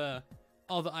all the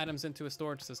items into a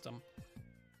storage system.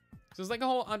 So it's like a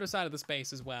whole underside of the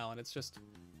space as well, and it's just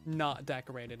not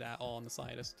decorated at all in the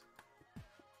slightest.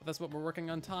 But that's what we're working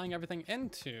on tying everything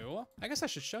into. I guess I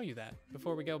should show you that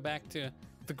before we go back to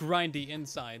the grindy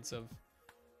insides of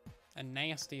a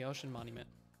nasty ocean monument.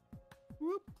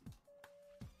 Whoop.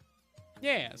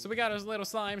 Yeah, so we got his little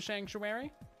slime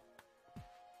sanctuary.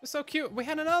 It's so cute. We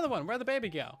had another one. Where'd the baby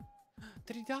go?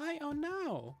 Did he die? Oh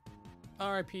no.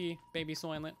 R.I.P. baby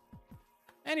Soylent.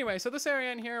 Anyway, so this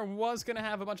area in here was gonna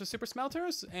have a bunch of super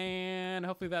smelters, and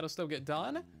hopefully that'll still get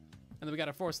done. And then we got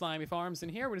our 4 slimy farms in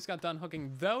here. We just got done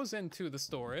hooking those into the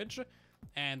storage,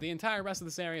 and the entire rest of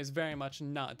this area is very much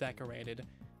not decorated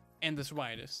in the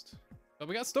slightest. But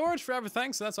we got storage for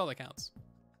everything, so that's all that counts.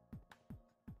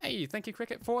 Hey, thank you,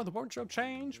 Cricket, for the wardrobe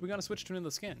change. We gotta switch to another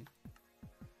skin.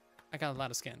 I got a lot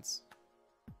of skins.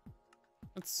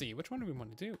 Let's see, which one do we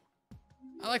want to do?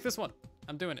 I like this one.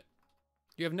 I'm doing it.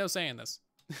 You have no say in this.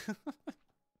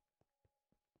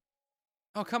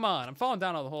 Oh, come on. I'm falling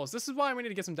down all the holes. This is why we need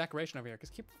to get some decoration over here, because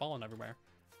keep falling everywhere.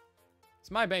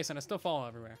 It's my base and I still fall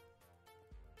everywhere.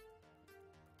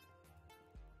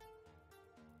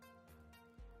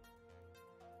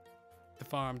 The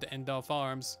farm to end all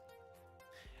farms.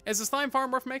 Is a slime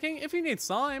farm worth making? If you need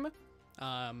slime.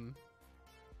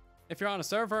 If you're on a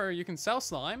server, you can sell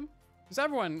slime. Because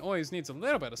everyone always needs a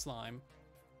little bit of slime.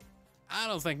 I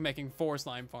don't think making 4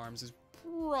 slime farms is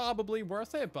probably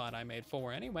worth it, but I made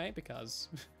 4 anyway because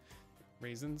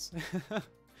reasons.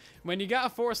 When you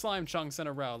got 4 slime chunks in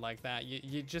a row like that,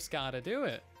 you just gotta do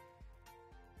it.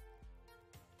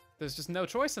 There's just no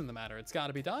choice in the matter. It's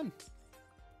gotta be done.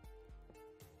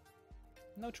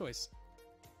 No choice.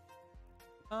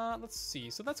 Let's see.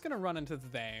 So that's gonna run into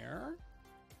there.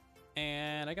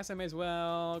 And I guess I may as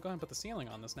well go ahead and put the ceiling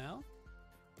on this now.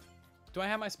 Do I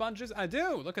have my sponges? I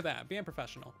do! Look at that, being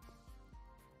professional.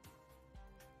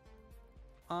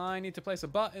 I need to place a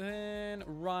button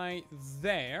right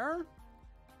there.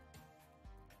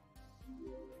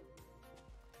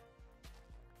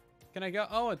 Can I go?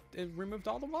 Oh, it removed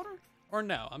all the water? Or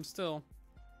no, I'm still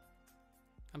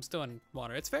in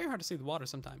water. It's very hard to see the water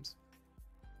sometimes.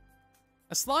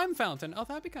 A slime fountain. Oh,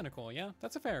 that'd be kind of cool. Yeah,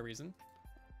 that's a fair reason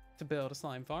to build a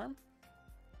slime farm.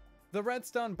 The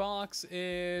redstone box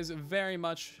is very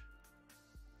much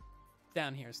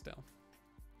down here still.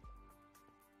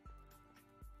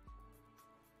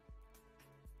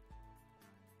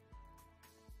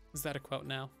 Is that a quote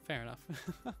now? Fair enough.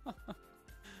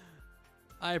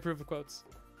 I approve of quotes.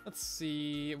 Let's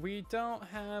see. We don't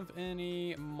have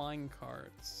any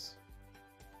minecarts.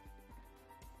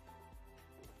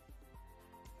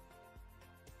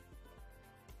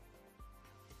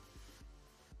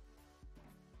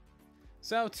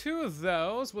 So 2 of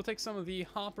those. We'll take some of the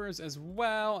hoppers as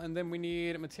well, and then we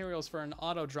need materials for an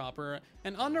auto dropper.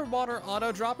 An underwater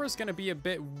auto dropper is going to be a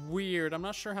bit weird. I'm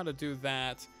not sure how to do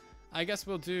that. I guess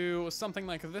we'll do something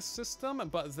like this system,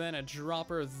 but then a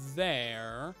dropper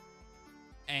there,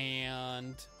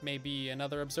 and maybe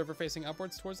another observer facing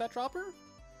upwards towards that dropper,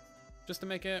 just to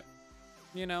make it,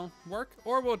 you know, work.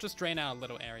 Or we'll just drain out a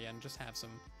little area and just have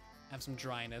some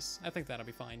dryness. I think that'll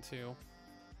be fine too.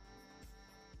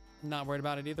 Not worried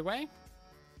about it either way.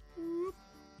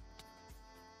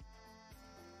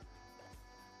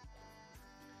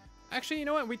 Actually, you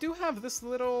know what? We do have this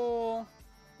little...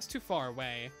 It's too far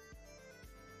away.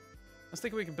 I was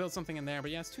thinking we could build something in there,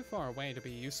 but yeah, it's too far away to be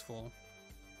useful.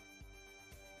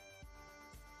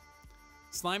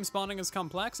 Slime spawning is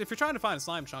complex. If you're trying to find a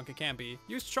slime chunk, it can be.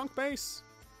 Use chunk base.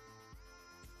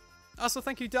 Also,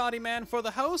 thank you, Dottie Man, for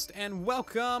the host, and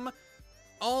welcome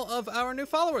all of our new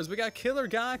followers. We got Killer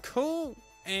Guy, cool,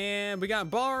 and we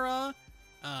got Bara,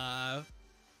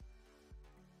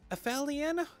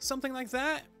 Aphelion, something like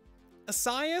that,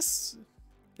 Asias,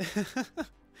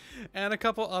 and a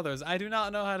couple others. I do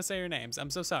not know how to say your names. I'm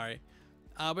so sorry.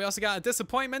 We also got a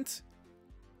Disappointment,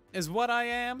 is what I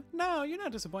am. No, you're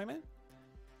not Disappointment.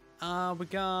 We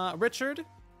got Richard.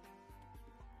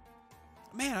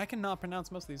 Man, I cannot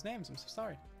pronounce most of these names. I'm so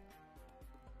sorry.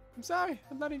 I'm sorry.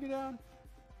 I'm letting you down.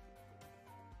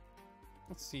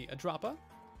 Let's see, a dropper.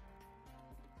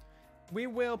 We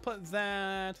will put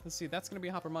that, let's see, that's gonna be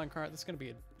a hopper minecart, that's gonna be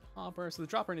a hopper, so the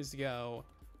dropper needs to go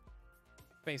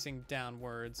facing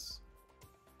downwards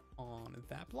on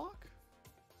that block.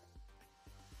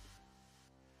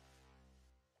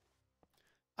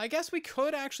 I guess we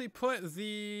could actually put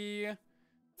the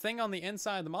thing on the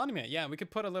inside of the monument. Yeah, we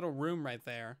could put a little room right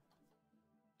there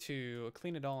to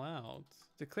clean it all out,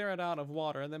 to clear it out of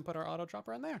water, and then put our auto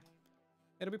dropper in there.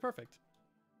 It'll be perfect.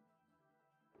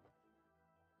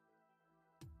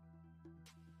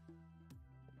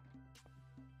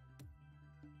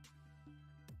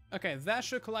 Okay, that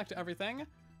should collect everything.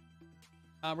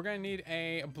 We're gonna need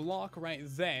a block right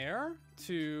there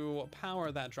to power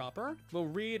that dropper. We'll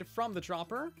read from the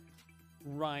dropper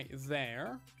right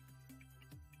there.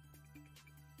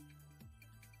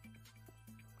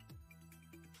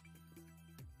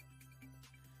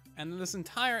 And then this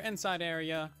entire inside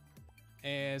area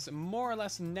is more or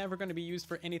less never going to be used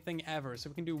for anything ever. So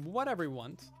we can do whatever we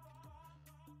want.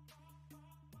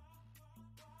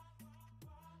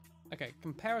 Okay,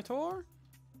 comparator.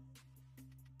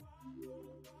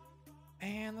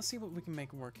 And let's see what we can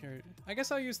make work here. I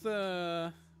guess I'll use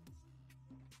the...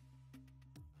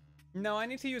 No, I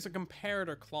need to use a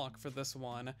comparator clock for this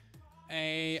one.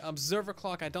 A observer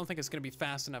clock I don't think is going to be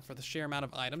fast enough for the sheer amount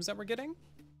of items that we're getting.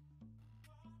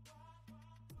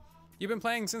 You've been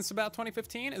playing since about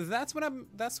 2015? That's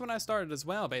when I started as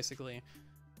well, basically.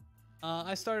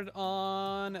 I started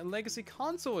on Legacy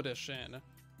Console Edition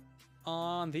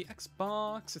on the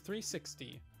Xbox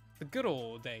 360. The good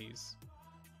old days.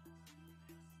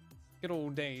 Good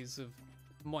old days of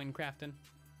Minecrafting.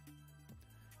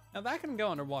 Now that can go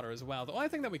underwater as well. The only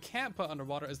thing that we can't put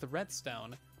underwater is the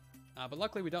redstone. But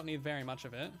luckily we don't need very much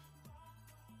of it.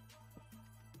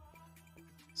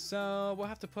 So we'll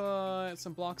have to put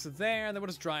some blocks there, and then we'll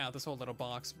just dry out this whole little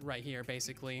box right here,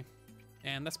 basically.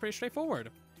 And that's pretty straightforward.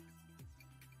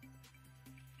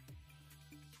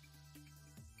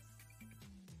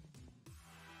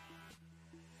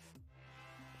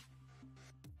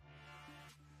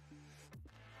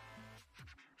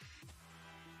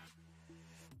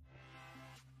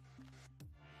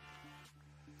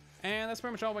 And that's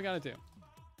pretty much all we gotta do.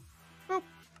 Boop.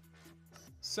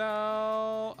 So,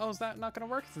 oh, is that not gonna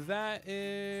work? That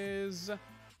is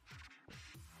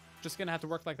just gonna have to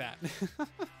work like that.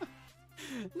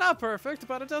 Not perfect,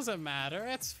 but it doesn't matter.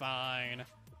 It's fine.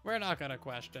 We're not gonna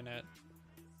question it.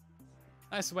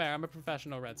 I swear, I'm a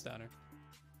professional redstoner.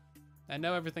 I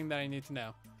know everything that I need to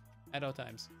know at all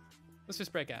times. Let's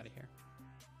just break out of here.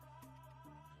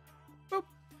 Boop.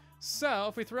 So,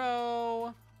 if we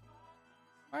throw...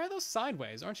 Why are those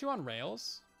sideways? Aren't you on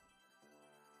rails?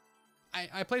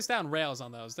 I placed down rails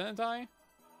on those, didn't I?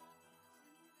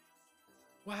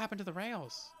 What happened to the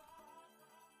rails?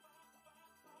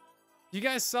 You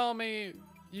guys saw me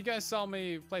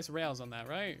place rails on that,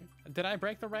 right? Did I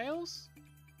break the rails?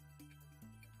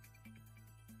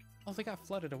 Oh, they got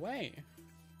flooded away.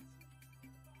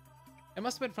 It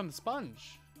must have been from the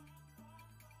sponge.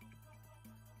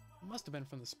 It must have been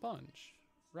from the sponge,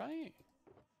 right?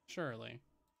 Surely.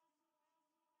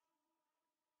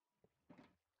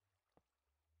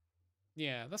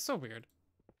 Yeah, that's so weird.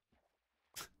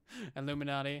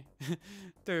 Illuminati.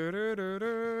 Do, do, do,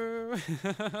 do.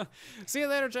 See you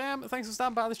later, Jam. Thanks for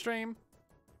stopping by the stream.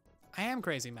 I am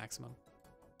crazy, Maximum.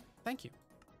 Thank you.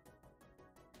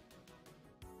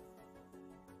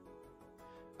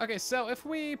 Okay, so if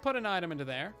we put an item into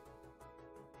there,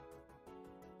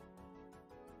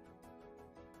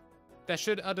 that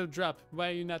should auto drop. Why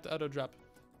are you not auto drop?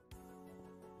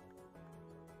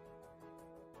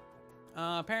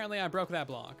 Apparently I broke that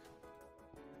block.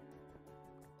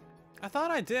 I thought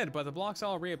I did, but the blocks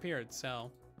all reappeared,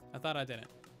 so I thought I didn't.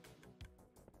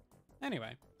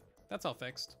 Anyway, that's all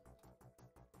fixed.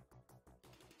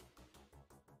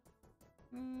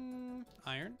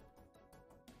 Iron.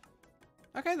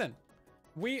 Okay then.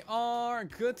 We are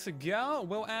good to go.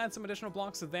 We'll add some additional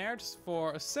blocks there just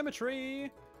for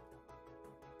symmetry.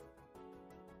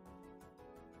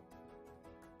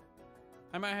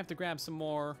 I might have to grab some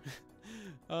more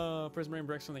prismarine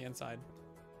bricks from the inside,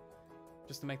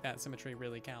 just to make that symmetry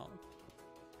really count.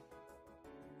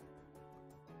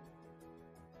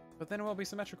 But then it won't be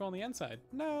symmetrical on the inside.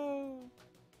 No.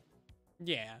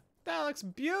 Yeah, that looks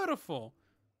beautiful.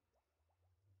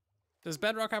 Does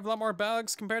Bedrock have a lot more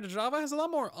bugs compared to Java? It has a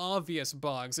lot more obvious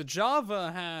bugs.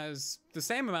 Java has the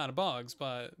same amount of bugs,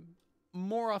 but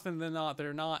more often than not,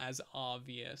 they're not as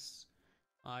obvious.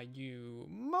 You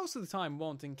most of the time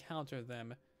won't encounter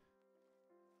them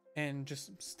in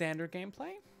just standard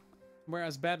gameplay,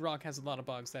 whereas Bedrock has a lot of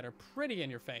bugs that are pretty in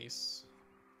your face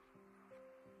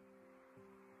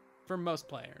for most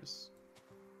players.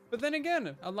 But then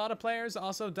again, a lot of players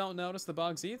also don't notice the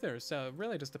bugs either, so it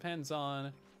really just depends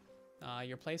on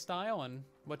your play style and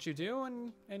what you do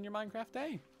in your Minecraft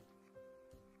day.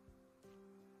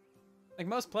 Like,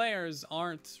 most players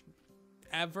aren't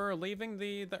ever leaving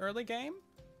the early game,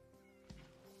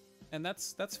 and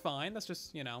that's fine. That's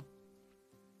just, you know,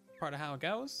 part of how it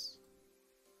goes.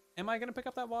 Am I gonna pick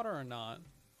up that water or not?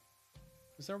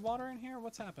 Is there water in here?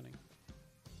 What's happening?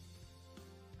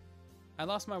 I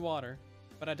lost my water,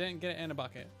 but I didn't get it in a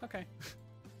bucket. Okay.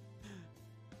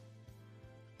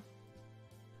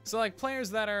 So, like,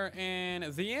 players that are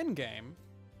in the end game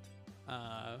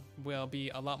will be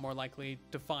a lot more likely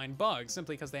to find bugs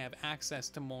simply because they have access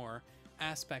to more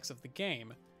aspects of the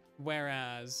game,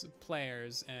 whereas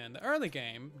players in the early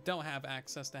game don't have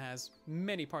access to as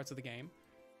many parts of the game,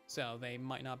 so they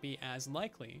might not be as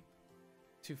likely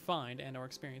to find and or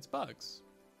experience bugs.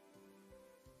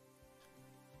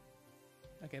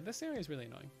 Okay, this area is really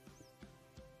annoying.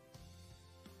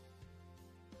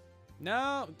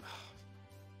 No.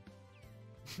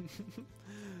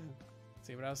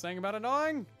 See what I was saying about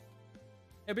annoying?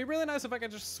 It'd be really nice if I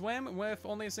could just swim with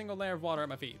only a single layer of water at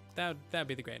my feet. That'd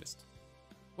be the greatest.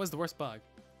 What's the worst bug?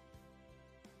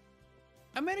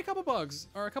 I made a couple bugs,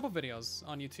 or a couple videos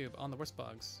on YouTube on the worst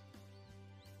bugs.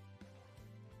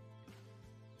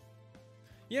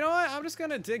 You know what? I'm just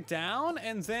gonna dig down,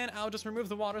 and then I'll just remove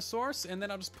the water source, and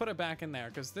then I'll just put it back in there,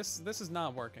 because this is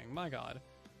not working. My God.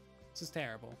 This is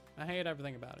terrible. I hate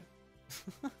everything about it.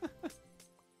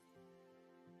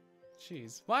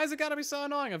 Jeez. Why is it gotta be so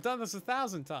annoying? I've done this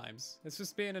 1,000 times. It's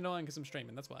just being annoying because I'm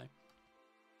streaming, that's why.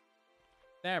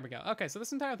 There we go. Okay, so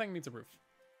this entire thing needs a roof.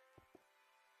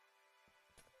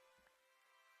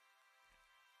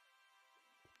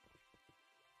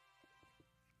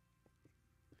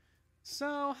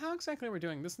 So how exactly are we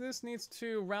doing this? This needs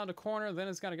to round a corner, then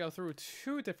it's got to go through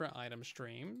 2 different item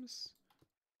streams.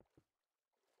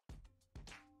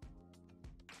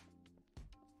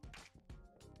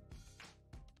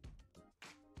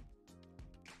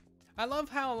 I love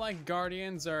how, like,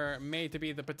 guardians are made to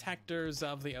be the protectors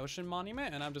of the ocean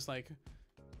monument, and I'm just like,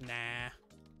 nah.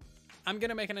 I'm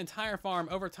gonna make an entire farm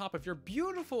over top of your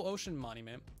beautiful ocean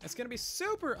monument. It's gonna be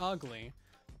super ugly,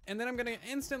 and then I'm gonna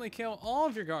instantly kill all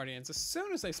of your guardians as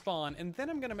soon as they spawn, and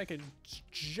then I'm gonna make a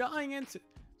giant,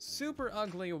 super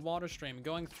ugly water stream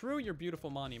going through your beautiful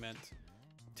monument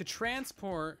to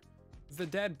transport the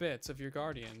dead bits of your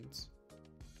guardians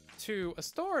to a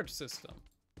storage system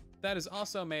that is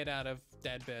also made out of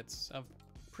dead bits of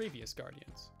previous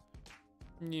guardians.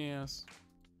 Yes.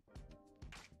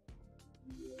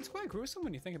 It's quite gruesome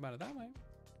when you think about it that way.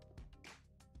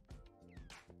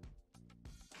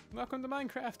 Welcome to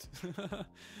Minecraft.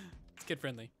 It's kid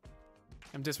friendly.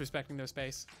 I'm disrespecting their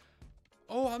space.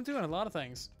 Oh, I'm doing a lot of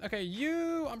things. Okay,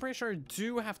 you, I'm pretty sure,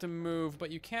 do have to move, but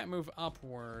you can't move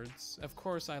upwards. Of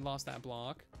course, I lost that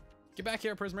block. Get back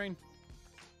here, Prismarine.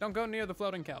 Don't go near the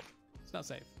floating kelp. It's not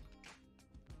safe.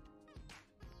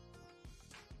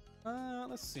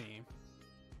 Let's see.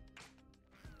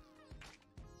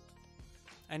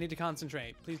 I need to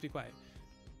concentrate. Please be quiet.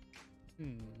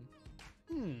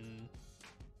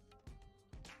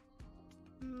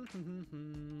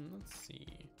 Let's see.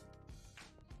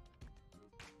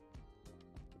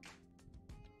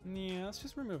 Yeah, let's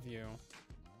just remove you.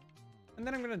 And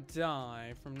then I'm gonna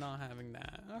die from not having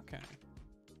that. Okay.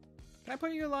 Can I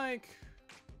put you like...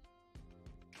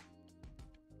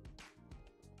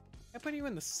 Can I put you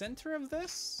in the center of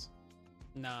this?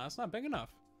 Nah, that's not big enough.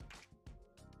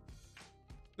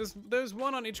 There's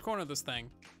one on each corner of this thing.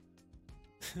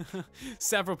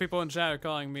 Several people in chat are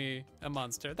calling me a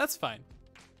monster. That's fine.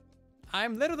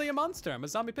 I'm literally a monster. I'm a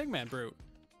zombie pigman brute.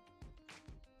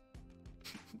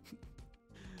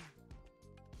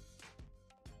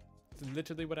 It's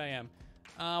literally what I am.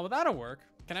 Well, that'll work.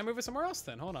 Can I move it somewhere else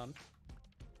then? Hold on.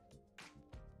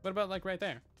 What about like right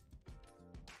there?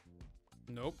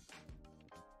 Nope.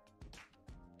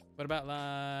 What about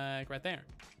like right there?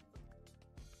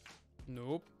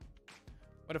 Nope.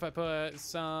 What if I put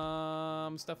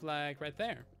some stuff like right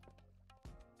there?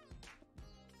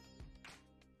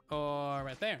 Or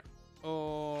right there?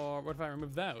 Or what if I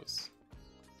remove those?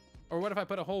 Or what if I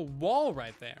put a whole wall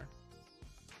right there?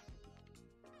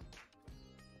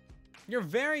 You're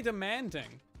very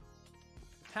demanding.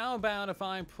 How about if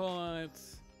I put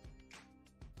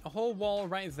a whole wall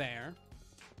right there?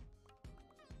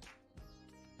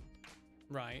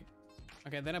 Right.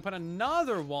 Okay, then I put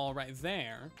another wall right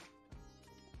there.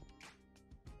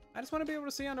 I just want to be able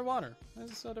to see underwater.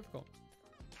 This is so difficult.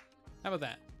 How about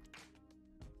that?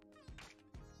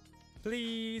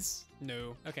 Please.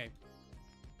 No. Okay.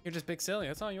 You're just big silly.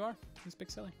 That's all you are. Just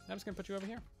big silly. I'm just gonna put you over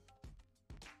here.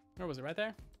 Or was it right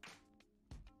there?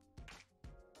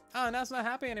 Oh, now it's not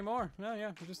happy anymore. Oh yeah,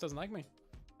 it just doesn't like me.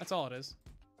 That's all it is.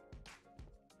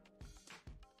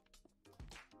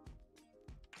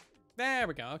 There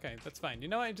we go. Okay, that's fine. You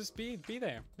know what? Just be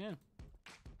there. Yeah.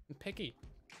 And picky.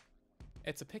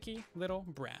 It's a picky little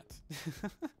brat.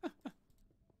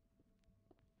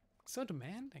 So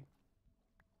demanding.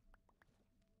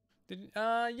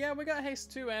 Yeah, we got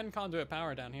haste 2 and conduit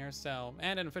power down here, so,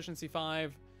 and an efficiency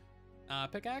 5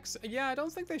 pickaxe. Yeah, I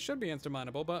don't think they should be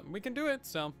insurmountable, but we can do it,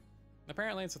 so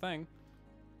apparently it's a thing.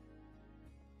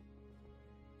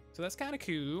 So that's kind of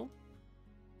cool.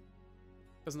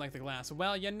 Doesn't like the glass.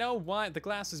 Well, you know what? The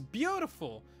glass is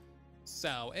beautiful,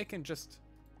 so it can just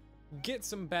get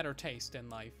some better taste in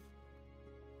life.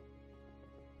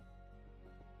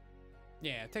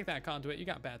 Yeah, take that, conduit. You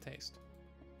got bad taste.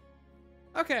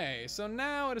 Okay, so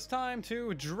now it is time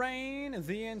to drain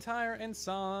the entire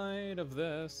inside of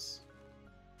this.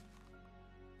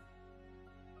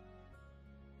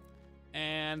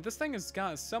 And this thing has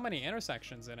got so many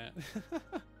intersections in it.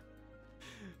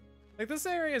 Like, this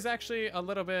area is actually a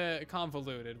little bit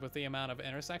convoluted with the amount of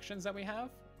intersections that we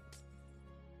have.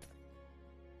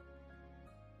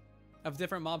 Of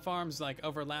different mob farms, like,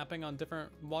 overlapping on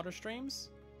different water streams.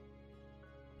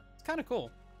 It's kind of cool.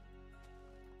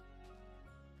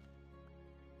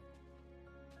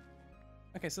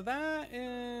 Okay, so that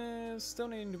is still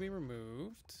needing to be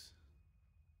removed.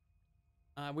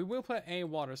 We will put a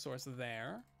water source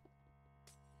there.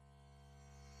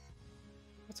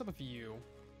 What's up with you?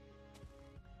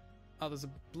 Oh, there's a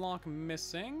block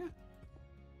missing.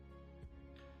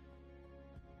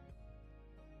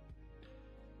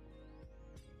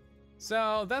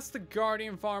 So that's the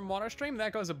Guardian Farm water stream.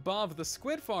 That goes above the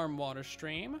Squid Farm water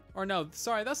stream. Or no,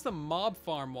 sorry, that's the Mob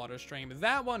Farm water stream.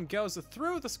 That one goes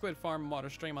through the Squid Farm water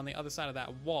stream on the other side of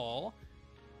that wall.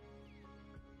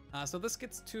 So this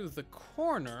gets to the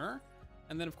corner.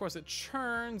 And then, of course, it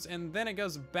churns, and then it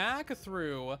goes back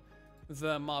through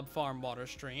the Mob Farm water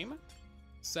stream.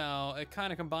 So it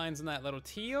kind of combines in that little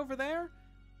T over there.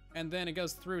 And then it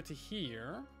goes through to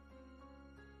here.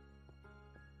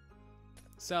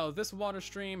 So this water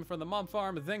stream for the Mob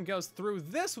Farm then goes through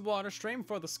this water stream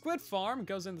for the Squid Farm,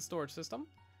 goes in the storage system.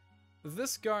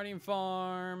 This Guardian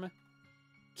Farm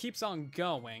keeps on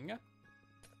going.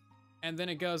 And then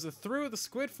it goes through the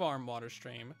Squid Farm water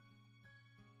stream.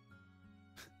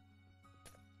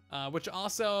 Which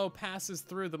also passes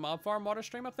through the Mob Farm water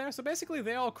stream up there. So basically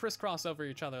they all crisscross over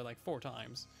each other like 4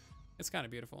 times. It's kind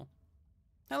of beautiful.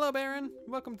 Hello, Baron.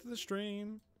 Welcome to the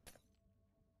stream.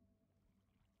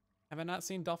 Have I not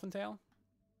seen Dolphin Tail?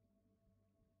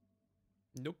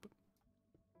 Nope.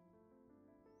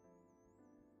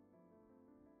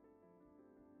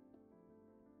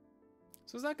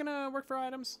 So is that gonna work for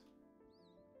items?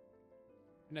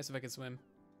 Be nice if I could swim.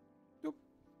 Nope.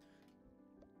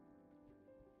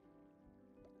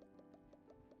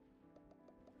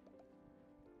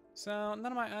 So none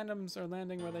of my items are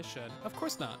landing where they should. Of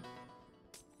course not.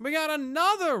 We got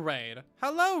another raid.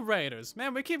 Hello, raiders.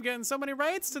 Man, we keep getting so many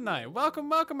raids tonight. Welcome,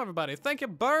 welcome, everybody. Thank you,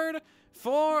 Bird,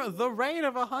 for the raid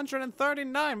of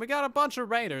 139. We got a bunch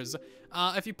of raiders.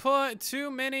 If you put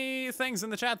too many things in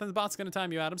the chat, then the bot's gonna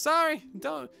time you out. I'm sorry.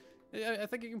 Don't. I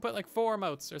think you can put like 4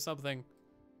 emotes or something.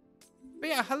 But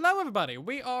yeah, hello, everybody.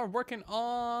 We are working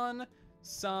on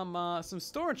some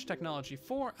storage technology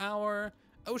for our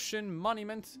Ocean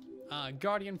Monument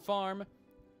Guardian Farm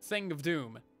Thing of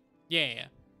Doom. Yeah.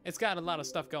 It's got a lot of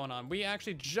stuff going on. We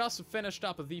actually just finished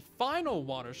up the final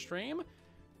water stream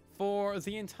for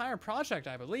the entire project,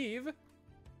 I believe.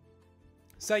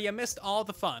 So you missed all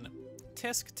the fun.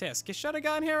 Tisk, tisk. You should have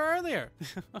gotten here earlier.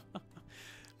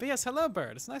 But yes, hello,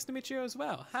 Bird. It's nice to meet you as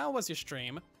well. How was your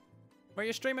stream? Were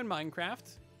you streaming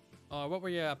Minecraft? Or what were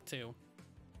you up to?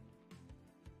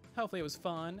 Hopefully it was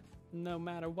fun, no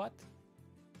matter what.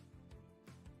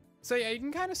 So yeah, you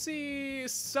can kind of see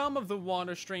some of the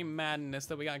water stream madness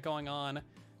that we got going on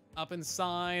up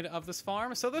inside of this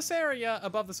farm. So this area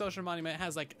above the social monument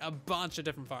has like a bunch of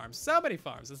different farms. So many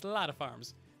farms. There's a lot of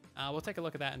farms. We'll take a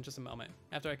look at that in just a moment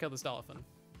after I kill this dolphin.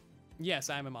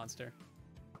 Yes, I am a monster.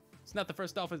 It's not the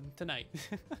first dolphin tonight.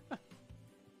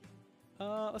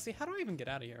 Let's see. How do I even get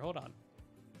out of here? Hold on.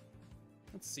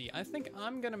 Let's see. I think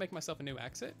I'm going to make myself a new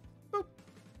exit. Boop.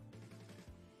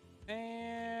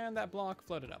 And that block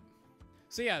floated up.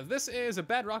 So yeah, this is a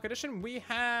Bedrock edition. We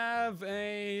have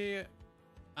a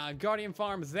Guardian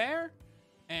Farm there,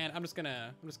 and I'm just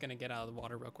gonna get out of the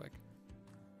water real quick.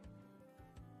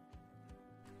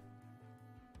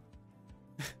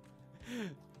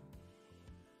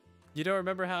 You don't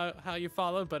remember how you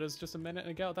followed, but it was just a minute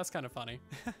ago? That's kind of funny.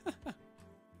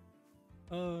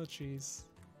 Oh, jeez.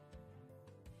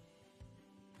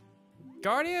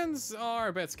 Guardians are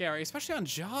a bit scary, especially on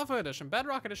Java Edition.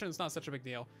 Bedrock Edition is not such a big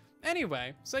deal.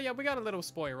 Anyway, so yeah, we got a little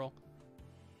spoiral.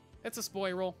 It's a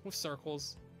spoiral with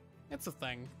circles. It's a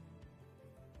thing.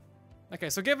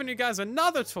 Okay, so giving you guys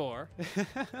another tour.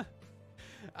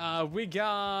 We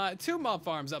got 2 mob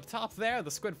farms up top there,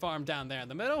 the Squid Farm down there in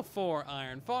the middle, 4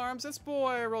 iron farms. It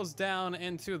spirals down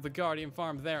into the Guardian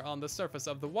Farm there on the surface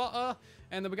of the water.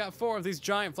 And then we got 4 of these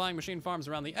giant flying machine farms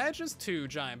around the edges, 2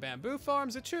 giant bamboo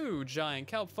farms, 2 giant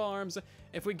kelp farms.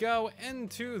 If we go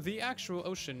into the actual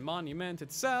ocean monument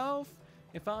itself,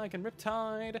 if I can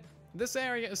riptide, this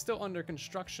area is still under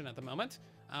construction at the moment.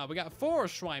 We got 4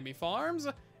 Schweimby farms,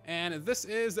 and this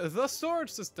is the storage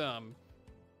system,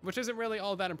 which isn't really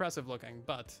all that impressive looking,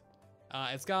 but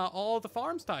it's got all the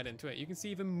farms tied into it. You can see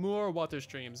even more water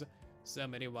streams. So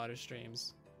many water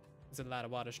streams. It's a lot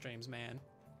of water streams, man.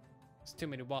 It's too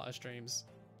many water streams.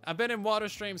 I've been in water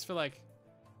streams for like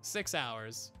 6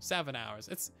 hours, 7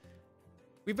 hours.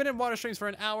 We've been in water streams for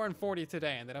 1 hour and 40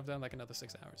 today, and then I've done like another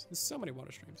 6 hours. There's so many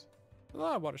water streams. A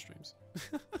lot of water streams.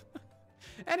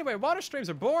 Anyway, water streams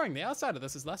are boring. The outside of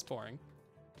this is less boring.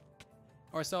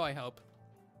 Or so I hope.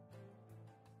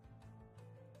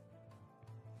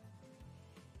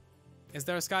 Is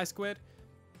there a sky squid?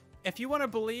 If you want to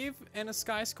believe in a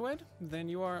sky squid, then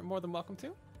you are more than welcome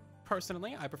to.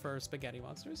 Personally, I prefer spaghetti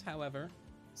monsters. However,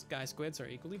 sky squids are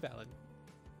equally valid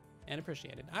and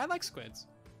appreciated. I like squids.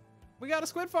 We got a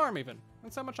squid farm even.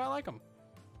 That's how much I like them.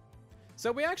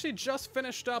 So we actually just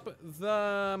finished up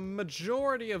the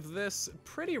majority of this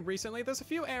pretty recently. There's a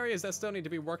few areas that still need to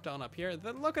be worked on up here.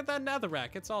 Then look at that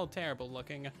netherrack. It's all terrible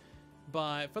looking.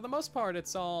 But for the most part,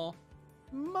 it's all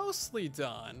mostly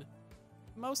done.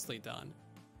 Mostly done.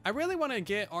 I really want to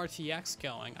get RTX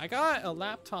going. I got a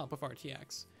laptop with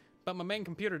RTX, but my main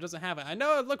computer doesn't have it. I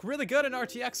know it looked really good in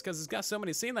RTX because it's got so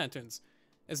many sea lanterns.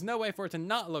 There's no way for it to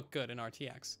not look good in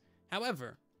RTX.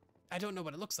 However, I don't know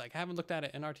what it looks like. I haven't looked at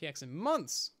it in RTX in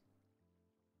months.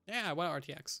 Yeah, I want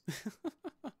RTX.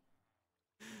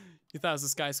 You thought it was a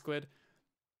sky squid?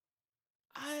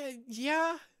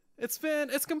 Yeah. It's been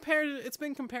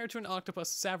compared to an octopus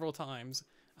several times.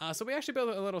 So we actually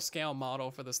built a little scale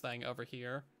model for this thing over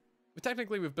here.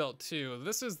 We've built two.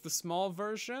 This is the small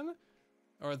version,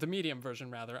 or the medium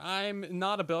version rather. I'm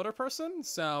not a builder person,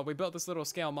 so we built this little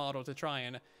scale model to try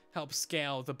and help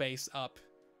scale the base up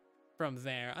from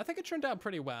there. I think it turned out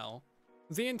pretty well.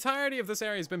 The entirety of this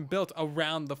area has been built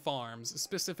around the farms,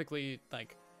 specifically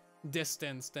like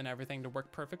distanced and everything to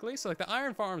work perfectly. So like the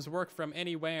iron farms work from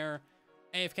anywhere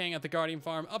AFKing at the guardian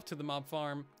farm up to the mob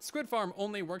farm. Squid farm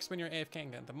only works when you're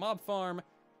AFKing at the mob farm.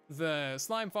 The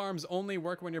slime farms only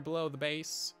work when you're below the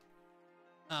base.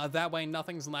 That way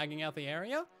nothing's lagging out the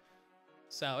area.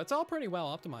 So it's all pretty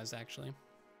well optimized actually.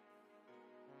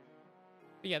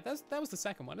 But yeah, that was the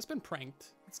second one. It's been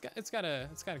pranked. It's got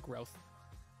a growth.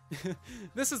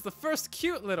 This is the first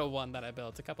cute little one that I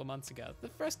built a couple months ago. The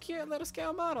first cute little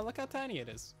scale model. Look how tiny it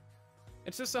is.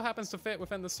 It just so happens to fit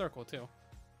within the circle too,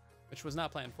 which was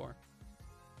not planned for.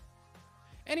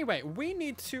 Anyway, we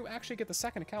need to actually get the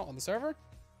second account on the server,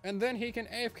 and then he can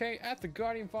AFK at the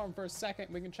Guardian Farm for a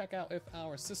second. We can check out if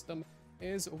our system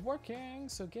is working.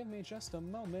 So give me just a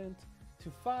moment to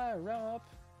fire up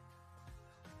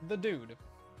the dude,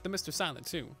 the Mr.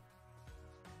 Silent2.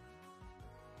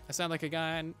 I sound like a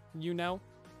guy you know?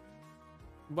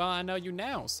 Well, I know you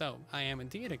now, so I am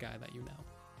indeed a guy that you know.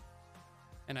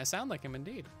 And I sound like him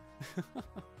indeed.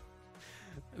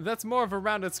 That's more of a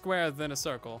rounded square than a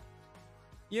circle.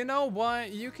 You know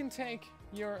what? You can take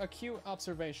your acute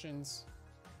observations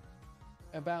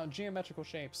about geometrical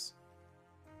shapes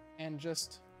and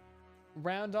just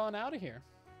round on out of here.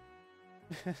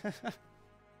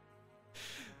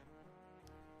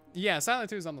 Yeah,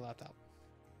 Silent2 is on the laptop.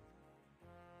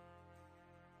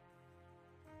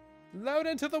 Load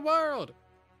into the world!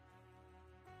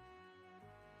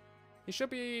 He should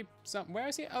be where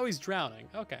is he? Oh, he's drowning.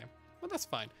 Okay. Well, that's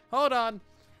fine. Hold on.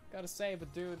 Gotta save a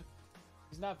dude.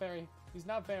 He's not very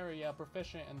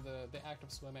proficient in the act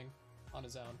of swimming on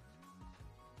his own.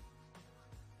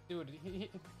 Dude, he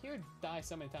would die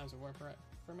so many times if it weren't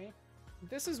for me.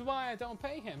 This is why I don't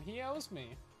pay him. He owes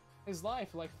me his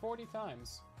life like 40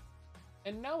 times.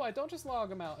 And no, I don't just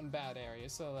log him out in bad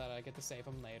areas so that I get to save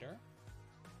him later.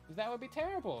 That would be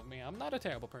terrible of me. I'm not a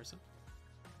terrible person.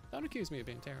 Don't accuse me of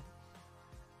being terrible.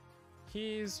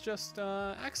 He's just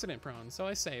accident prone, so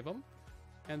I save him.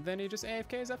 And then he just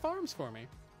AFKs at farms for me.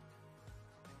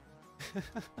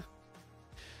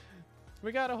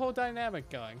 We got a whole dynamic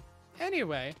going.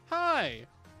 Anyway, hi!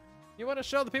 You want to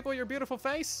show the people your beautiful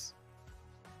face?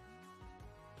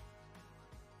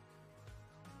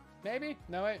 Maybe?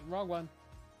 No, wait, wrong one.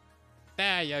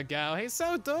 There you go. He's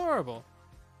so adorable.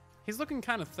 He's looking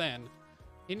kind of thin.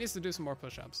 He needs to do some more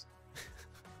push-ups.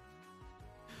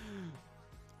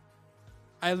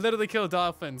 I literally killed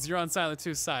dolphins. You're on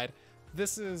Silent2's side.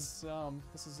 This is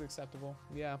acceptable.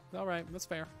 Yeah, all right, that's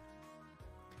fair.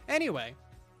 Anyway,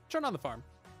 turn on the farm.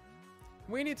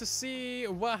 We need to see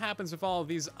what happens with all of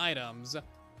these items.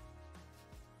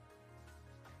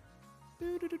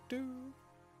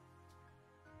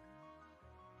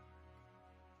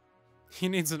 He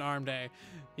needs an arm day.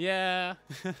 Yeah.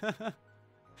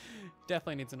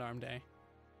 Definitely needs an arm day.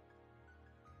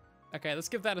 Okay, let's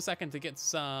give that a second to get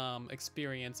some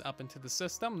experience up into the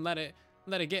system. Let it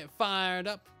get fired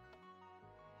up.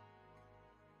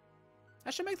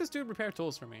 I should make this dude repair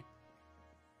tools for me.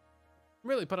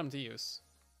 Really put them to use.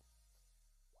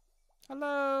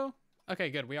 Hello. Okay,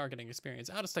 good. We are getting experience.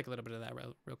 I'll just take a little bit of that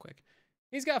real quick.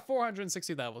 He's got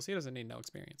 460 levels. He doesn't need no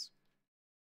experience.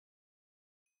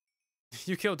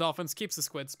 You kill dolphins, keeps the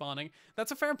squid spawning.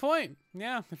 That's a fair point.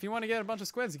 Yeah, if you want to get a bunch of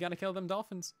squids, you gotta kill them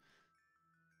dolphins.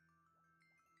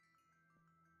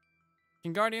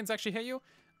 Can guardians actually hit you?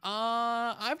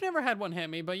 I've never had one hit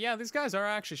me, but yeah, these guys are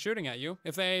actually shooting at you.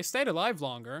 If they stayed alive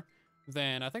longer,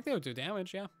 then I think they would do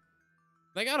damage, yeah.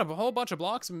 They got a whole bunch of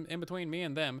blocks in between me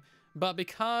and them, but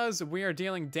because we are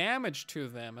dealing damage to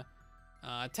them,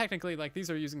 technically, like,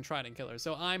 these are using trident killers,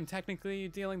 so I'm technically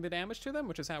dealing the damage to them,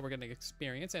 which is how we're getting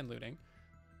experience and looting.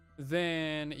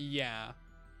 Then, yeah.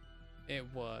 it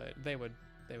would, they would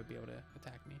be able to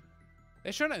attack me.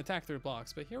 They shouldn't attack through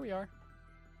blocks, but here we are.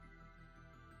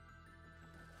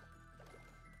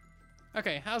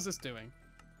 Okay, how's this doing?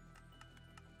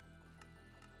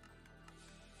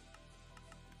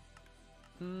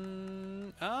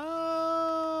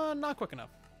 Not quick enough.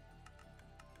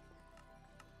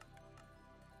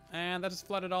 And that just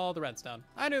flooded all the redstone.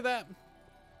 I knew that.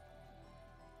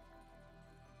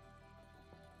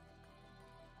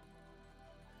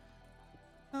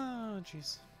 Oh,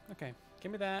 jeez. Okay,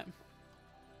 give me that.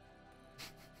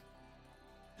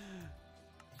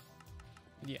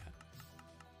 Yeah.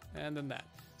 And then that.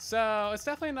 So, it's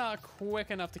definitely not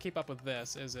quick enough to keep up with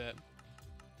this, is it?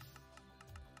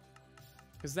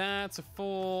 Because that's a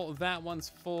full, that one's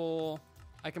full.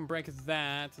 I can break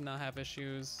that and not have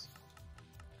issues.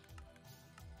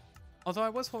 Although I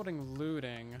was holding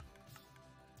looting.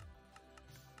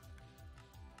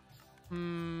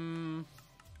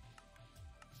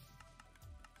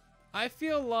 I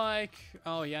feel like,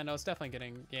 oh yeah, no, it's definitely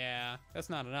getting, yeah,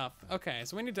 that's not enough. Okay,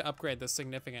 so we need to upgrade this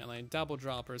significantly. Double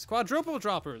droppers, quadruple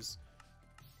droppers.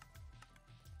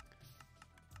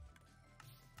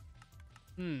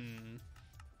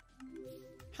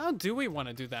 How do we want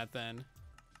to do that then?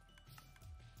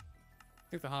 I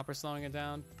think the hopper's slowing it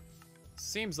down.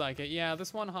 Seems like it. Yeah,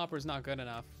 this one hopper's not good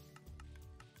enough.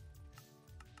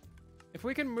 If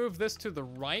we can move this to the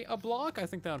right a block, I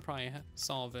think that would probably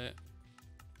solve it.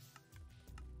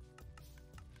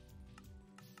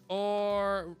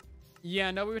 Or,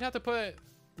 yeah, no, we would have to put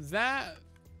that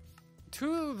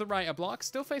to the right a block,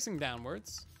 still facing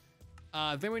downwards.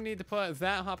 Then we need to put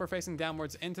that hopper facing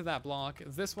downwards into that block,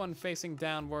 this one facing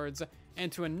downwards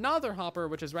into another hopper,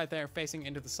 which is right there facing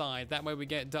into the side. That way we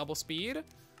get double speed,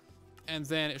 and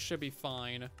then it should be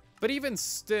fine. But even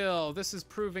still, this is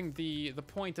proving the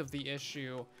point of the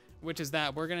issue, which is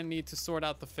that we're gonna need to sort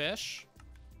out the fish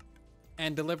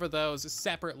and deliver those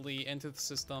separately into the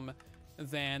system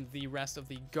than the rest of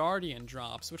the Guardian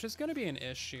drops, which is gonna be an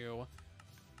issue.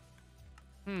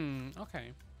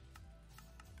 Okay.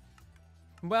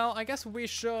 Well, I guess we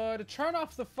should turn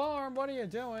off the farm. What are you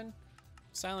doing?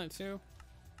 Silent2. I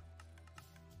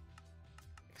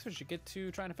guess we should get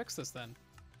to trying to fix this then.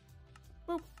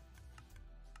 Boop.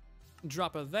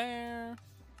 Drop it there.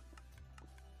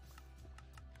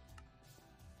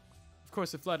 Of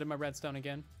course, it flooded my redstone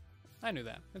again. I knew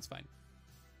that. It's fine.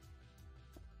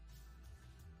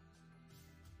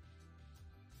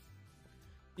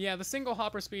 Yeah, the single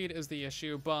hopper speed is the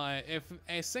issue, but if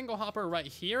a single hopper right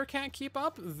here can't keep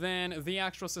up, then the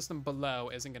actual system below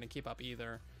isn't going to keep up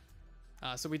either.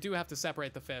 So we do have to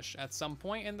separate the fish at some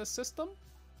point in the system,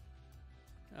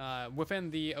 within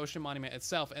the ocean monument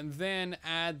itself, and then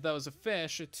add those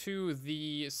fish to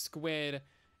the squid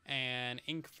and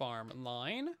ink farm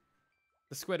line,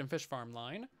 the squid and fish farm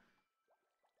line.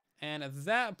 And at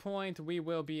that point, we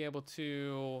will be able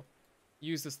to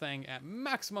use this thing at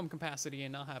maximum capacity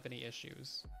and not have any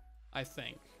issues, I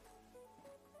think.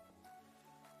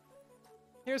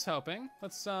 Here's hoping.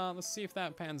 Let's see if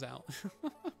that pans out.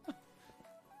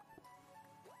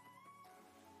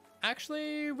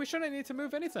 Actually, we shouldn't need to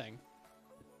move anything,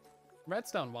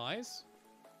 redstone-wise,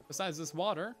 besides this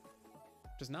water,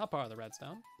 which is not part of the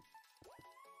redstone.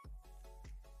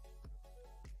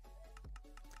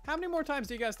 How many more times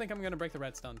do you guys think I'm gonna break the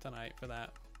redstone tonight for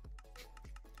that?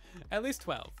 At least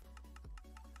 12.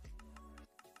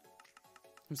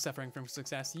 I'm suffering from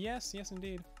success. Yes, yes,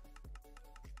 indeed.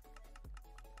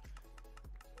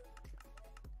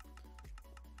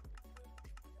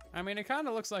 I mean, it kind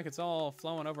of looks like it's all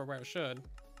flowing over where it should.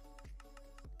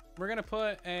 We're gonna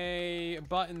put a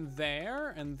button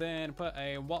there, and then put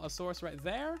a water source right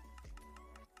there,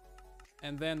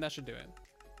 and then that should do it.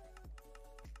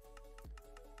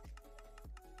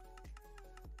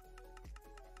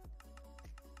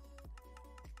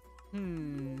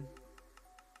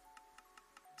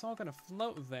 It's all gonna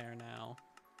float there now.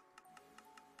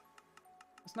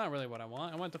 That's not really what I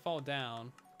want. I want it to fall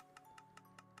down.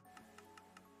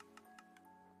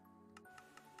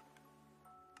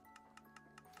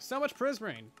 So much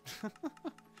prismarine.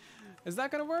 Is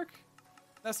that gonna work?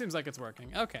 That seems like it's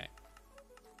working. Okay.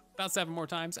 About 7 more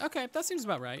times. Okay, that seems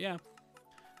about right, yeah.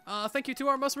 Thank you to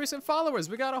our most recent followers.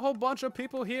 We got a whole bunch of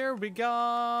people here. We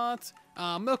got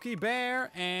Milky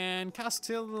Bear and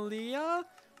Castilia,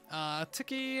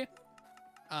 Tiki,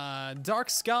 Dark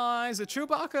Skies,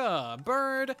 Chewbacca,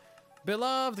 Bird,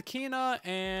 Beloved, Kina,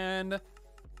 and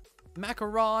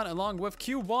Macaron, along with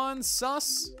Q1,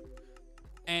 Sus,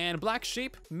 and Black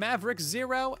Sheep, Maverick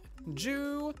 0,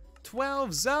 Jew,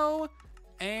 12 Zoe,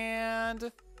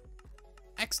 and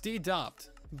XD Dopt.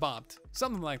 bopped.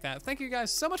 Something like that. Thank you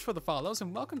guys so much for the follows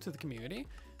and welcome to the community.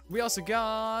 We also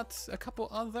got a couple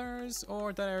others,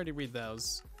 or did I already read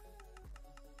those?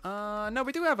 No,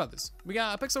 we do have others. We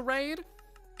got Pixel Raid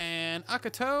and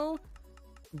Akato,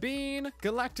 Bean,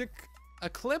 Galactic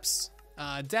Eclipse,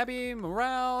 Debbie,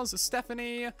 Morales,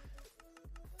 Stephanie.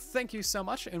 Thank you so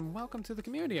much and welcome to the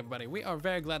community, everybody. We are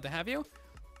very glad to have you.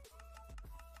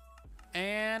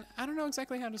 And I don't know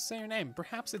exactly how to say your name.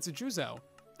 Perhaps it's Juzo.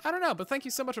 I don't know, but thank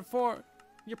you so much for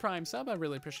your Prime sub. I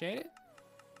really appreciate it.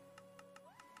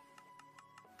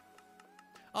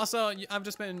 Also, I've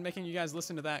just been making you guys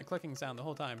listen to that clicking sound the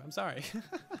whole time. I'm sorry.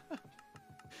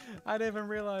 I didn't even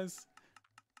realize.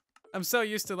 I'm so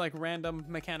used to like random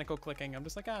mechanical clicking. I'm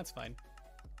just like, it's fine.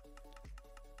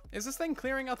 Is this thing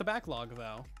clearing out the backlog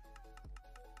though?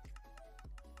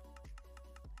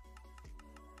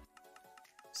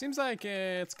 Seems like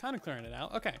it's kind of clearing it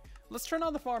out. Okay, let's turn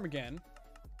on the farm again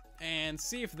and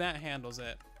see if that handles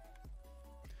it.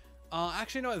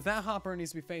 Actually, no, that hopper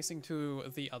needs to be facing to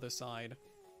the other side.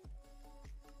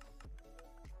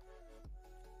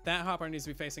 That hopper needs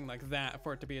to be facing like that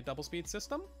for it to be a double speed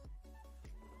system.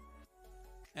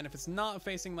 And if it's not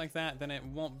facing like that, then it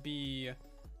won't be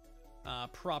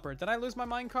proper. Did I lose my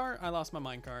minecart? I lost my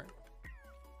minecart.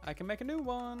 I can make a new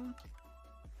one.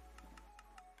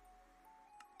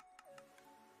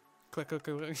 Click, click,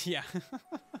 click. Yeah.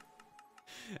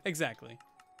 Exactly.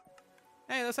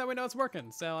 Hey, that's how we know it's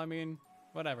working. So, I mean,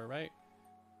 whatever, right?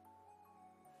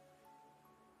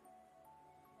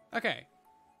 Okay.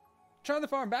 Turn the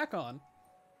farm back on.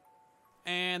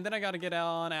 And then I gotta get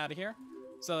on out of here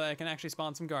so that I can actually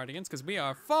spawn some guardians, because we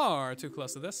are far too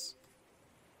close to this.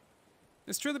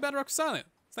 It's true the Bedrock's silent.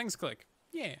 Things click.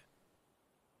 Yeah.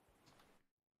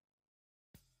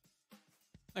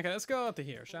 Okay, let's go up to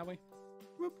here, shall we?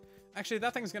 Whoop. Actually,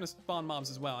 that thing's gonna spawn mobs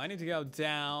as well. I need to go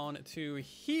down to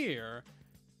here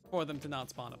for them to not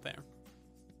spawn up there.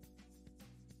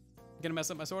 Gonna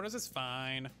mess up my sorters? It's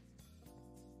fine.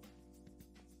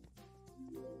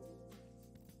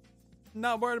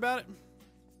 Not worried about it.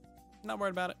 Not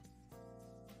worried about it.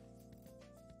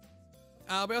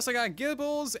 We also got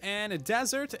Gibbles and a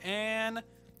Desert and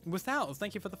Without.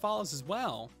 Thank you for the follows as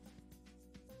well.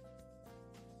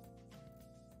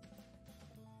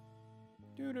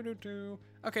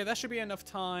 Okay, that should be enough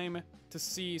time to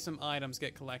see some items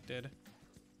get collected.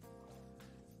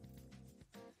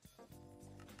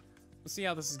 Let's see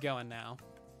how this is going now.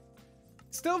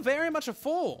 Still very much a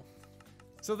full.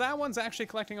 So that one's actually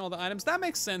collecting all the items. That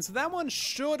makes sense. That one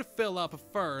should fill up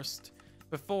first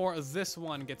before this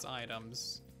one gets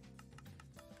items.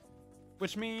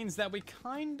 Which means that we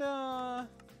kinda...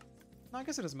 I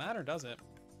guess it doesn't matter, does it?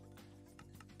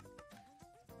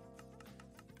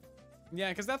 Yeah,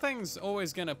 because that thing's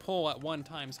always gonna pull at 1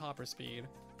 times hopper speed.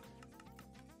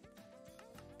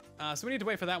 So we need to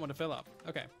wait for that one to fill up.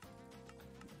 Okay.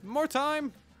 More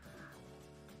time!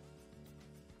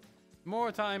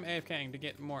 More time AFKing to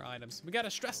get more items. We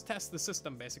gotta stress test the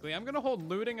system, basically. I'm gonna hold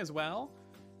looting as well,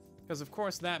 because of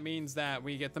course that means that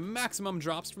we get the maximum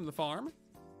drops from the farm.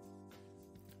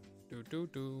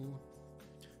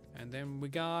 And then we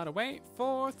gotta wait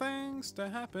for things to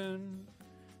happen.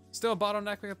 Still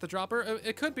bottlenecking at the dropper?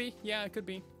 It could be. Yeah, it could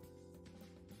be.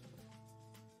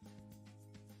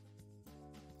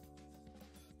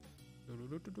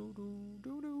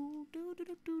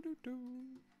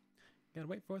 Gotta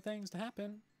wait for things to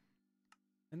happen.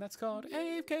 And that's called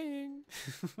AFKing.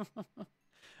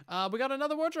 We got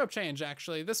another wardrobe change,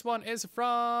 actually. This one is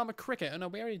from Cricket. Oh, no,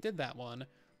 we already did that one.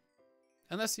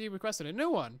 Unless he requested a new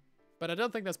one. But I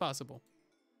don't think that's possible.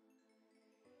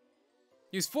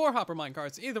 Use 4 hopper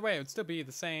minecarts. Either way, it would still be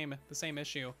the same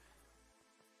issue.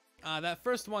 That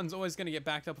first one's always going to get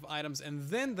backed up with items, and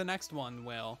then the next one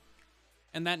will.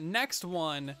 And that next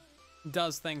one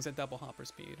does things at double hopper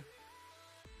speed.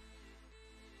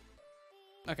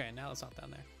 Okay, now let's hop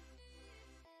down there.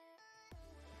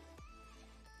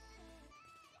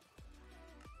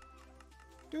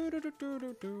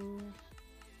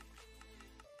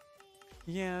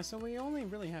 Yeah, so we only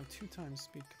really have 2 times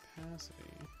speed capacity.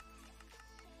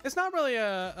 It's not really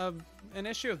an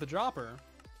issue of the dropper.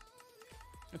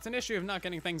 It's an issue of not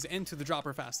getting things into the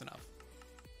dropper fast enough.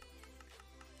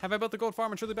 Have I built the gold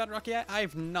farm in Truly Bedrock yet? I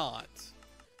have not.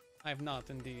 I have not,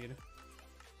 indeed.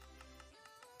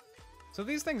 So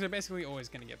these things are basically always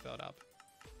going to get filled up.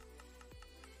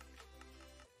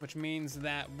 Which means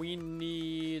that we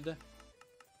need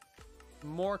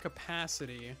more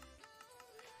capacity.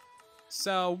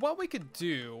 So what we could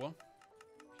do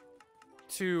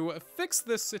to fix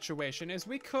this situation is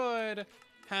we could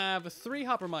have 3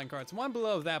 hopper minecarts, 1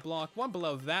 below that block, 1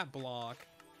 below that block,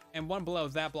 and one below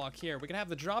that block here. We can have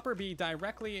the dropper be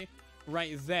directly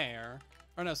right there.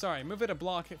 Or no, sorry, move it a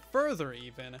block further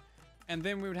even. And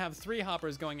then we would have 3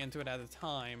 hoppers going into it at a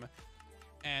time.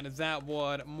 And that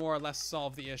would more or less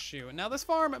solve the issue. Now this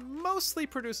farm mostly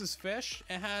produces fish.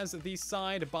 It has the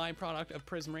side byproduct of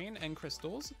prismarine and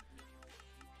crystals.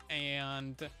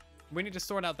 And we need to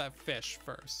sort out that fish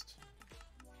first.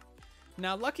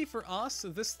 Now lucky for us,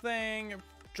 this thing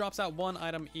drops out 1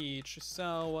 item each.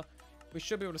 So we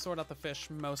should be able to sort out the fish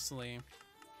mostly.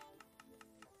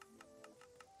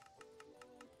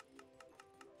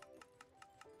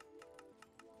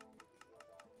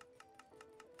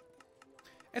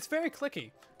 It's very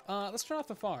clicky. Let's turn off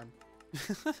the farm.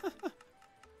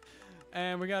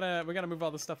 And we gotta move all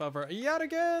this stuff over yet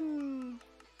again.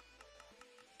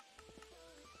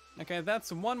 Okay,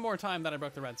 that's 1 more time that I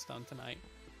broke the redstone tonight.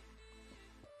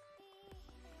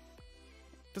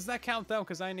 Does that count though?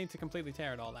 Because I need to completely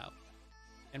tear it all out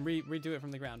and redo it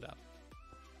from the ground up.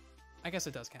 I guess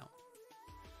it does count.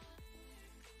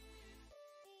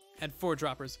 Had 4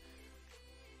 droppers.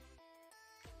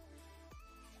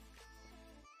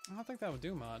 I don't think that would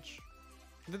do much.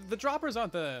 The droppers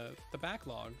aren't the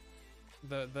backlog,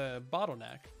 the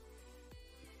bottleneck.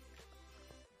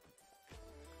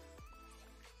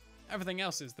 Everything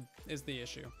else is the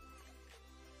issue.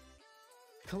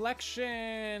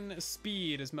 Collection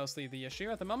speed is mostly the issue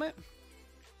at the moment.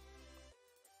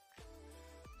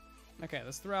 Okay,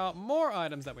 let's throw out more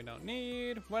items that we don't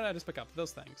need. What did I just pick up?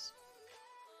 Those things.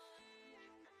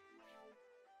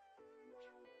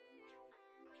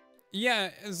 Yeah,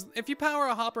 if you power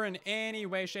a hopper in any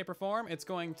way, shape, or form, it's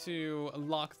going to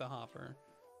lock the hopper.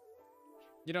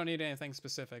 You don't need anything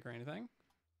specific or anything.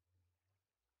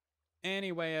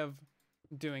 Any way of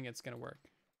doing it's gonna work.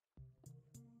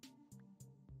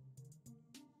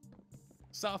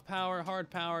 Soft power, hard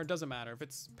power, doesn't matter. If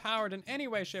it's powered in any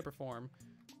way, shape, or form,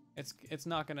 it's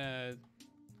not gonna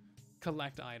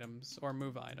collect items or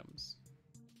move items.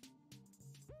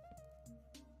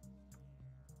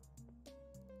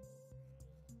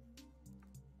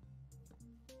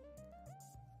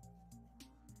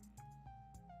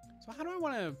 So how do I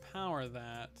want to power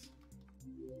that?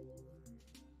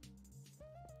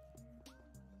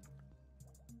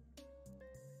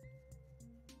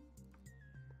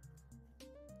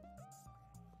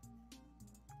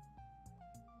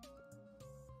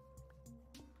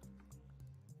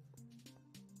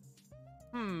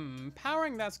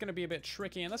 Powering that's going to be a bit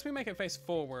tricky unless we make it face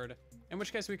forward, in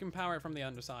which case we can power it from the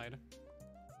underside.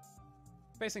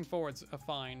 Facing forward's a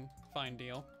fine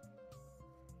deal.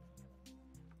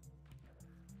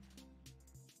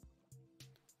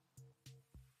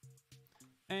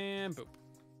 And boop.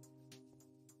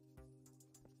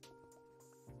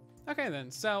 Okay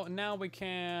then, so now we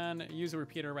can use a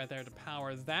repeater right there to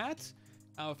power that.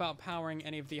 Without powering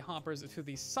any of the hoppers to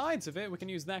the sides of it, we can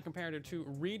use that comparator to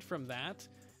read from that.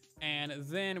 And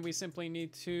then we simply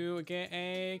need to get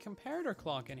a comparator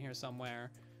clock in here somewhere.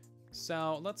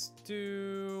 So let's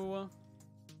do...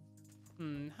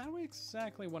 how do we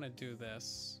exactly want to do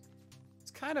this?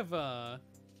 It's kind of a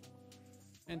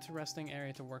interesting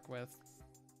area to work with.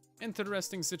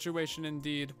 Interesting situation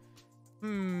indeed. How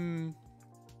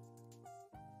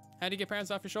do you get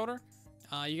parents off your shoulder?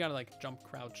 You gotta like jump,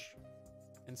 crouch,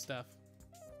 and stuff.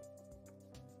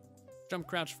 Jump,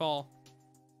 crouch, fall.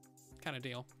 Kind of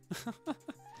deal.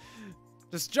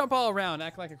 Just jump all around,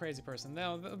 act like a crazy person.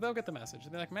 They'll get the message.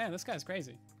 They're like, man, this guy's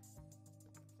crazy.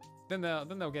 Then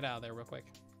they'll get out of there real quick.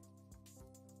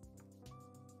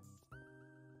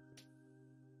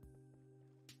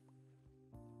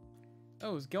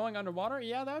 Oh, is going underwater?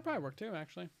 Yeah, that would probably work too,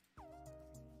 actually.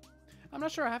 I'm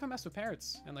not sure. I haven't messed with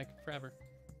parrots in like forever.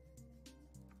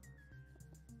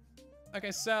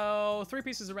 Okay, so 3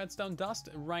 pieces of redstone dust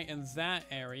right in that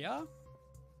area.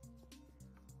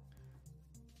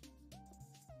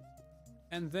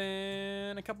 And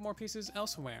then a couple more pieces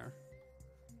elsewhere.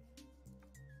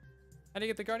 How do you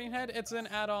get the Guardian Head? It's an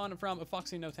add-on from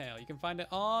Foxy No Tail. You can find it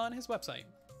on his website.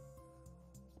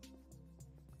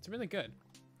 It's really good.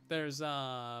 There's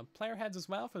player heads as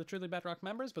well for the Truly Bedrock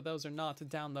members, but those are not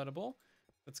downloadable.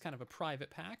 It's kind of a private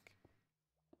pack.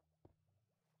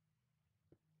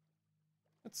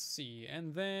 Let's see,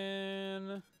 and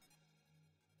then...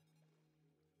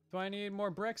 Do I need more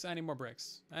bricks? I need more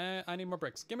bricks. I need more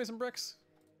bricks. Give me some bricks.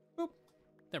 Boop.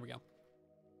 There we go.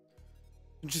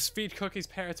 Just feed cookies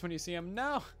parrots when you see them.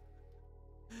 No!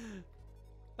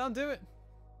 Don't do it.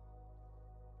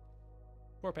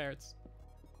 Poor parrots.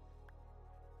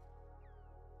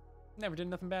 Never did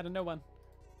nothing bad to no one.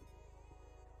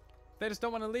 They just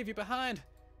don't want to leave you behind.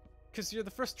 Because you're the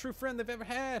first true friend they've ever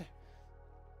had.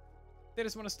 They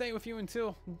just want to stay with you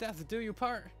until death do you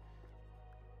part.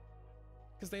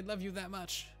 Because they love you that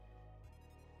much.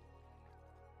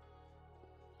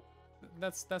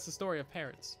 That's the story of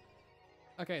parrots.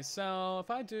 Okay, so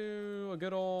if I do a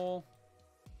good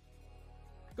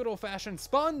old-fashioned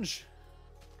sponge,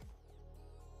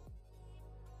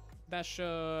 that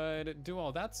should do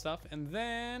all that stuff. And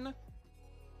then,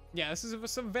 yeah, this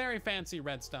is some very fancy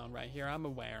redstone right here, I'm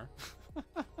aware.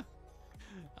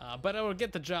 But it'll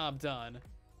get the job done.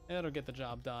 It'll get the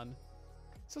job done.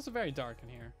 It's also very dark in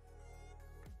here.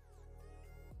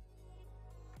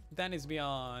 That needs to be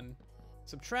on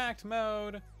subtract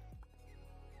mode.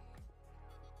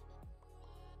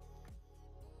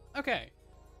 Okay,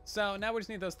 so now we just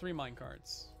need those 3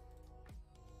 minecarts.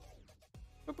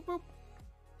 Boop, boop, boop.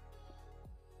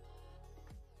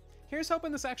 Here's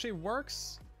hoping this actually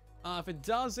works. If it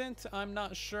doesn't, I'm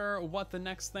not sure what the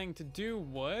next thing to do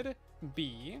would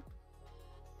be.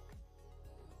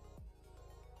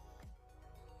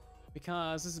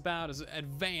 Because this is about as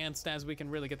advanced as we can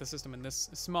really get the system in this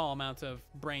small amount of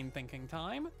brain thinking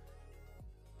time.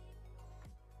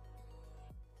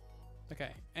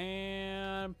 Okay,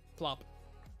 and plop.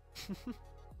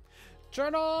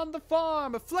 Turn on the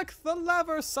farm, flick the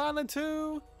lever,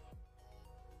 silentwo.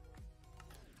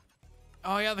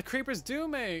 Oh yeah, the creepers do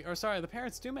make, or sorry, the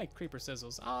parrots do make creeper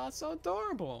sizzles. Ah, it's so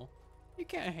adorable. You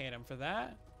can't hate them for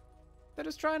that. They're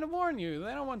just trying to warn you.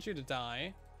 They don't want you to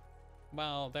die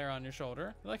while they're on your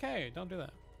shoulder. They're like, hey, don't do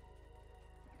that.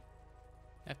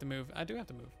 I have to move. I do have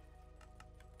to move.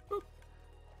 Boop.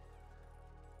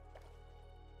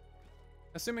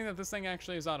 Assuming that this thing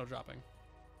actually is auto-dropping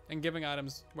and giving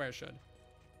items where it should.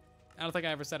 I don't think I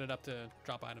ever set it up to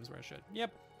drop items where it should.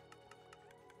 Yep.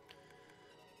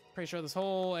 Pretty sure this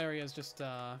whole area is just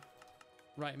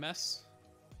right mess.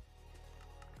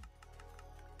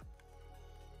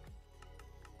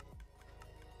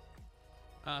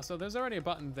 So there's already a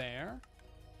button there.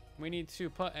 We need to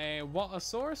put a water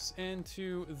source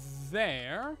into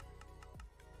there.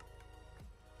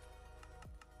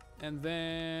 And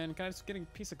then, can I just get a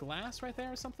piece of glass right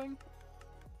there or something?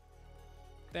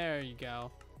 There you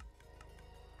go.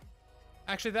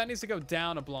 Actually, that needs to go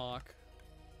down a block.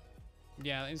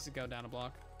 Yeah, that needs to go down a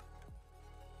block.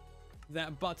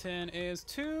 That button is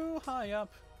too high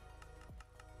up.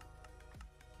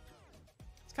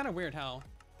 It's kind of weird how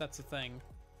that's a thing.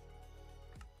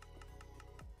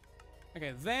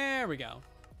 Okay, there we go.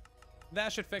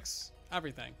 That should fix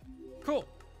everything. Cool.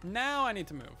 Now I need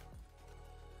to move.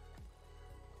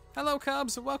 Hello,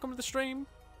 Cubs. Welcome to the stream.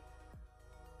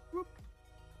 Whoop.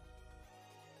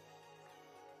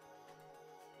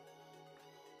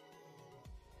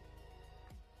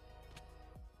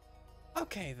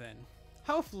 Okay, then.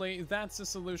 Hopefully, that's the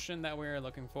solution that we're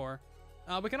looking for.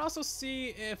 We can also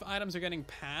see if items are getting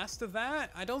past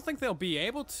that. I don't think they'll be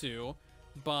able to,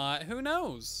 but who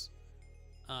knows?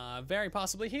 Very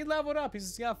possibly. He leveled up.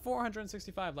 He's got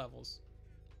 465 levels.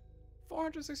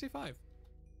 465.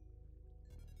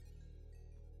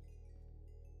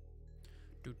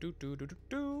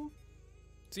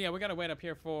 So yeah, we gotta wait up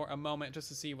here for a moment just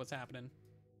to see what's happening.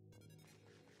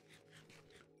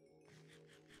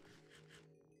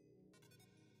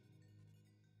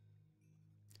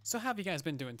 So how have you guys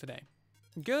been doing today?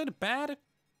 Good, bad,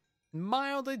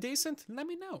 mildly decent? Let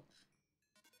me know.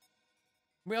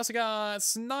 We also got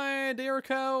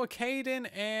Snyderico, Caden,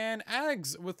 and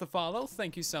Ags with the follow.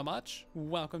 Thank you so much.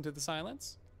 Welcome to the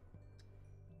silence.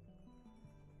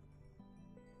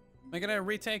 Am I gonna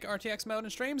retake RTX mode in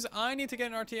streams? I need to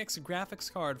get an RTX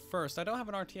graphics card first. I don't have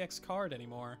an RTX card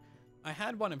anymore. I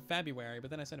had one in February, but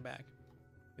then I sent it back.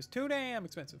 It's too damn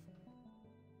expensive.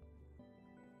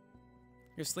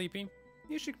 You're sleepy?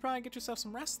 You should probably get yourself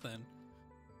some rest then.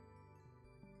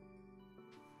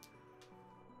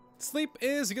 Sleep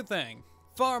is a good thing.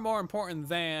 Far more important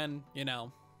than, you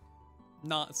know,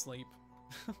 not sleep.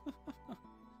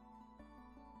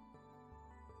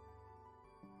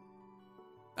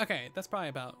 Okay, that's probably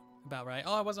about right.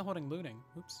 Oh, I wasn't holding looting.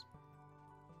 Oops.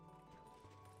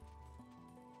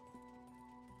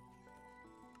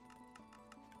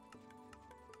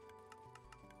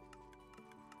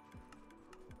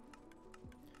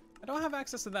 I don't have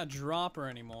access to that dropper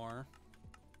anymore.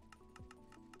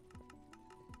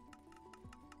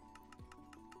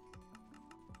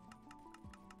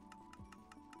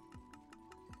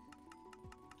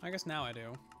 I guess now I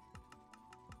do.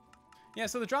 Yeah,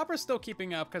 so the dropper's still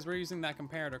keeping up because we're using that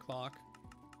comparator clock.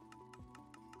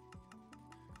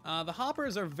 The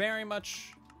hoppers are very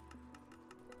much...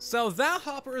 So that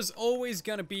hopper is always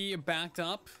going to be backed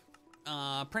up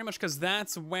Pretty much because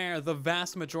that's where the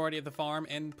vast majority of the farm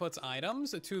inputs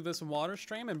items to this water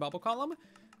stream and bubble column.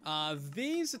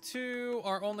 These two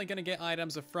are only going to get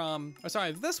items from, or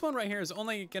sorry, this one right here is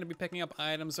only going to be picking up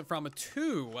items from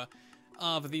 2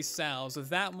 of these cells,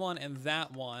 that one and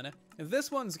that one.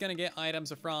 This one's going to get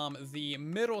items from the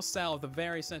middle cell, the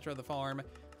very center of the farm,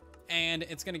 and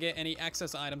it's going to get any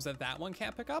excess items that that one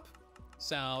can't pick up.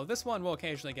 So this one will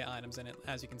occasionally get items in it,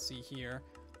 as you can see here.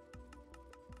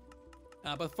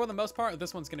 But for the most part,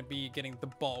 this one's going to be getting the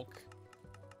bulk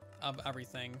of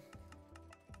everything.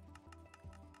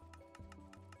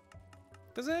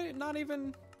 Does it not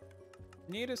even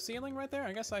need a ceiling right there?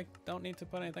 I guess I don't need to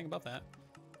put anything above that.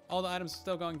 All the items are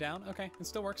still going down? Okay, it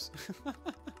still works.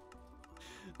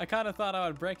 I kind of thought I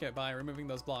would break it by removing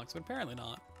those blocks, but apparently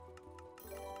not.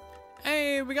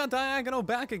 Hey, we got Diagonal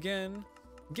back again.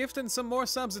 Gifting some more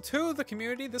subs to the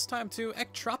community, this time to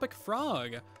Ectropic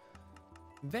Frog.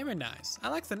 Very nice. I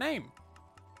like the name.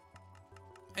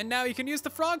 And now you can use the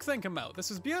frog thing come out.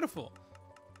 This is beautiful.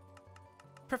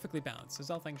 Perfectly balanced,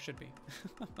 as all things should be.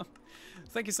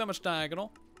 Thank you so much,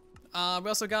 Diagonal. We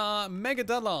also got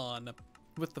Megadellon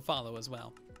with the follow as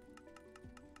well.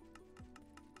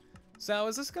 So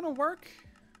is this gonna work?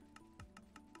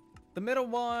 The middle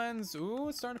ones, ooh,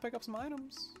 it's starting to pick up some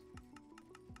items.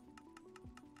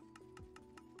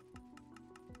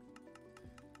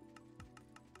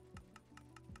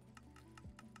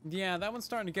 Yeah, that one's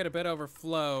starting to get a bit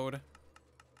overflowed.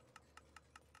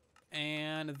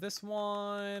 And this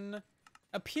one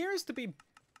appears to be,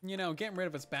 you know, getting rid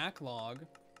of its backlog.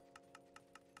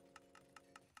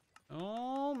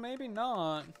 Oh, maybe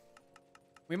not.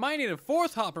 We might need a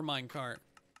 4th hopper minecart.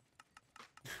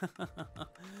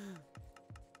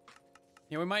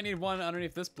 Yeah, we might need one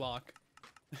underneath this block.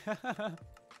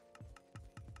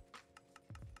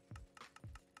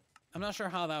 I'm not sure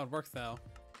how that would work though,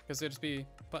 because it'd just be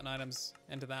putting items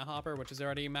into that hopper, which is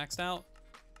already maxed out.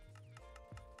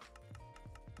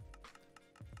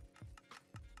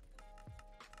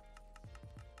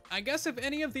 I guess if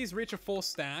any of these reach a full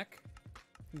stack,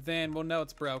 then we'll know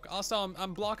it's broke. Also,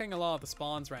 I'm blocking a lot of the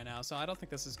spawns right now, so I don't think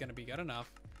this is going to be good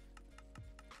enough.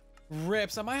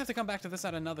 Rips, I might have to come back to this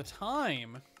at another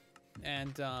time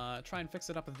and try and fix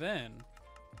it up then.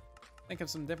 Think of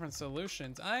some different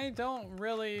solutions. I don't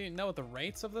really know what the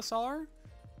rates of this are,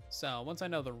 so once I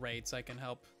know the rates, I can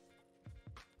help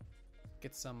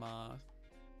get some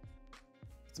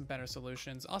better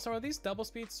solutions. Also, are these double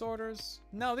speed sorters?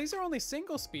 No, these are only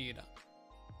single speed.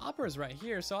 Hopper's right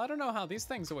here, so I don't know how these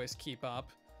things always keep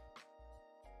up.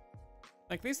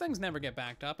 Like, these things never get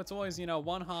backed up. It's always, you know,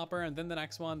 one hopper, and then the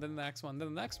next one, then the next one,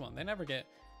 then the next one. They never get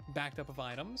backed up of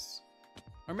items.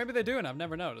 Or maybe they do, and I've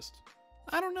never noticed.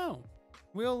 I don't know.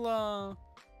 We'll,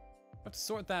 have to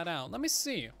sort that out. Let me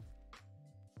see.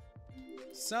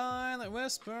 Silent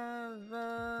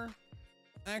Whisperer,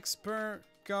 Expert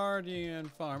Guardian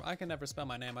Farm. I can never spell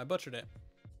my name. I butchered it.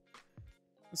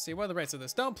 Let's see, what are the rates of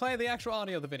this? Don't play the actual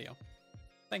audio of the video.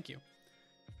 Thank you.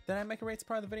 Did I make a rates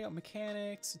part of the video?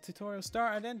 Mechanics, tutorial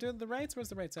start. I didn't do the rates. Where's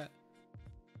the rates at?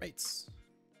 Rates.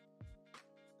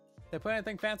 Did I put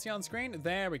anything fancy on screen?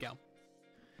 There we go.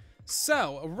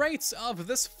 So, rates of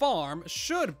this farm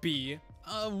should be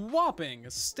a whopping,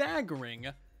 staggering.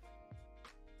 If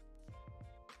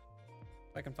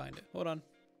I can find it. Hold on.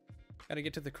 Gotta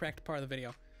get to the correct part of the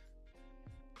video.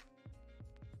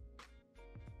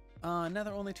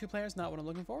 Nether only 2 players, not what I'm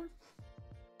looking for.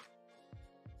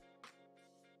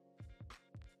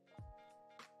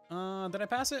 Did I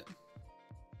pass it?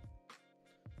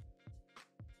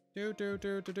 Do.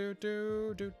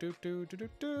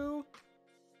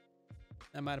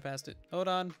 I might have passed it. Hold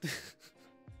on.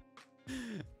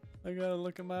 I gotta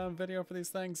look at my own video for these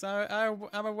things.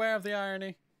 I'm aware of the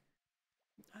irony.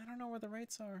 I don't know where the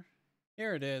rates are.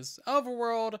 Here it is.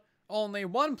 Overworld, only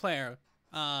 1 player.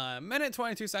 Minute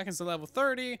 22 seconds to level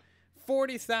 30.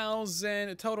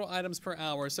 40,000 total items per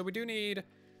hour. So we do need,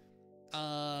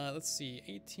 let's see,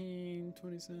 18,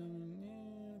 27,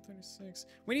 yeah, 36.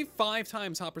 We need 5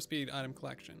 times hopper speed item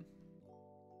collection.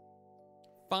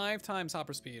 5 times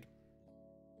hopper speed.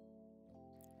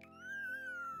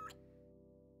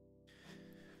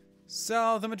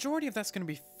 So the majority of that's gonna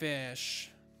be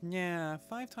fish. Yeah,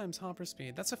 5 times hopper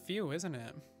speed. That's a few, isn't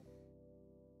it?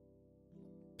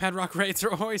 Bedrock rates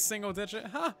are always single digit.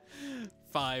 Huh?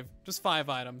 5. Just 5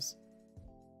 items.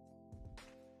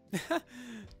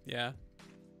 Yeah.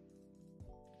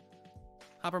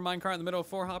 Hopper minecart in the middle of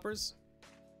 4 hoppers.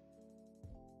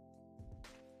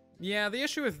 Yeah, the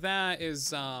issue with that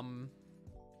is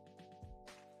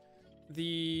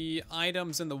the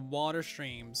items in the water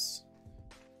streams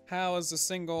how is a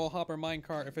single hopper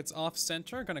minecart, if it's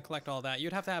off-center, going to collect all that?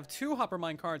 You'd have to have 2 hopper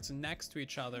minecarts next to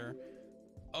each other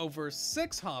over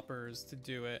 6 hoppers to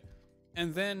do it.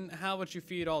 And then how would you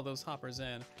feed all those hoppers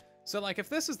in? So like if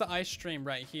this is the ice stream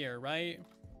right here, right?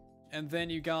 And then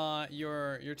you got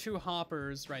your 2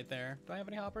 hoppers right there. Do I have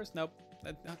any hoppers? Nope.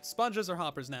 Sponges are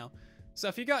hoppers now. So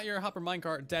if you got your hopper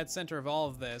minecart dead center of all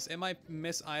of this, it might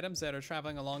miss items that are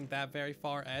traveling along that very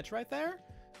far edge right there.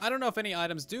 I don't know if any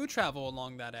items do travel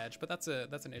along that edge, but that's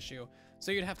an issue.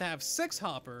 So you'd have to have 6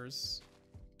 hoppers.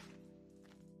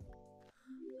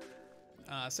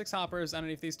 6 hoppers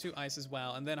underneath these 2 ice as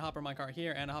well, and then a hopper minecart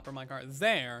here and a hopper minecart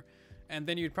there. And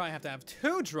then you'd probably have to have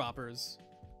 2 droppers.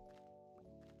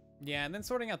 Yeah, and then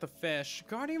sorting out the fish.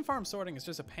 Guardian farm sorting is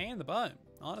just a pain in the butt,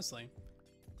 honestly.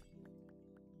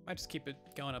 Might just keep it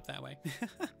going up that way.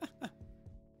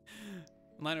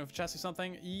 Line of chest or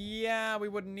something? Yeah, we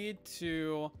would need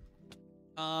to.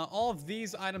 All of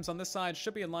these items on this side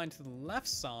should be aligned to the left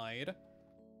side.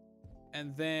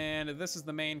 And then this is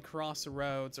the main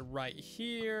crossroads right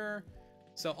here.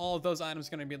 So all of those items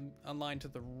are going to be aligned to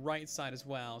the right side as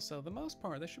well. So the most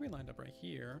part, they should be lined up right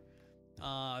here.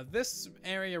 This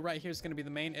area right here is going to be the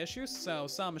main issue. So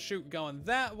some shoot going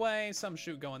that way, some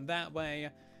shoot going that way.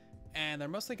 And they're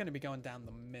mostly going to be going down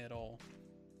the middle.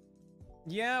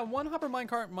 Yeah, 1 hopper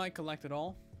minecart might collect it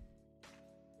all.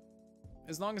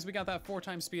 As long as we got that 4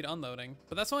 times speed unloading.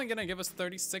 But that's only going to give us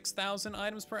 36,000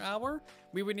 items per hour.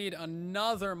 We would need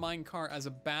another minecart as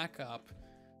a backup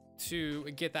to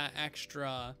get that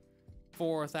extra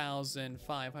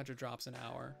 4,500 drops an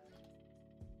hour.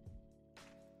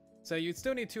 So you'd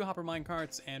still need 2 hopper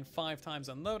minecarts and 5 times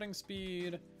unloading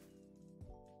speed.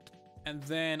 And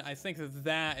then I think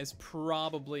that is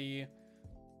probably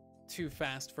too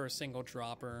fast for a single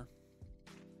dropper.